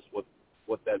tell us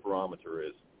what that barometer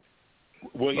is.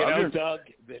 Well, Doug,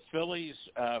 the Phillies'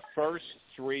 first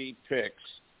 3 picks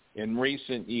in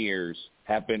recent years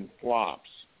have been flops.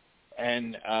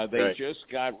 And they just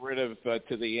got rid of,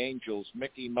 to the Angels,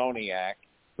 Mickey Moniak,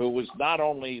 who was not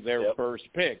only their first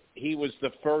pick, he was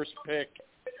the first pick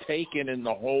taken in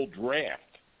the whole draft,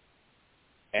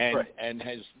 and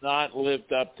has not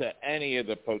lived up to any of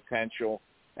the potential.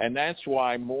 And that's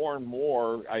why more and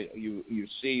more you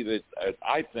see that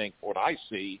I think what I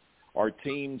see are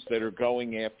teams that are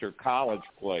going after college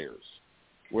players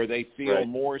where they feel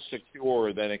more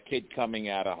secure than a kid coming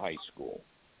out of high school.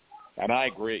 And I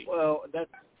agree. Well,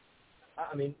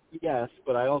 yes,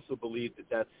 but I also believe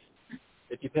that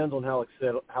it depends on how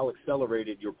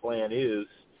accelerated your plan is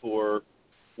for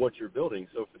what you're building.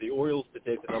 So for the Orioles to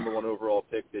take the number 1 overall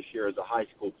pick this year as a high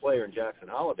school player in Jackson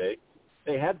Holliday,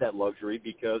 they had that luxury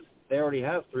because they already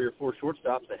have 3 or 4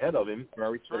 shortstops ahead of him that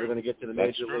are going to get to the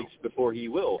major leagues before he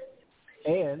will.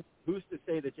 And who's to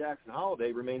say that Jackson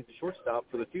Holliday remains a shortstop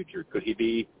for the future? Could he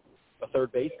be a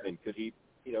third baseman? Could he,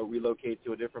 relocate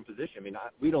to a different position? I mean,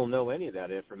 we don't know any of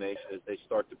that information as they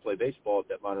start to play baseball at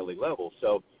that minor league level.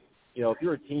 So, if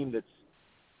you're a team that's,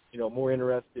 more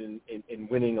interested in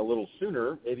winning a little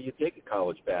sooner, maybe you take a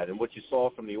college bat. And what you saw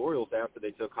from the Orioles after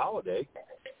they took Holliday,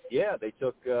 they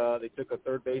took a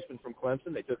third baseman from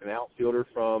Clemson. They took an outfielder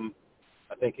from,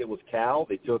 I think it was Cal.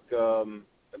 They took a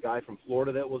guy from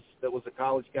Florida that was a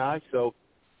college guy. So,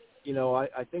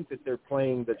 I think that they're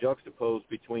playing the juxtapose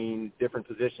between different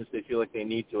positions they feel like they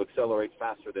need to accelerate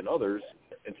faster than others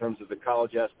in terms of the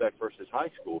college aspect versus high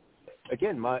school.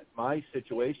 Again, my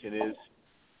situation is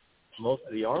most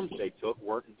of the arms they took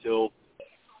weren't until,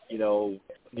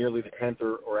 nearly the 10th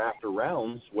or after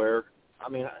rounds where,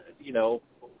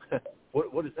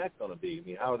 what is that going to be? I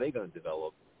mean, how are they going to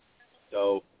develop?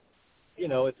 So,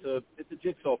 it's a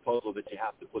jigsaw puzzle that you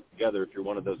have to put together if you're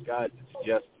one of those guys that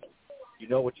suggests you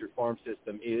know what your farm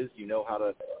system is, you know how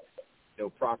to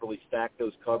properly stack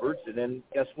those cupboards, and then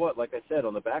guess what? Like I said,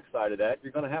 on the backside of that,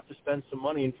 you're going to have to spend some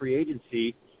money in free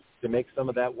agency to make some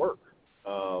of that work.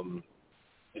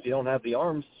 If you don't have the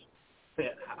arms,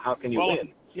 how can you win?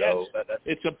 Yes, so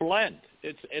it's a blend.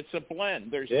 It's a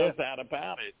blend. There's no doubt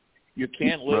about it. You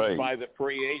can't live by the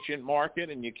free agent market,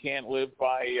 and you can't live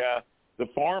by the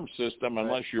farm system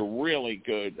unless you're really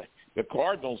good. The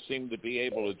Cardinals seem to be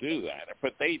able to do that,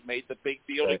 but they made the big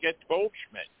deal to get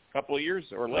Goldschmidt a couple of years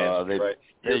or last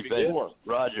year.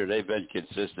 Roger, they've been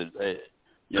consistent. They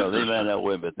may not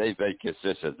win, but they've been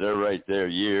consistent. They're right there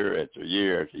year after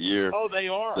year after year. Oh, they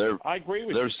are. I agree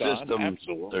with their you, Don. system,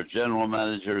 Absolutely. Their general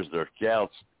managers, their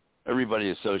scouts,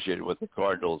 everybody associated with the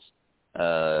Cardinals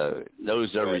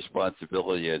knows their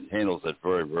responsibility and handles it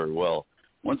very, very well.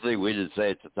 One thing we didn't say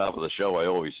at the top of the show, I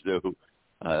always do,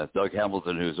 Doug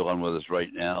Hamilton, who's on with us right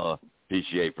now, a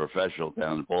PGA professional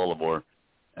down in Baltimore,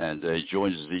 and he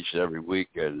joins us each and every week,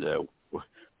 and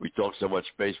we talk so much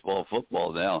baseball and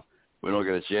football now, we don't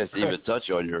get a chance to even touch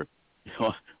on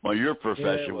your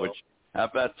profession, which, how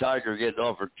about Tiger getting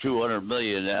offered $200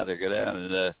 million now to go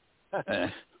down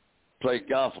and play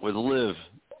golf with Liv?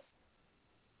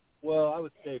 Well, I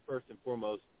would say first and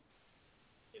foremost,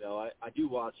 I do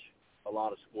watch a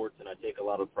lot of sports, and I take a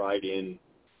lot of pride in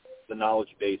the knowledge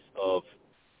base of,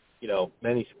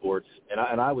 many sports.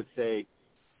 And I would say,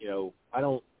 I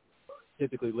don't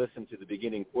typically listen to the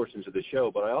beginning portions of the show,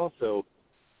 but I also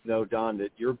know, Don,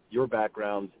 that your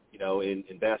background, in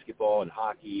basketball and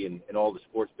hockey and all the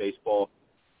sports, baseball,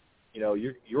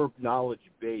 your knowledge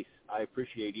base, I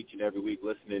appreciate each and every week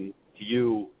listening to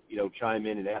you, chime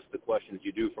in and ask the questions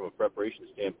you do from a preparation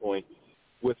standpoint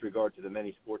with regard to the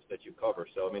many sports that you cover.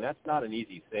 So, I mean, that's not an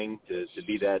easy thing to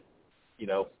be that,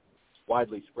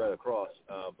 widely spread across.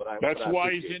 That's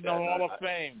why he's in the Hall of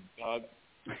Fame, Doug.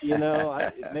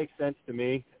 It makes sense to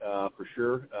me, for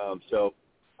sure. So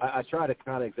I try to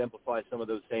kind of exemplify some of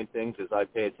those same things as I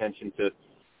pay attention to,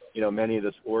 many of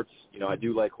the sports. I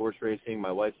do like horse racing.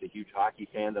 My wife's a huge hockey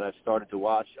fan that I've started to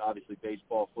watch. Obviously,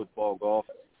 baseball, football, golf.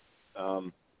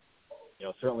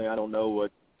 Certainly I don't know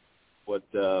what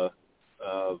the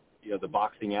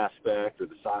boxing aspect or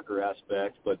the soccer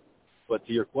aspect, but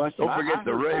to your question, don't forget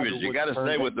the Ravens. You got to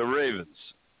stay with the Ravens.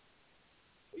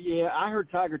 Yeah, I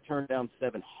heard Tiger turned down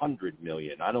 $700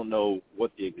 million. I don't know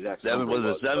what the exact number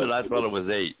was. It 7? I thought it was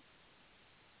 8.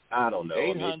 I don't know.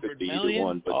 $800 it could be million? either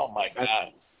one. But oh my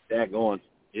God! Daggone.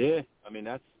 Yeah, I mean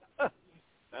that's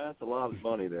a lot of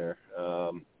money there.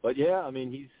 But yeah, I mean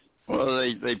he's. Well,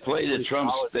 they played at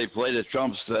Trump's. They played at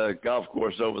Trump's golf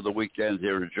course over the weekend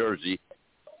here in Jersey.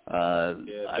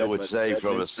 I would say,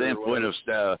 from a standpoint of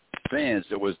fans,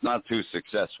 it was not too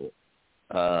successful.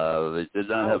 They did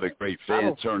not have a great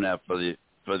fan turnout for the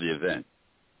event.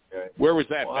 Where was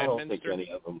that? I don't think any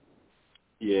of them.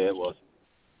 Yeah, it was.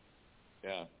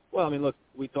 Yeah. Well, I mean, look,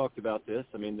 we talked about this.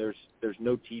 I mean, there's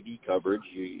no TV coverage.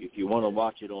 If you want to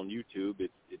watch it on YouTube,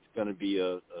 it's going to be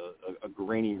a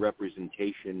grainy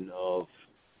representation of,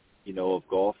 of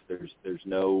golf. There's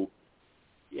no.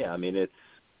 Yeah, I mean, it's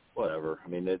whatever. I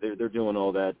mean, they're doing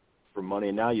all that for money.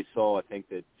 And now you saw, I think,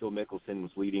 that Phil Mickelson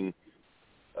was leading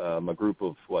a group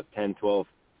of 10, 12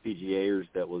 PGAers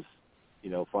that was,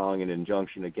 filing an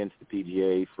injunction against the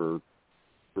PGA for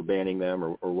banning them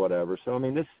or whatever. So I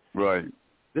mean,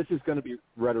 this is going to be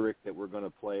rhetoric that we're going to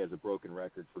play as a broken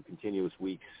record for continuous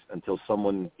weeks until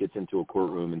someone gets into a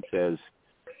courtroom and says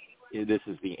this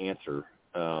is the answer.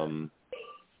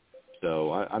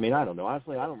 So I mean, I don't know.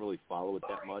 Honestly, I don't really follow it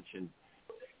that much, and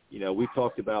we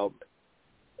talked about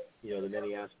the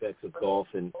many aspects of golf,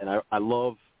 and I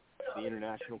love the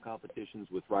international competitions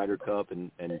with Ryder Cup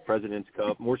and President's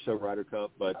Cup, more so Ryder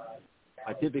Cup, but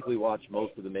I typically watch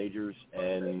most of the majors,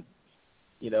 and,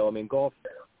 I mean, golf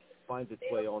finds its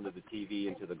way onto the TV,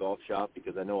 into the golf shop,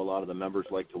 because I know a lot of the members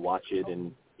like to watch it,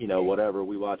 and, whatever.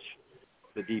 We watch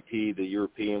the DP, the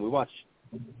European, we watch,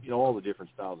 all the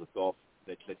different styles of golf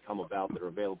that come about that are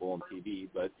available on TV.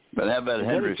 But how about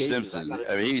Henry Simpson?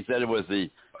 I mean, he said it was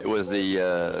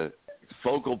the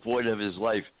focal point of his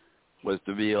life was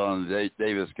to be on the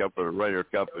Davis Cup or Ryder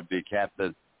Cup and be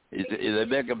captain. They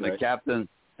make him the captain,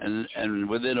 and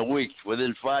within a week,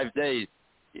 within 5 days,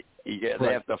 they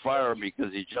have to fire him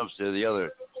because he jumps to the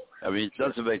other. I mean, it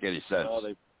doesn't make any sense.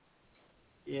 What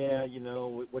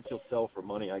you'll sell for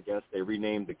money, I guess. They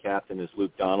renamed the captain as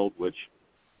Luke Donald, which,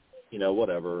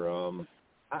 whatever.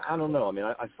 I don't know. I mean,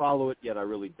 I follow it, yet I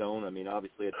really don't. I mean,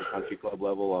 obviously at the country club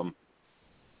level, I'm,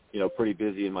 pretty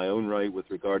busy in my own right with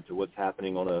regard to what's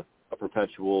happening on a a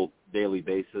perpetual daily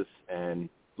basis, and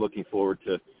looking forward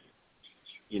to,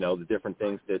 the different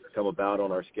things that come about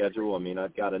on our schedule. I mean,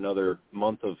 I've got another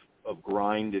month of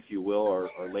grind, if you will. Our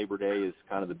Labor Day is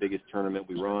kind of the biggest tournament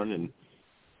we run,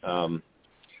 and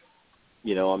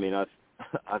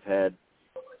I've had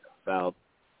about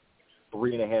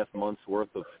 3.5 months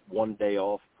worth of one day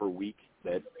off per week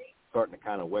that's starting to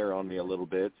kind of wear on me a little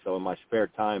bit. So in my spare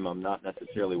time, I'm not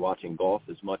necessarily watching golf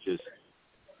as much as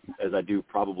I do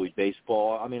probably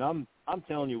baseball. I mean, I'm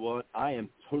telling you what, I am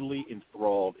totally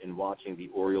enthralled in watching the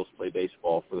Orioles play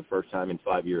baseball for the first time in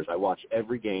 5 years. I watch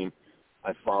every game.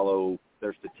 I follow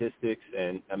their statistics,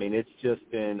 and, I mean, it's just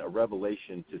been a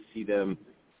revelation to see them,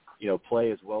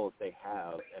 play as well as they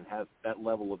have and have that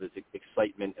level of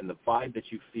excitement and the vibe that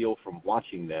you feel from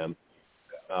watching them.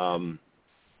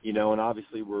 And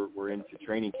obviously we're into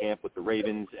training camp with the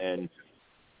Ravens and,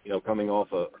 coming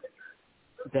off a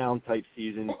down-type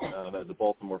season as a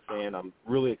Baltimore fan. I'm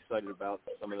really excited about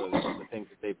some of the things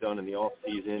that they've done in the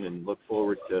off-season and look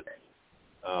forward to,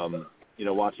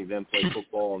 watching them play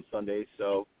football on Sundays.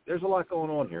 So there's a lot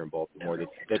going on here in Baltimore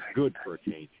that's good for a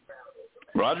change.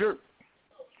 Roger?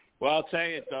 Well, I'll tell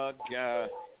you, Doug,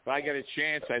 if I get a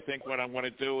chance, I think what I'm going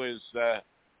to do is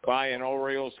buy an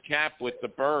Orioles cap with the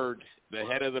bird, the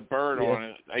head of the bird on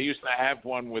it. I used to have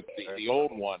one with the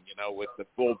old one, with the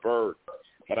full bird.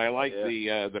 But I like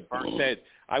the bird's head.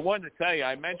 I wanted to tell you,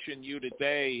 I mentioned you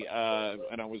today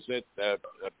when I was at a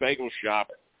bagel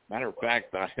shop. Matter of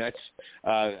fact, I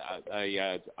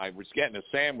was getting a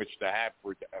sandwich to have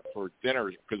for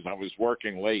dinner because I was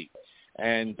working late.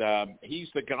 And he's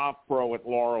the golf pro at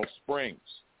Laurel Springs,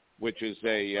 which is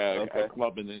a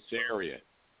club in this area.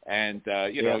 And,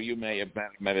 you may have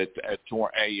met at a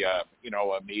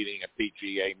meeting, a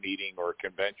PGA meeting or a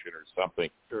convention or something.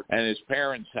 Sure. And his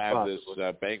parents have this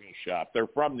bagel shop. They're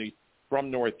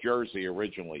from North Jersey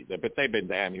originally, but they've been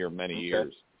down here many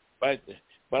years. But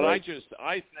right.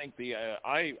 I think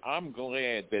I'm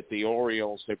glad that the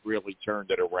Orioles have really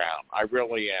turned it around. I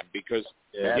really am, because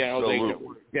they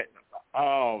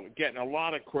were getting a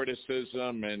lot of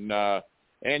criticism, and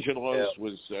Angelos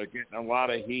was getting a lot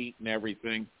of heat and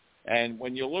everything. And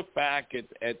when you look back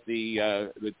at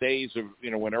the days of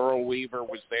when Earl Weaver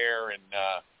was there and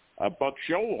Buck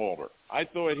Showalter, I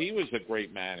thought he was a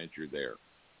great manager there.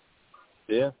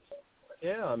 Yeah.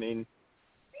 I mean,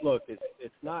 look,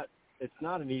 it's not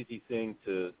an easy thing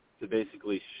to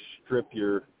basically strip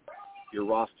your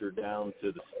roster down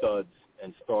to the studs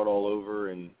and start all over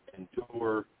and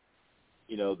endure,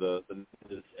 the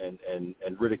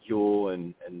and ridicule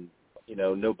and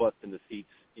no butts in the seats,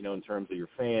 in terms of your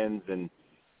fans. And,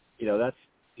 that's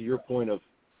to your point of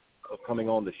coming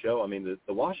on the show. I mean,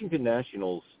 the Washington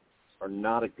Nationals are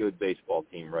not a good baseball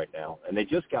team right now, and they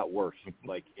just got worse,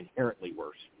 like inherently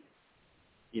worse.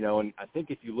 And I think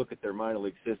if you look at their minor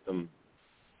league system,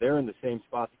 they're in the same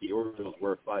spot that the Orioles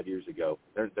were 5 years ago.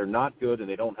 They're not good, and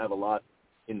they don't have a lot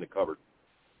in the cupboard.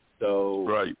 So,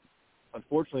 right.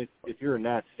 Unfortunately, if you're a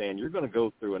Nats fan, you're going to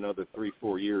go through another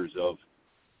 3-4 years of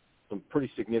some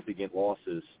pretty significant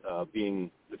losses,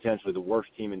 being potentially the worst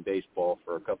team in baseball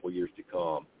for a couple of years to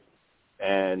come.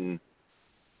 And,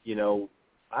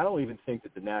 I don't even think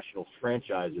that the Nationals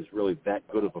franchise is really that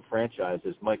good of a franchise,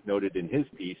 as Mike noted in his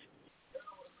piece.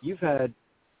 You've had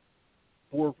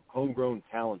 4 homegrown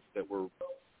talents that were,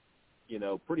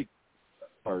 pretty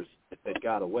stars that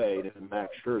got away, and Max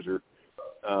Scherzer.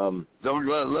 Don't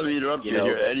let me interrupt you.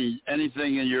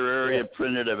 Anything in your area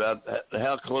printed about that?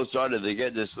 How close are they to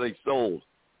get this thing sold?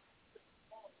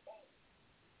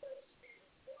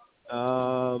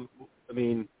 No,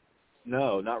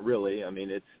 not really.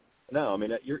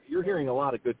 You're hearing a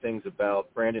lot of good things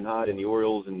about Brandon Hyde and the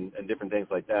Orioles and different things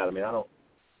like that.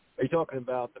 Are you talking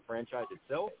about the franchise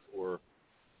itself, or?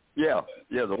 Yeah,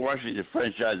 the Washington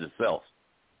franchise itself.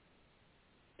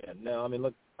 Yeah, no,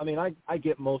 look, I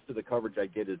get most of the coverage I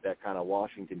get is that kind of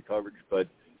Washington coverage, but,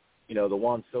 the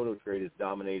Juan Soto trade has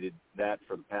dominated that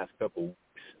for the past couple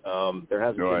weeks. There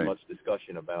hasn't been much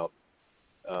discussion about,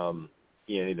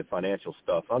 any of the financial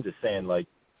stuff. I'm just saying,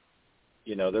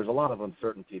 there's a lot of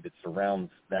uncertainty that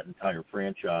surrounds that entire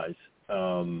franchise,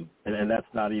 and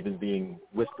that's not even being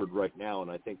whispered right now,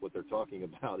 and I think what they're talking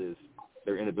about is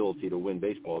their inability to win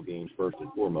baseball games first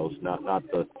and foremost, not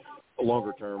the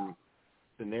longer-term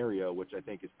scenario, which I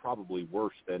think is probably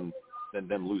worse than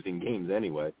them losing games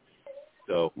anyway.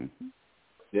 So,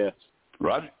 yeah.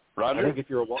 Roger? I think if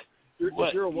you're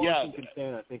a Washington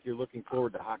fan, I think you're looking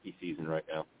forward to hockey season right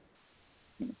now.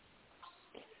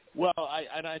 Well,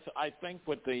 I think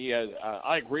with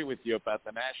I agree with you about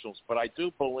the Nationals, but I do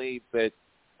believe that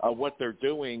what they're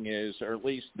doing is, or at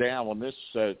least now in this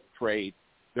trade,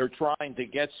 they're trying to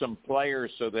get some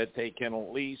players so that they can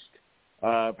at least,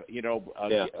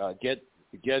 get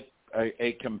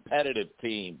a competitive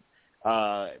team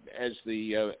as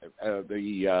the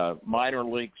minor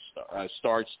leagues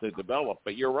starts to develop.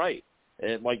 But you're right.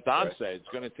 And like Don said, it's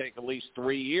going to take at least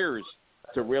 3 years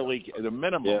to really, the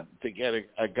minimum, to get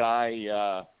a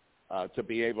guy to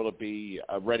be able to be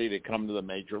ready to come to the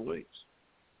major leagues.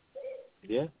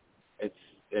 Yeah,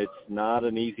 it's not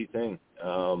an easy thing.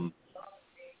 I'm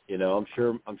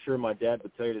sure my dad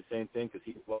would tell you the same thing because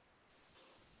he watched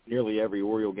nearly every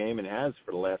Oriole game and has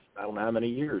for the last I don't know how many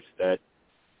years. That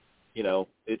we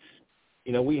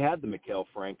had the Miguel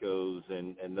Francos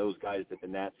and those guys that the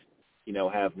Nats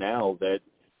have now that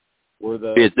were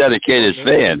the be a dedicated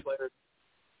fan. Players.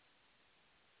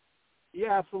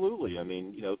 Yeah, absolutely. I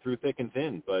mean, through thick and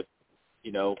thin, but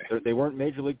they weren't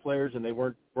major league players and they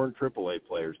weren't AAA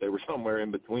players. They were somewhere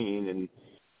in between, and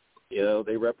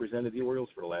they represented the Orioles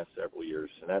for the last several years,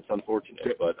 and that's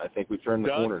unfortunate. But I think we've turned the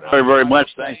corner now. Very, very much.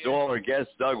 Thanks to all our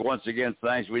guests, Doug. Once again,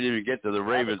 thanks. We didn't even get to the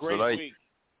Ravens tonight. Week.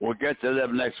 We'll get to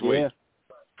them next week.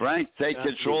 Frank, take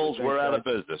controls. We're out of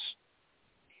business.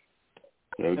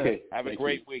 Okay. Have a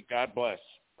great week. God bless.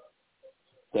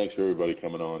 Thanks for everybody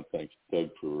coming on. Thanks, Doug,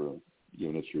 for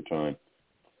giving us your time.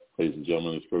 Ladies and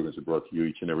gentlemen, these programs are brought to you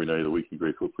each and every night of the week in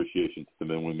grateful appreciation to the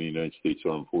men and women of the United States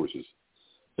Armed Forces,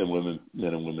 men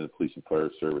and women of police and fire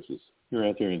services. You're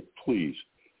out there, and please,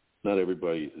 not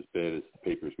everybody is as bad as the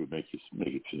papers would make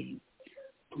it seem.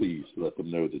 Please let them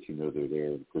know that you know they're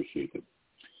there and appreciate them.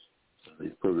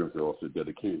 These programs are also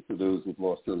dedicated to those who've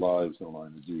lost their lives in the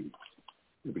line of duty.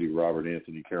 Deputy Robert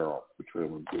Anthony Carroll,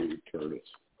 Patrolman David Curtis,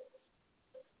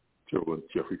 Patrolman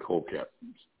Jeffrey Colcap,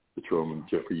 Patrolman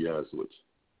Jeffrey Yaslowitz,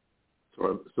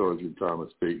 Sergeant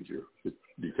Thomas Banger,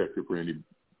 Detective Randy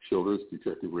Childers,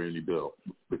 Detective Ricky Bell,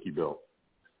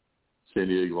 San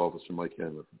Diego Officer Mike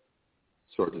Hendler,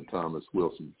 Sergeant Thomas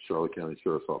Wilson, Charlotte County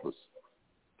Sheriff's Office,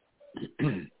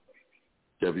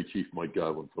 Deputy Chief Mike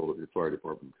Godwin, Philadelphia Fire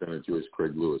Department, Lieutenant Joyce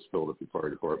Craig Lewis, Philadelphia Fire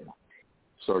Department,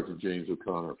 Sergeant James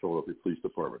O'Connor, Philadelphia Police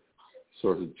Department,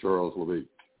 Sergeant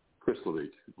Chris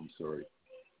LeVate,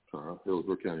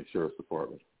 Hillsborough County Sheriff's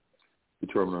Department,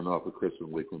 Patrolman Arnolfo Chris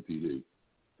from Lakeland PD,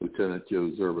 Lieutenant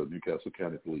Joe Zerba, Newcastle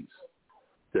County Police,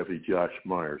 Deputy Josh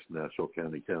Myers, Nassau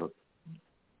County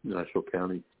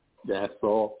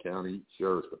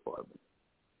Sheriff's Department,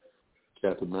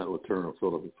 Captain Matt Letourneau,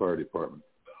 Philadelphia Fire Department,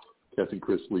 Captain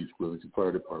Chris Leach, Wilmington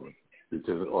Fire Department,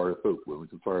 Lieutenant Arthur Hope,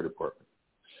 Wilmington Fire Department,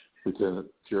 Lieutenant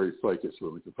Jerry Ficus,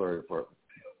 Wilmington Fire Department,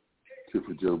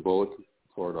 Trooper Joe Bullock,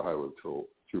 Florida Highway Patrol,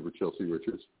 Trooper Chelsea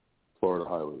Richards, Florida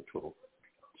Highway Patrol,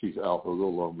 Chief Al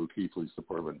Hogle, Longview Key Police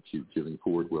Department, and Chief Jimmy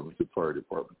Ford, Wilmington Fire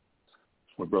Department.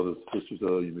 My brothers and sisters,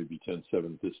 you may be 10-7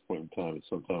 at this point in time, and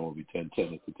sometime we'll be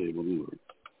 10-10 at the table of the Lord.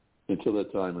 Until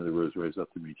that time, may the rose rise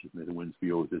up to meet you. May the winds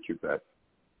be always at your back.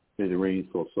 May the rain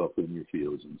fall softly in your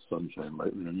fields and the sunshine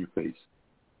lightly on your face.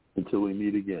 Until we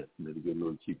meet again, may the good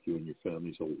Lord keep you and your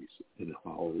families always in the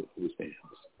hollow of his hands.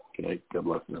 Good night. God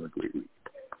bless and have a great week.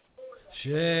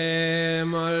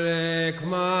 Shem Alek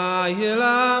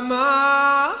Ma'ilama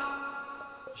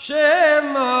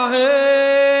Shem Ahezahilma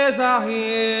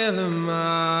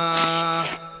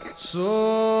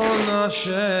Son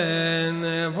Hashem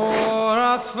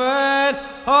Nevorat Fen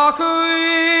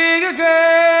Hakuig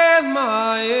Aged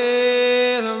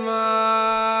Ma'ilama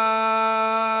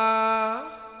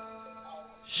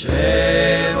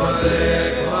Shem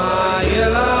Alek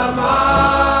Ma'ilama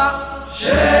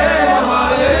Shem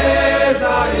Ahezahilma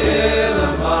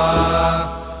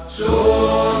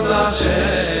Son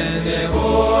Hashem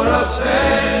Nevorat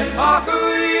Fen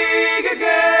Hakuig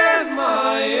Aged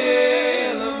Ma'ilama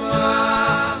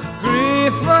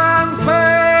Grief and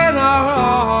pain are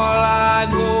all I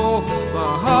know.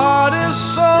 My heart is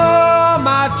sore,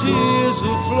 my tears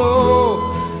will flow.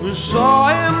 We saw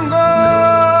him go,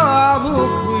 I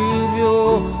look with you.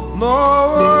 No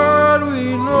word we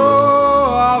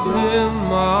know of him,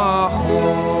 my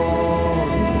home.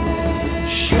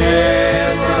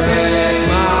 Shema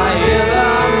Hezahilma,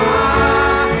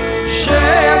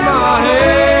 Shema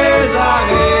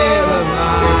Hezahilma,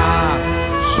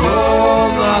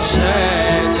 Son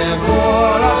Hashem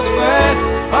Nevorat Fen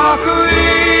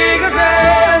Hakuig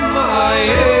Aged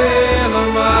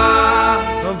Ma'ilama.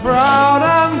 Proud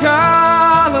and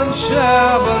gallant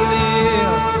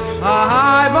chevalier, a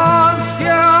high-born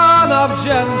scion of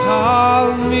gentle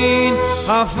mien,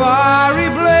 a fiery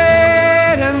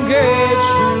blade engaged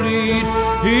to lead,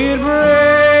 he'd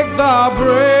break the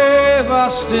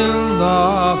bravest in the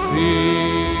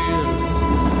field.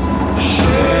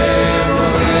 Shema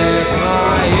Hezahilma,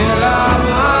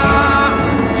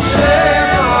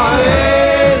 Shema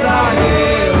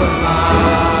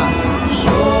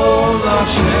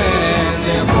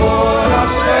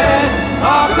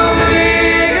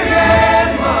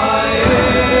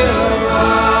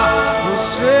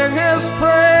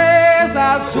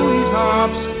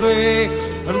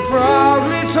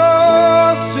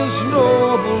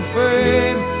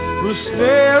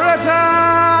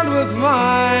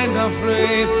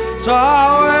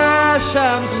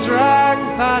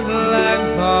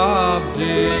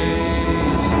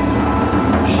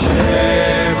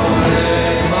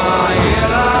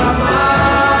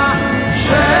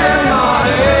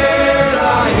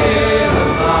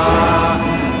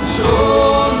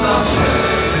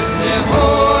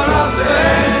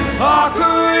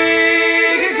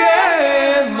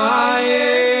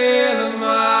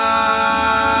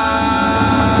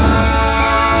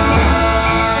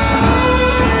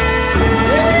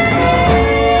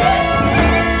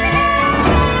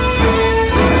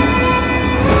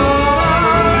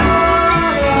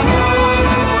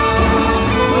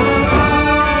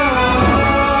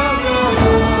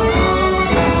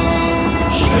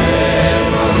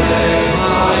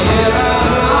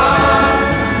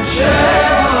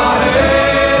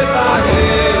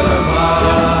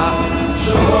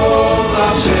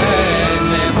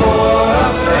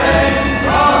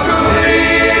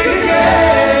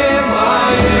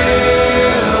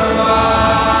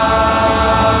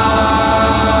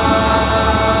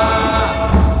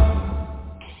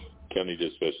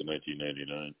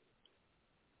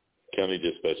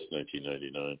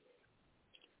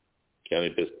County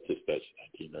Dispatch,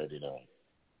 1999.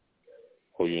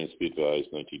 All units be advised,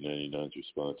 1999's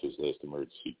response to his last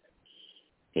emergency.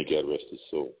 May God rest his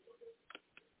soul.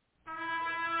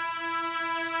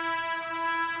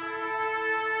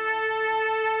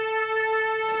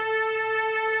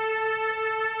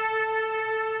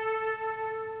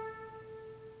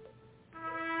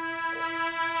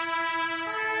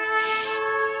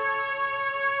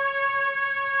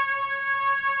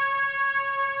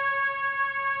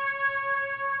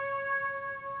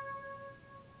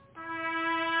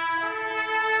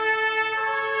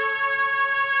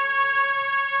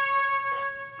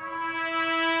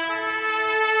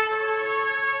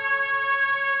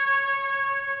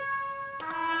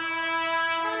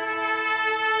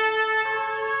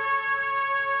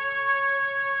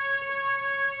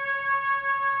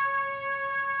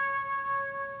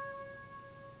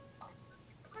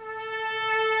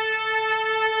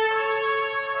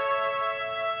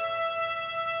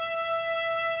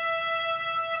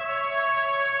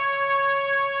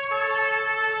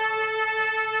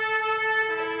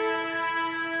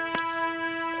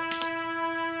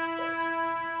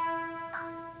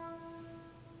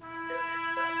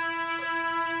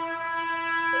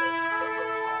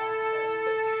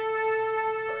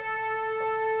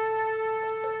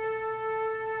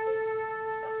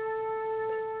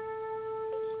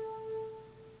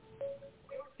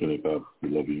 Billy Bob, we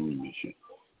love you and miss you.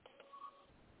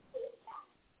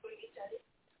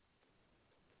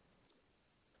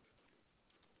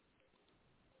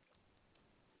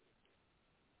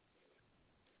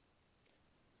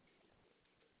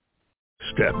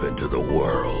 Step into the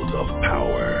world of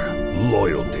power,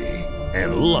 loyalty,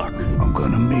 and luck. I'm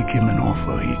gonna make him an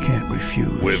offer he can't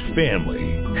refuse. With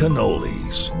family,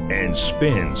 cannolis, and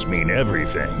spins mean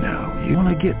everything. Now, you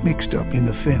wanna get mixed up in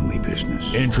the family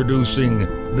business. Introducing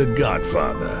The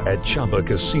Godfather at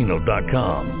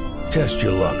ChumbaCasino.com. Test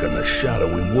your luck in the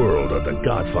shadowy world of The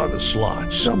Godfather slot.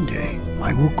 Someday,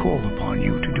 I will call upon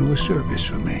you to do a service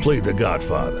for me. Play The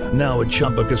Godfather, now at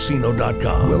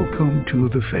ChumbaCasino.com. Welcome to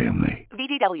the family.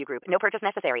 VGW Group. No purchase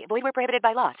necessary. Void where prohibited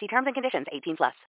by law. See terms and conditions. 18+.